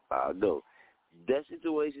go. That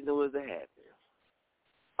situation that was to happen.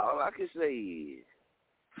 All I can say is,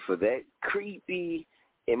 for that creepy,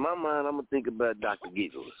 in my mind, I'm going to think about Dr.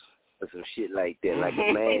 Giggles or some shit like that, like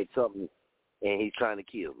a mad something, and he's trying to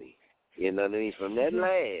kill me. You know what I mean? From that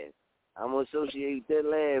laugh, I'm going to associate that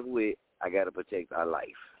laugh with, I got to protect our life.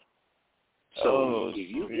 So if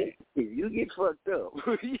you get fucked up,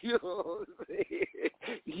 you know what I'm saying?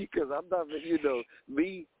 Because I'm not, you know,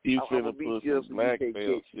 me. You finna put some smack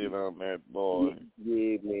belt shit on that boy.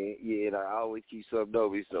 Yeah, man. Yeah, and I always keep something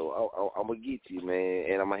over me, so I'm going to get you,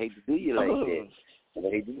 man. And I'm going to hate to do you like that. I'm going to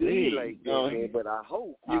hate to do you like that, man. But I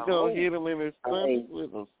hope. You going to hit him in his stomach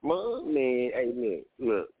with a slug? Man, hey,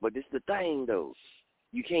 look. But this the thing, though.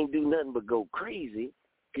 You can't do nothing but go crazy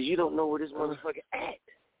because you don't know where this motherfucker at.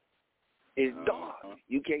 It's dark.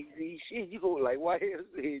 You can't see shit. You go like White Hair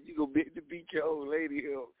said, you go beat your old lady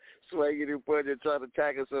up, swinging and punching, trying to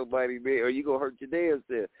tackle somebody, man, or you gonna hurt your damn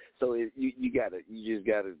self. So you just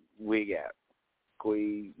gotta wig out.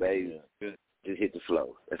 Queen, baby, just hit the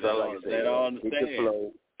flow. That's all I can say. They don't understand. Hit the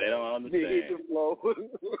flow. They don't understand. Hit the flow.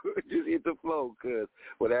 Just hit the flow, cause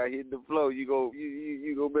without hitting the flow, you go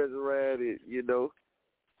mess around it, you know.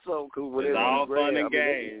 So cool. It's all fun and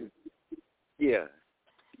games. Yeah.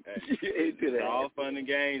 It's all fun and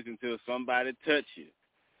games until somebody touch you.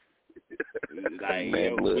 Like,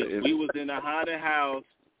 we was in a haunted house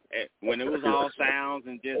when it was all sounds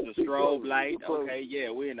and just a strobe light. Okay, yeah,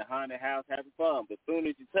 we're in a haunted house having fun. But as soon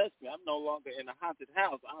as you touch me, I'm no longer in a haunted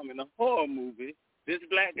house. I'm in a horror movie. This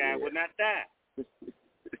black guy would not die.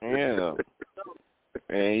 Yeah.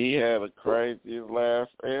 And he had the craziest laugh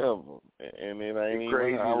ever. And it ain't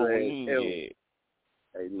even Halloween yet.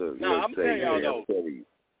 Hey, look. I'm telling y'all, though,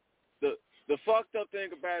 the fucked up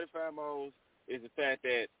thing about it, Famos, is the fact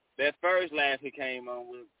that first laugh he came on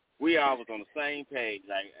with, we all was on the same page.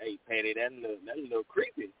 Like, hey, Patty, that's a little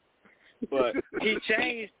creepy. But he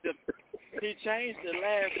changed the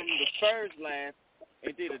laugh from the first laugh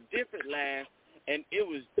and did a different laugh, and it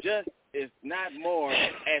was just, if not more,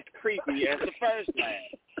 as creepy as the first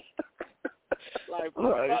laugh. Like,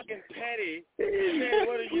 fucking Patty, man,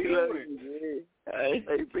 what are you doing? Hey,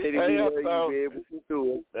 Patty, man, what you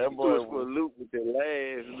doing? That boy was for a loop with the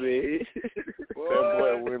laugh, man.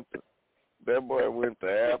 That boy went to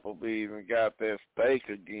Applebee's and got that steak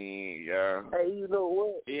again, y'all. Hey, you know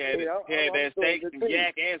what? He had that steak, some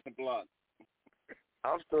yak, and some blunt.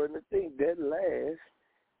 I'm starting to think that laugh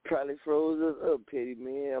probably froze us up, Petty,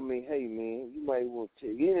 man. I mean, hey, man, you might want to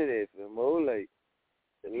check into that, Famo. Like,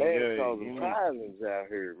 the laugh causing violence out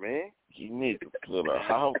here, man. You need to put a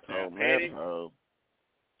halt on that hoe.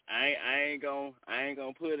 I ain't gonna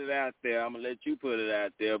put it out there. I'm gonna let you put it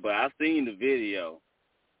out there. But I seen the video.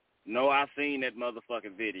 No, I seen that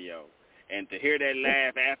motherfucking video. And to hear that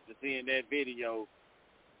laugh after seeing that video,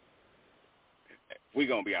 we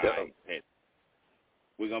gonna be all right.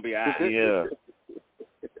 We gonna be all right. Yeah.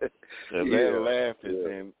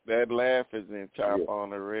 That laugh is in Chop on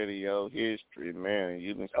the Radio history, man.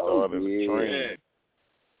 You done started a trend. Yeah.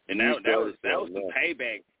 And that was some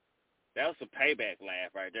payback. That was some payback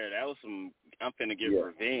laugh right there. That was some I'm finna get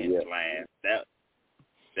revenge laugh. That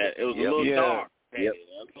it was a little dark. Yep.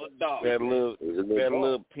 That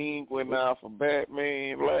little penguin out for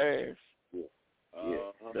Batman laugh.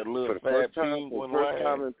 That little fat penguin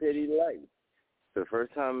laugh. For the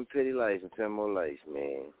first time in Petty Life and Famo Life,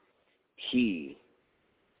 man, he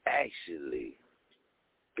actually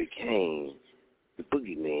became the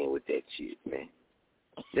boogeyman with that shit, man.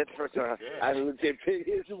 That's the first time I looked at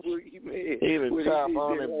Petty as a boogeyman. He the top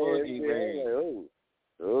on the boogeyman.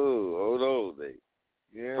 Like, hold on, baby.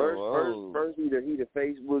 Yeah, first he the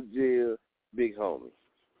Facebook jail big homie.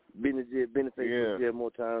 Been to Facebook jail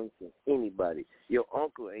more times than anybody. Your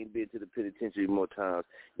uncle ain't been to the penitentiary more times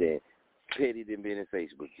than Petty done been in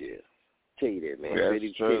Facebook jail. Tell you that, man.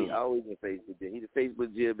 Petty always in Facebook jail. He the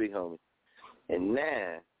Facebook jail big homie. And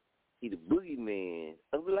now he the boogeyman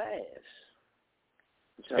of laughs.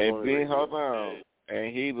 And then hold on.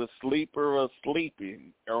 And he the sleeper of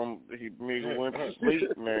sleeping. He went to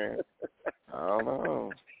sleep, man. I don't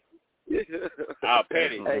know.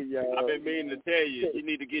 Petty, I've been meaning to tell you, you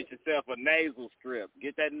need to get yourself a nasal strip.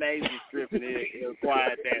 Get that nasal strip and it'll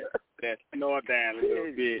quiet that snore down a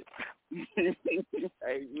little bit.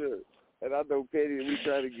 Hey, look, and I know Petty, we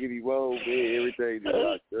try to get him on, man. Everything is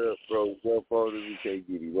locked up, bro. Jump on him, we can't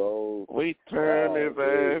get him on. We turn his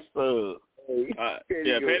ass up. Petty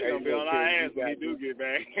gonna be on our ass when he do get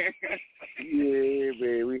back. Yeah,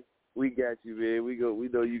 man, we got you, man. We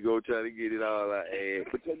know you go try to get it all our ass.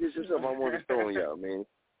 But this is something I want to throw on y'all, man.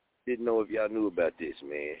 Didn't know if y'all knew about this,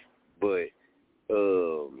 man. But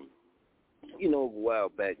a while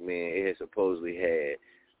back, man, it had supposedly had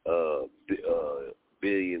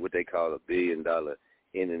what they call $1 billion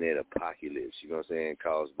internet apocalypse. You know what I'm saying?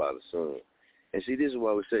 Caused by the sun. And see, this is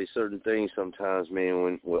why we say certain things sometimes,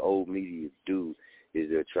 man, what old media do is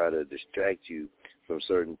they'll try to distract you from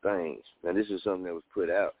certain things. Now, this is something that was put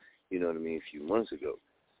out, you know what I mean, a few months ago.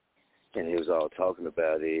 And it was all talking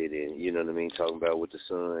about it and, you know what I mean, talking about what the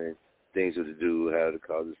sun, things to do, how to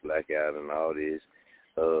cause this blackout and all this,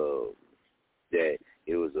 that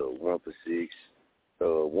it was a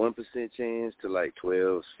 1% chance to like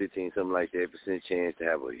 12, 15, something like that, % chance to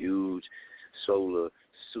have a huge solar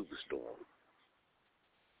superstorm.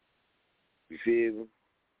 You feel me?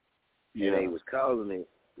 Yeah. And they was calling it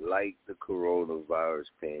like the coronavirus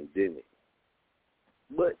pandemic.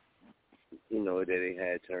 But, that ain't how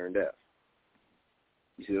it turned out.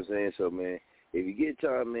 You see what I'm saying? So, man, if you get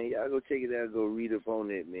time, man, y'all go check it out, go read up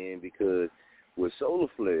on it, man, because with solar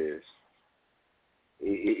flares,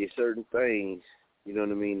 it's certain things, you know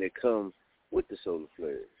what I mean, that come with the solar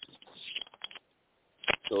flares.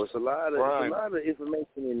 So it's a lot of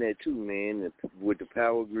information in there too, man, with the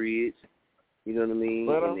power grids, you know what I mean,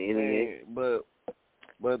 and the internet.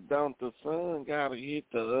 But don't the sun gotta hit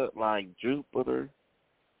the up like Jupiter?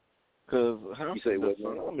 Cause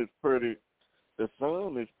the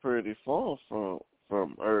sun is pretty far from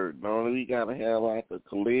from Earth. Don't we gotta have like a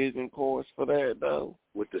collision course for that though?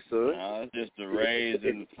 With the sun? No, it's just the rays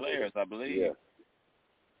and the flares, I believe.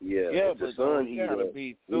 Yeah, Yeah, if the but sun you heat gotta up,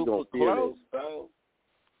 be we super gonna feel close it. though.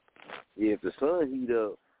 Yeah, if the sun heat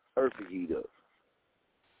up, Earth will heat up.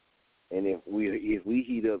 And if we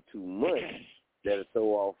heat up too much, that'll throw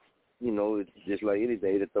off, it's just like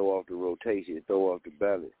anything, it'll throw off the rotation, it'll throw off the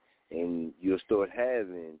balance. And you'll start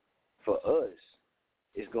having, for us,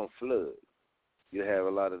 it's going to flood. You'll have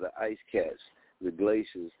a lot of the ice caps, the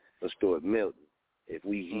glaciers will start melting if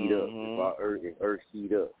we heat up, if our Earth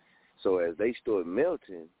heat up. So as they start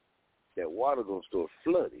melting, that water going to start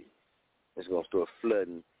flooding. It's going to start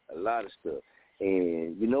flooding a lot of stuff.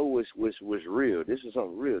 And you know what's real? This is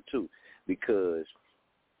something real, too, because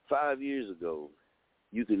 5 years ago,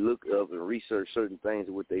 you could look up and research certain things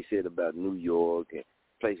of what they said about New York and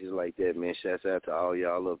places like that, man. Shouts out to all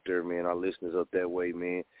y'all up there, man, our listeners up that way,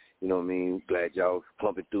 man. You know what I mean? Glad y'all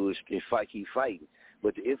pumping through it and keep fighting.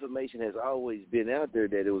 But the information has always been out there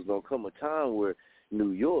that it was going to come a time where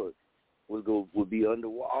New York would be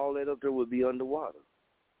underwater. All that up there would be underwater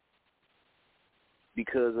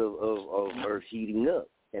because of Earth heating up.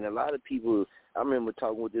 And a lot of people, I remember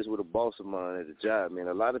talking with a boss of mine at the job, man.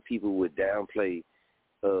 A lot of people would downplay,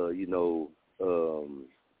 the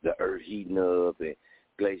Earth heating up and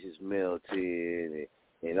glaciers melting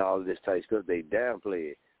and all this type of stuff. They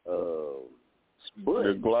downplay it. But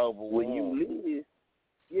the global when warming. you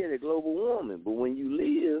live, the global warming. But when you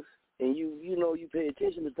live and you pay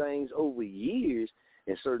attention to things over years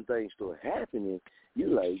and certain things start happening, you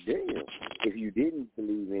like, damn. If you didn't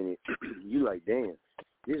believe in it, you like, damn.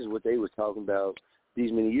 This is what they was talking about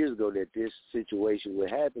these many years ago, that this situation would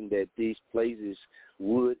happen, that these places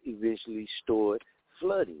would eventually start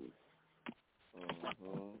flooding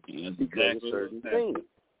because of certain things.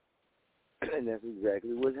 And that's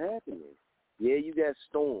exactly what's happening. Yeah, you got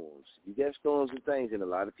storms. You got storms and things, and a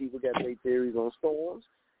lot of people got their theories on storms.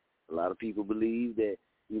 A lot of people believe that,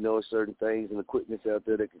 certain things and equipments out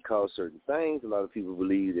there that can cause certain things. A lot of people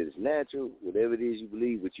believe that it's natural. Whatever it is you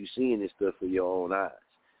believe, but you're seeing this stuff with your own eyes.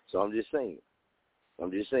 So I'm just saying.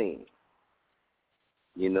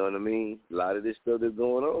 You know what I mean? A lot of this stuff that's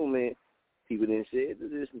going on, man, people didn't say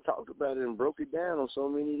this and talked about it and broke it down on so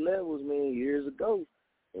many levels, man, years ago,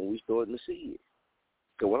 and we starting to see it.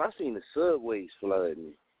 Because when I seen the subways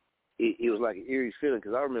flooding, it was like an eerie feeling,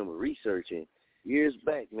 because I remember researching years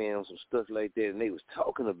back, man, on some stuff like that, and they was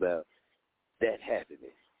talking about that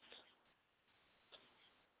happening.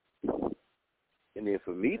 And then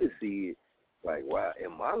for me to see it, like, wow,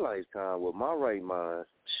 in my lifetime, with my right mind,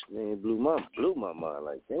 man, blew my mind.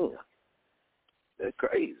 Like, damn, that's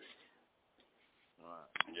crazy.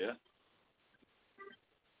 Yeah.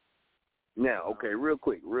 Now, okay, real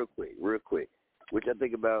quick. What y'all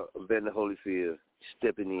think about Evander Holyfield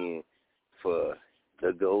stepping in for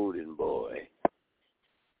the Golden Boy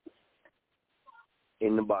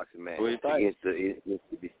in the boxing match against the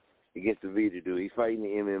Vita dude? He's fighting the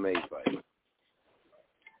MMA fight.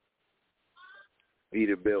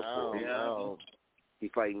 Vita Belfort. He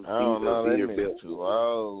fighting Vita Belfort. Too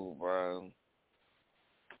old, bro.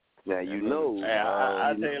 Now you know. Hey,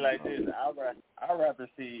 I tell you like this. I'd rather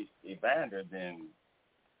see Evander than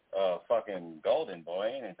fucking Golden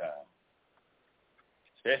Boy anytime.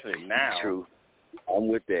 Especially now. True. I'm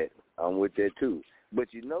with that too.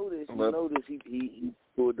 But you notice he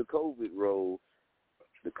pulled the COVID role,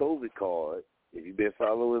 the COVID card. If you've been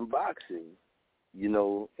following boxing,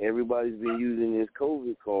 everybody's been using this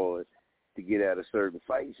COVID card to get out of certain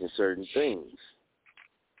fights and certain things.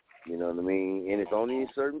 You know what I mean? And it's only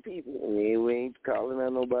certain people. I mean, we ain't calling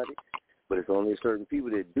out nobody, but it's only certain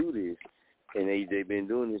people that do this, and they've been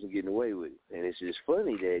doing this and getting away with it. And it's just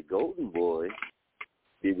funny that Golden Boy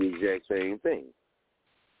did the exact same thing.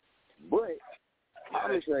 But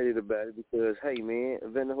I'm excited about it because, hey, man,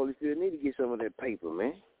 Evander Holyfield need to get some of that paper,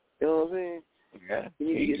 man. You know what I'm saying? Yeah. He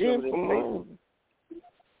need to get some of that paper.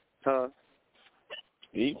 Huh?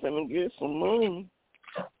 He finna get some money.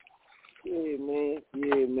 Yeah, man.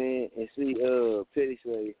 And see, Petty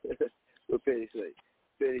say, what Petty say?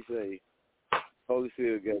 Petty say,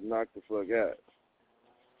 Holyfield got knocked the fuck out.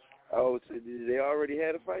 Oh, so did they already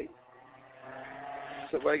had a fight?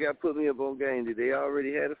 Somebody got to put me up on game. Did they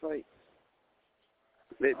already had a fight?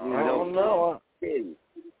 Let me know. I don't know.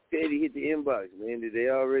 Petty hit the inbox, man. Did they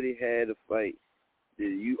already had a fight? Are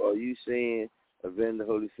you saying Evander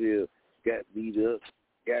Holyfield got beat up,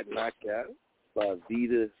 got knocked out by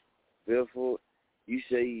Vita Belfort? You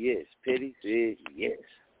say yes. Petty said yes.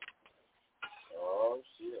 Oh,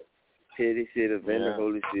 shit. Petty said Evander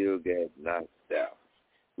Holyfield got knocked out.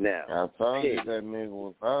 Now, I told you that nigga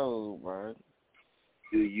was old, man.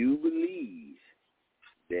 Do you believe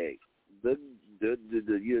that the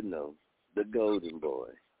golden boy,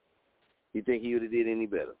 you think he would have did any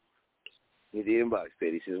better? Hit the inbox,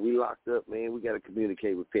 Petty. Since we locked up, man, we got to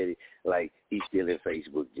communicate with Petty like he's still in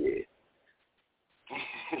Facebook jail.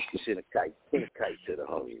 Send a kite to the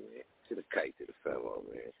homie, man. Send a kite to the fellow,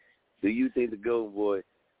 man. Do you think the golden boy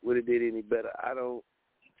would have did any better? I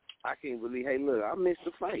can't believe. Hey, look, I missed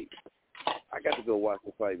the fight. I got to go watch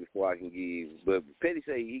the fight before I can give. But Petty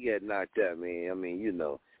say he got knocked out, man. I mean, everybody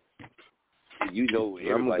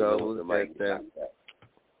knows somebody got knocked out.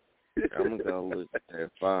 I'm going to go look at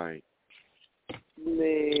that fight.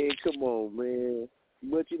 Man, come on, man.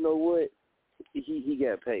 But you know what? He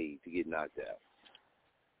got paid to get knocked out.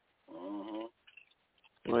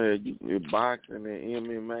 Well, boxing and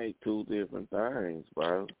MMA, two different things,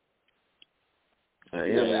 bro.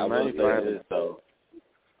 MMA fighter, so.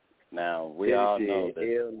 Now, we all know that.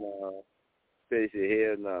 Hell no. Petty said,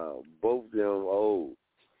 hell no. Both of them old.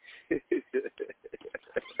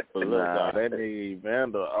 Nah, that nigga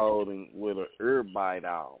Evander old with an ear bite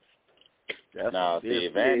off.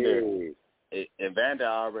 Evander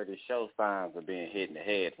already showed signs of being hit in the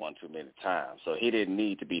head one too many times, so he didn't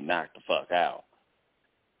need to be knocked the fuck out.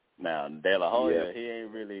 Now, De La Hoya, he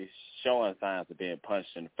ain't really showing signs of being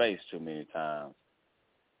punched in the face too many times.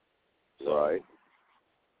 So, right.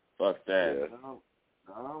 Fuck that. Yeah.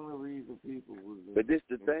 The only reason people was... But this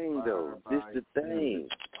the thing, though. This the thing.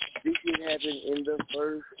 This shit happened in the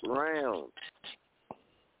first round.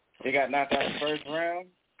 He got knocked out in the first round?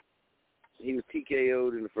 He was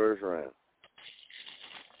TKO'd in the first round.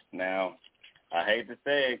 Now, I hate to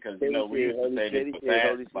say it because, we used to say this for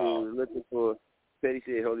basketball. Petty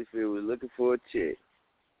said Holyfield was looking for a check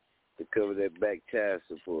to cover that back child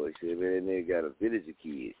support. He said, man, they got a village of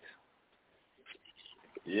kids.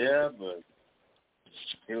 Yeah, but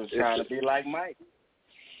he was trying to be like Mike.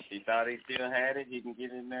 He thought he still had it. He can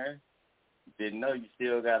get in there. Didn't know you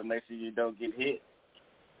still got to make sure you don't get hit.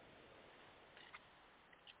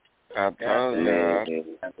 I told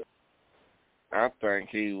you. I think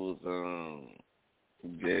he was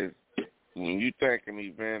just when you think of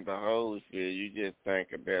Evander Holyfield, you just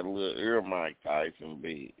think of that little ear Mike Tyson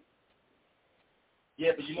beat.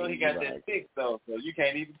 Yeah, but he got that fix though, so you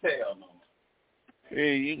can't even tell no more.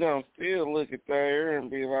 Yeah, you gonna still look at that ear and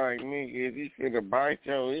be like, nigga, you finna bite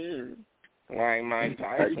your ear like Mike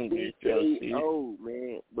Tyson did your shit. TKO,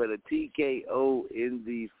 man, but a TKO in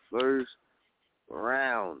the first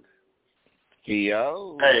round. He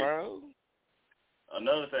old, bro.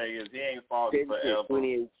 Another thing is he ain't fought forever.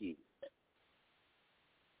 28 kids.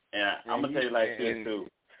 And I'm gonna tell you like this too.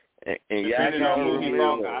 And y'all know who he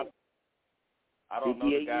fought. I don't know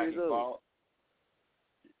the guy he fought.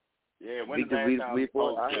 Yeah, when the last time he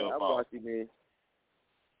fought? I watched him, man.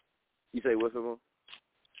 You say what's up?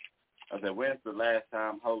 I said, when's the last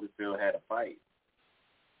time Holyfield had a fight?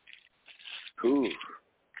 Cool.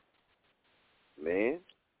 Man.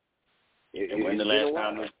 And when the last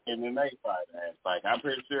time the MMA fighter had a fight? I'm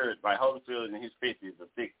pretty sure like Holyfield in his 50s or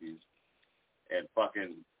 60s and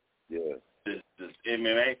fucking this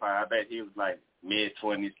MMA fight, I bet he was like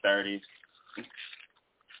mid-20s, 30s.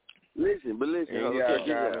 Listen. You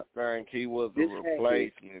gotta think he was a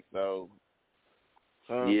replacement, though.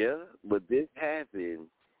 Yeah, but this happened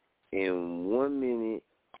in 1 minute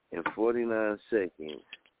and 49 seconds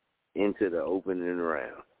into the opening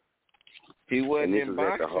round. He wasn't in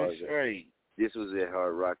boxing straight. This was at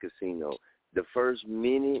Hard Rock Casino. The first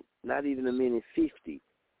minute, not even a minute 50,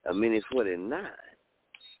 a minute 49.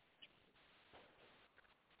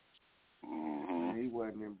 He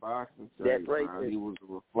wasn't in boxing straight. That right there. He was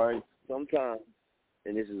a replacement. Sometimes,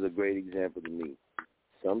 and this is a great example to me,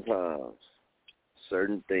 sometimes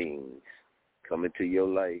certain things come into your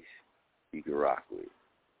life you can rock with.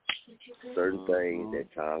 Certain things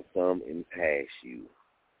that time come and pass you.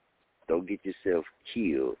 Don't get yourself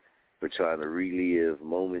killed for trying to relive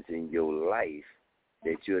moments in your life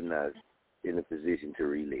that you're not in a position to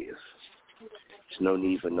relive. There's no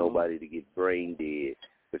need for nobody to get brain dead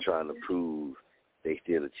for trying to prove they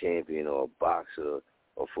still a champion or a boxer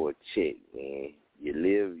or for a check, man. You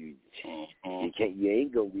live, you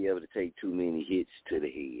ain't gonna be able to take too many hits to the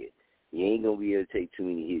head. You ain't gonna be able to take too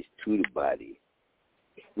many hits to the body,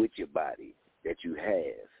 with your body that you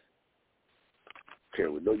have. Okay,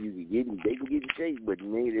 well, no, you can get them, they can get you shaped, but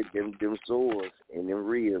man, them sores and them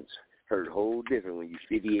ribs hurt whole different when you're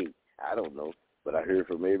 58. I don't know, but I heard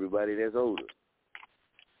from everybody that's older.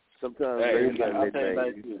 Sometimes you gotta let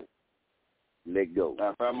things let go.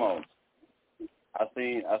 Now, Famo, I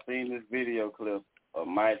seen this video clip of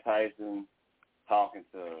Mike Tyson talking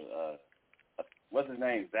to what's his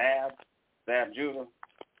name, Zab Judah.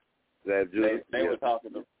 They were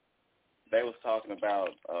talking about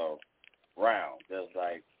rounds. It was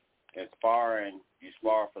like in sparring, you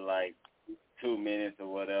spar for like 2 minutes or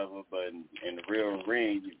whatever, but in the real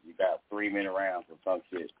ring, you got 3-minute rounds or some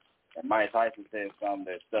shit. And Mike Tyson said something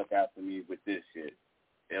that stuck out to me with this shit.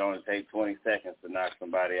 It only takes 20 seconds to knock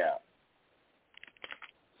somebody out.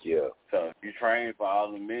 Yeah. So if you train for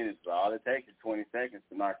all the minutes, but all it takes is 20 seconds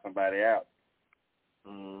to knock somebody out.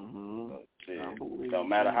 Mm-hmm. So, no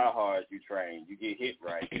matter how hard you train, you get hit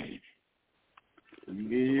right. You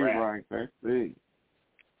get hit right, that's it.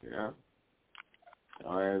 Yeah.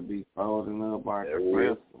 Y'all had to be folding up like a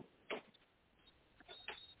wrestle.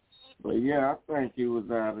 But yeah, I think he was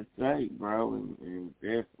out of shape, bro, and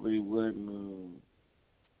definitely wasn't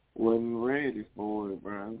ready for it,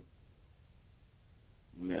 bro.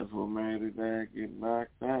 And that's what made his ass get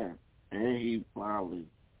knocked out. And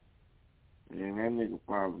that nigga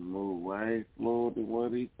probably moved way slower than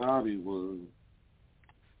what he thought he was.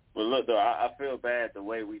 But look, though, I feel bad the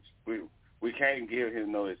way we can't give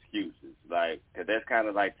him no excuses, like, cause that's kind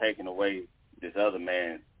of like taking away this other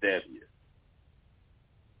man's W.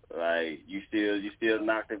 Like, you still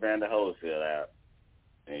knocked Evander Holyfield out,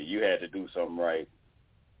 and you had to do something right.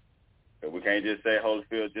 But we can't just say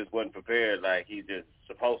Holyfield just wasn't prepared, like he's just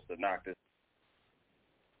supposed to knock this.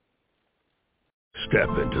 Step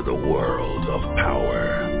into the world of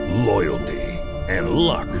power, loyalty, and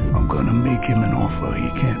luck. I'm gonna make him an offer he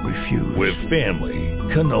can't refuse. With family,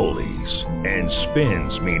 cannolis, and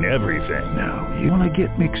spins mean everything. Now, you wanna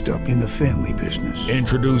get mixed up in the family business.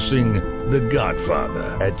 Introducing The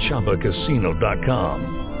Godfather at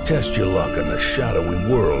ChumbaCasino.com. Test your luck in the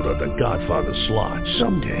shadowy world of The Godfather slot.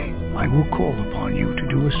 Someday, I will call upon you to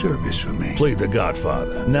do a service for me. Play The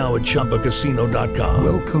Godfather now at ChumbaCasino.com.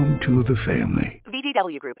 Welcome to the family.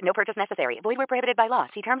 VGW Group. No purchase necessary. Void where prohibited by law.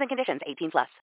 See terms and conditions. 18+.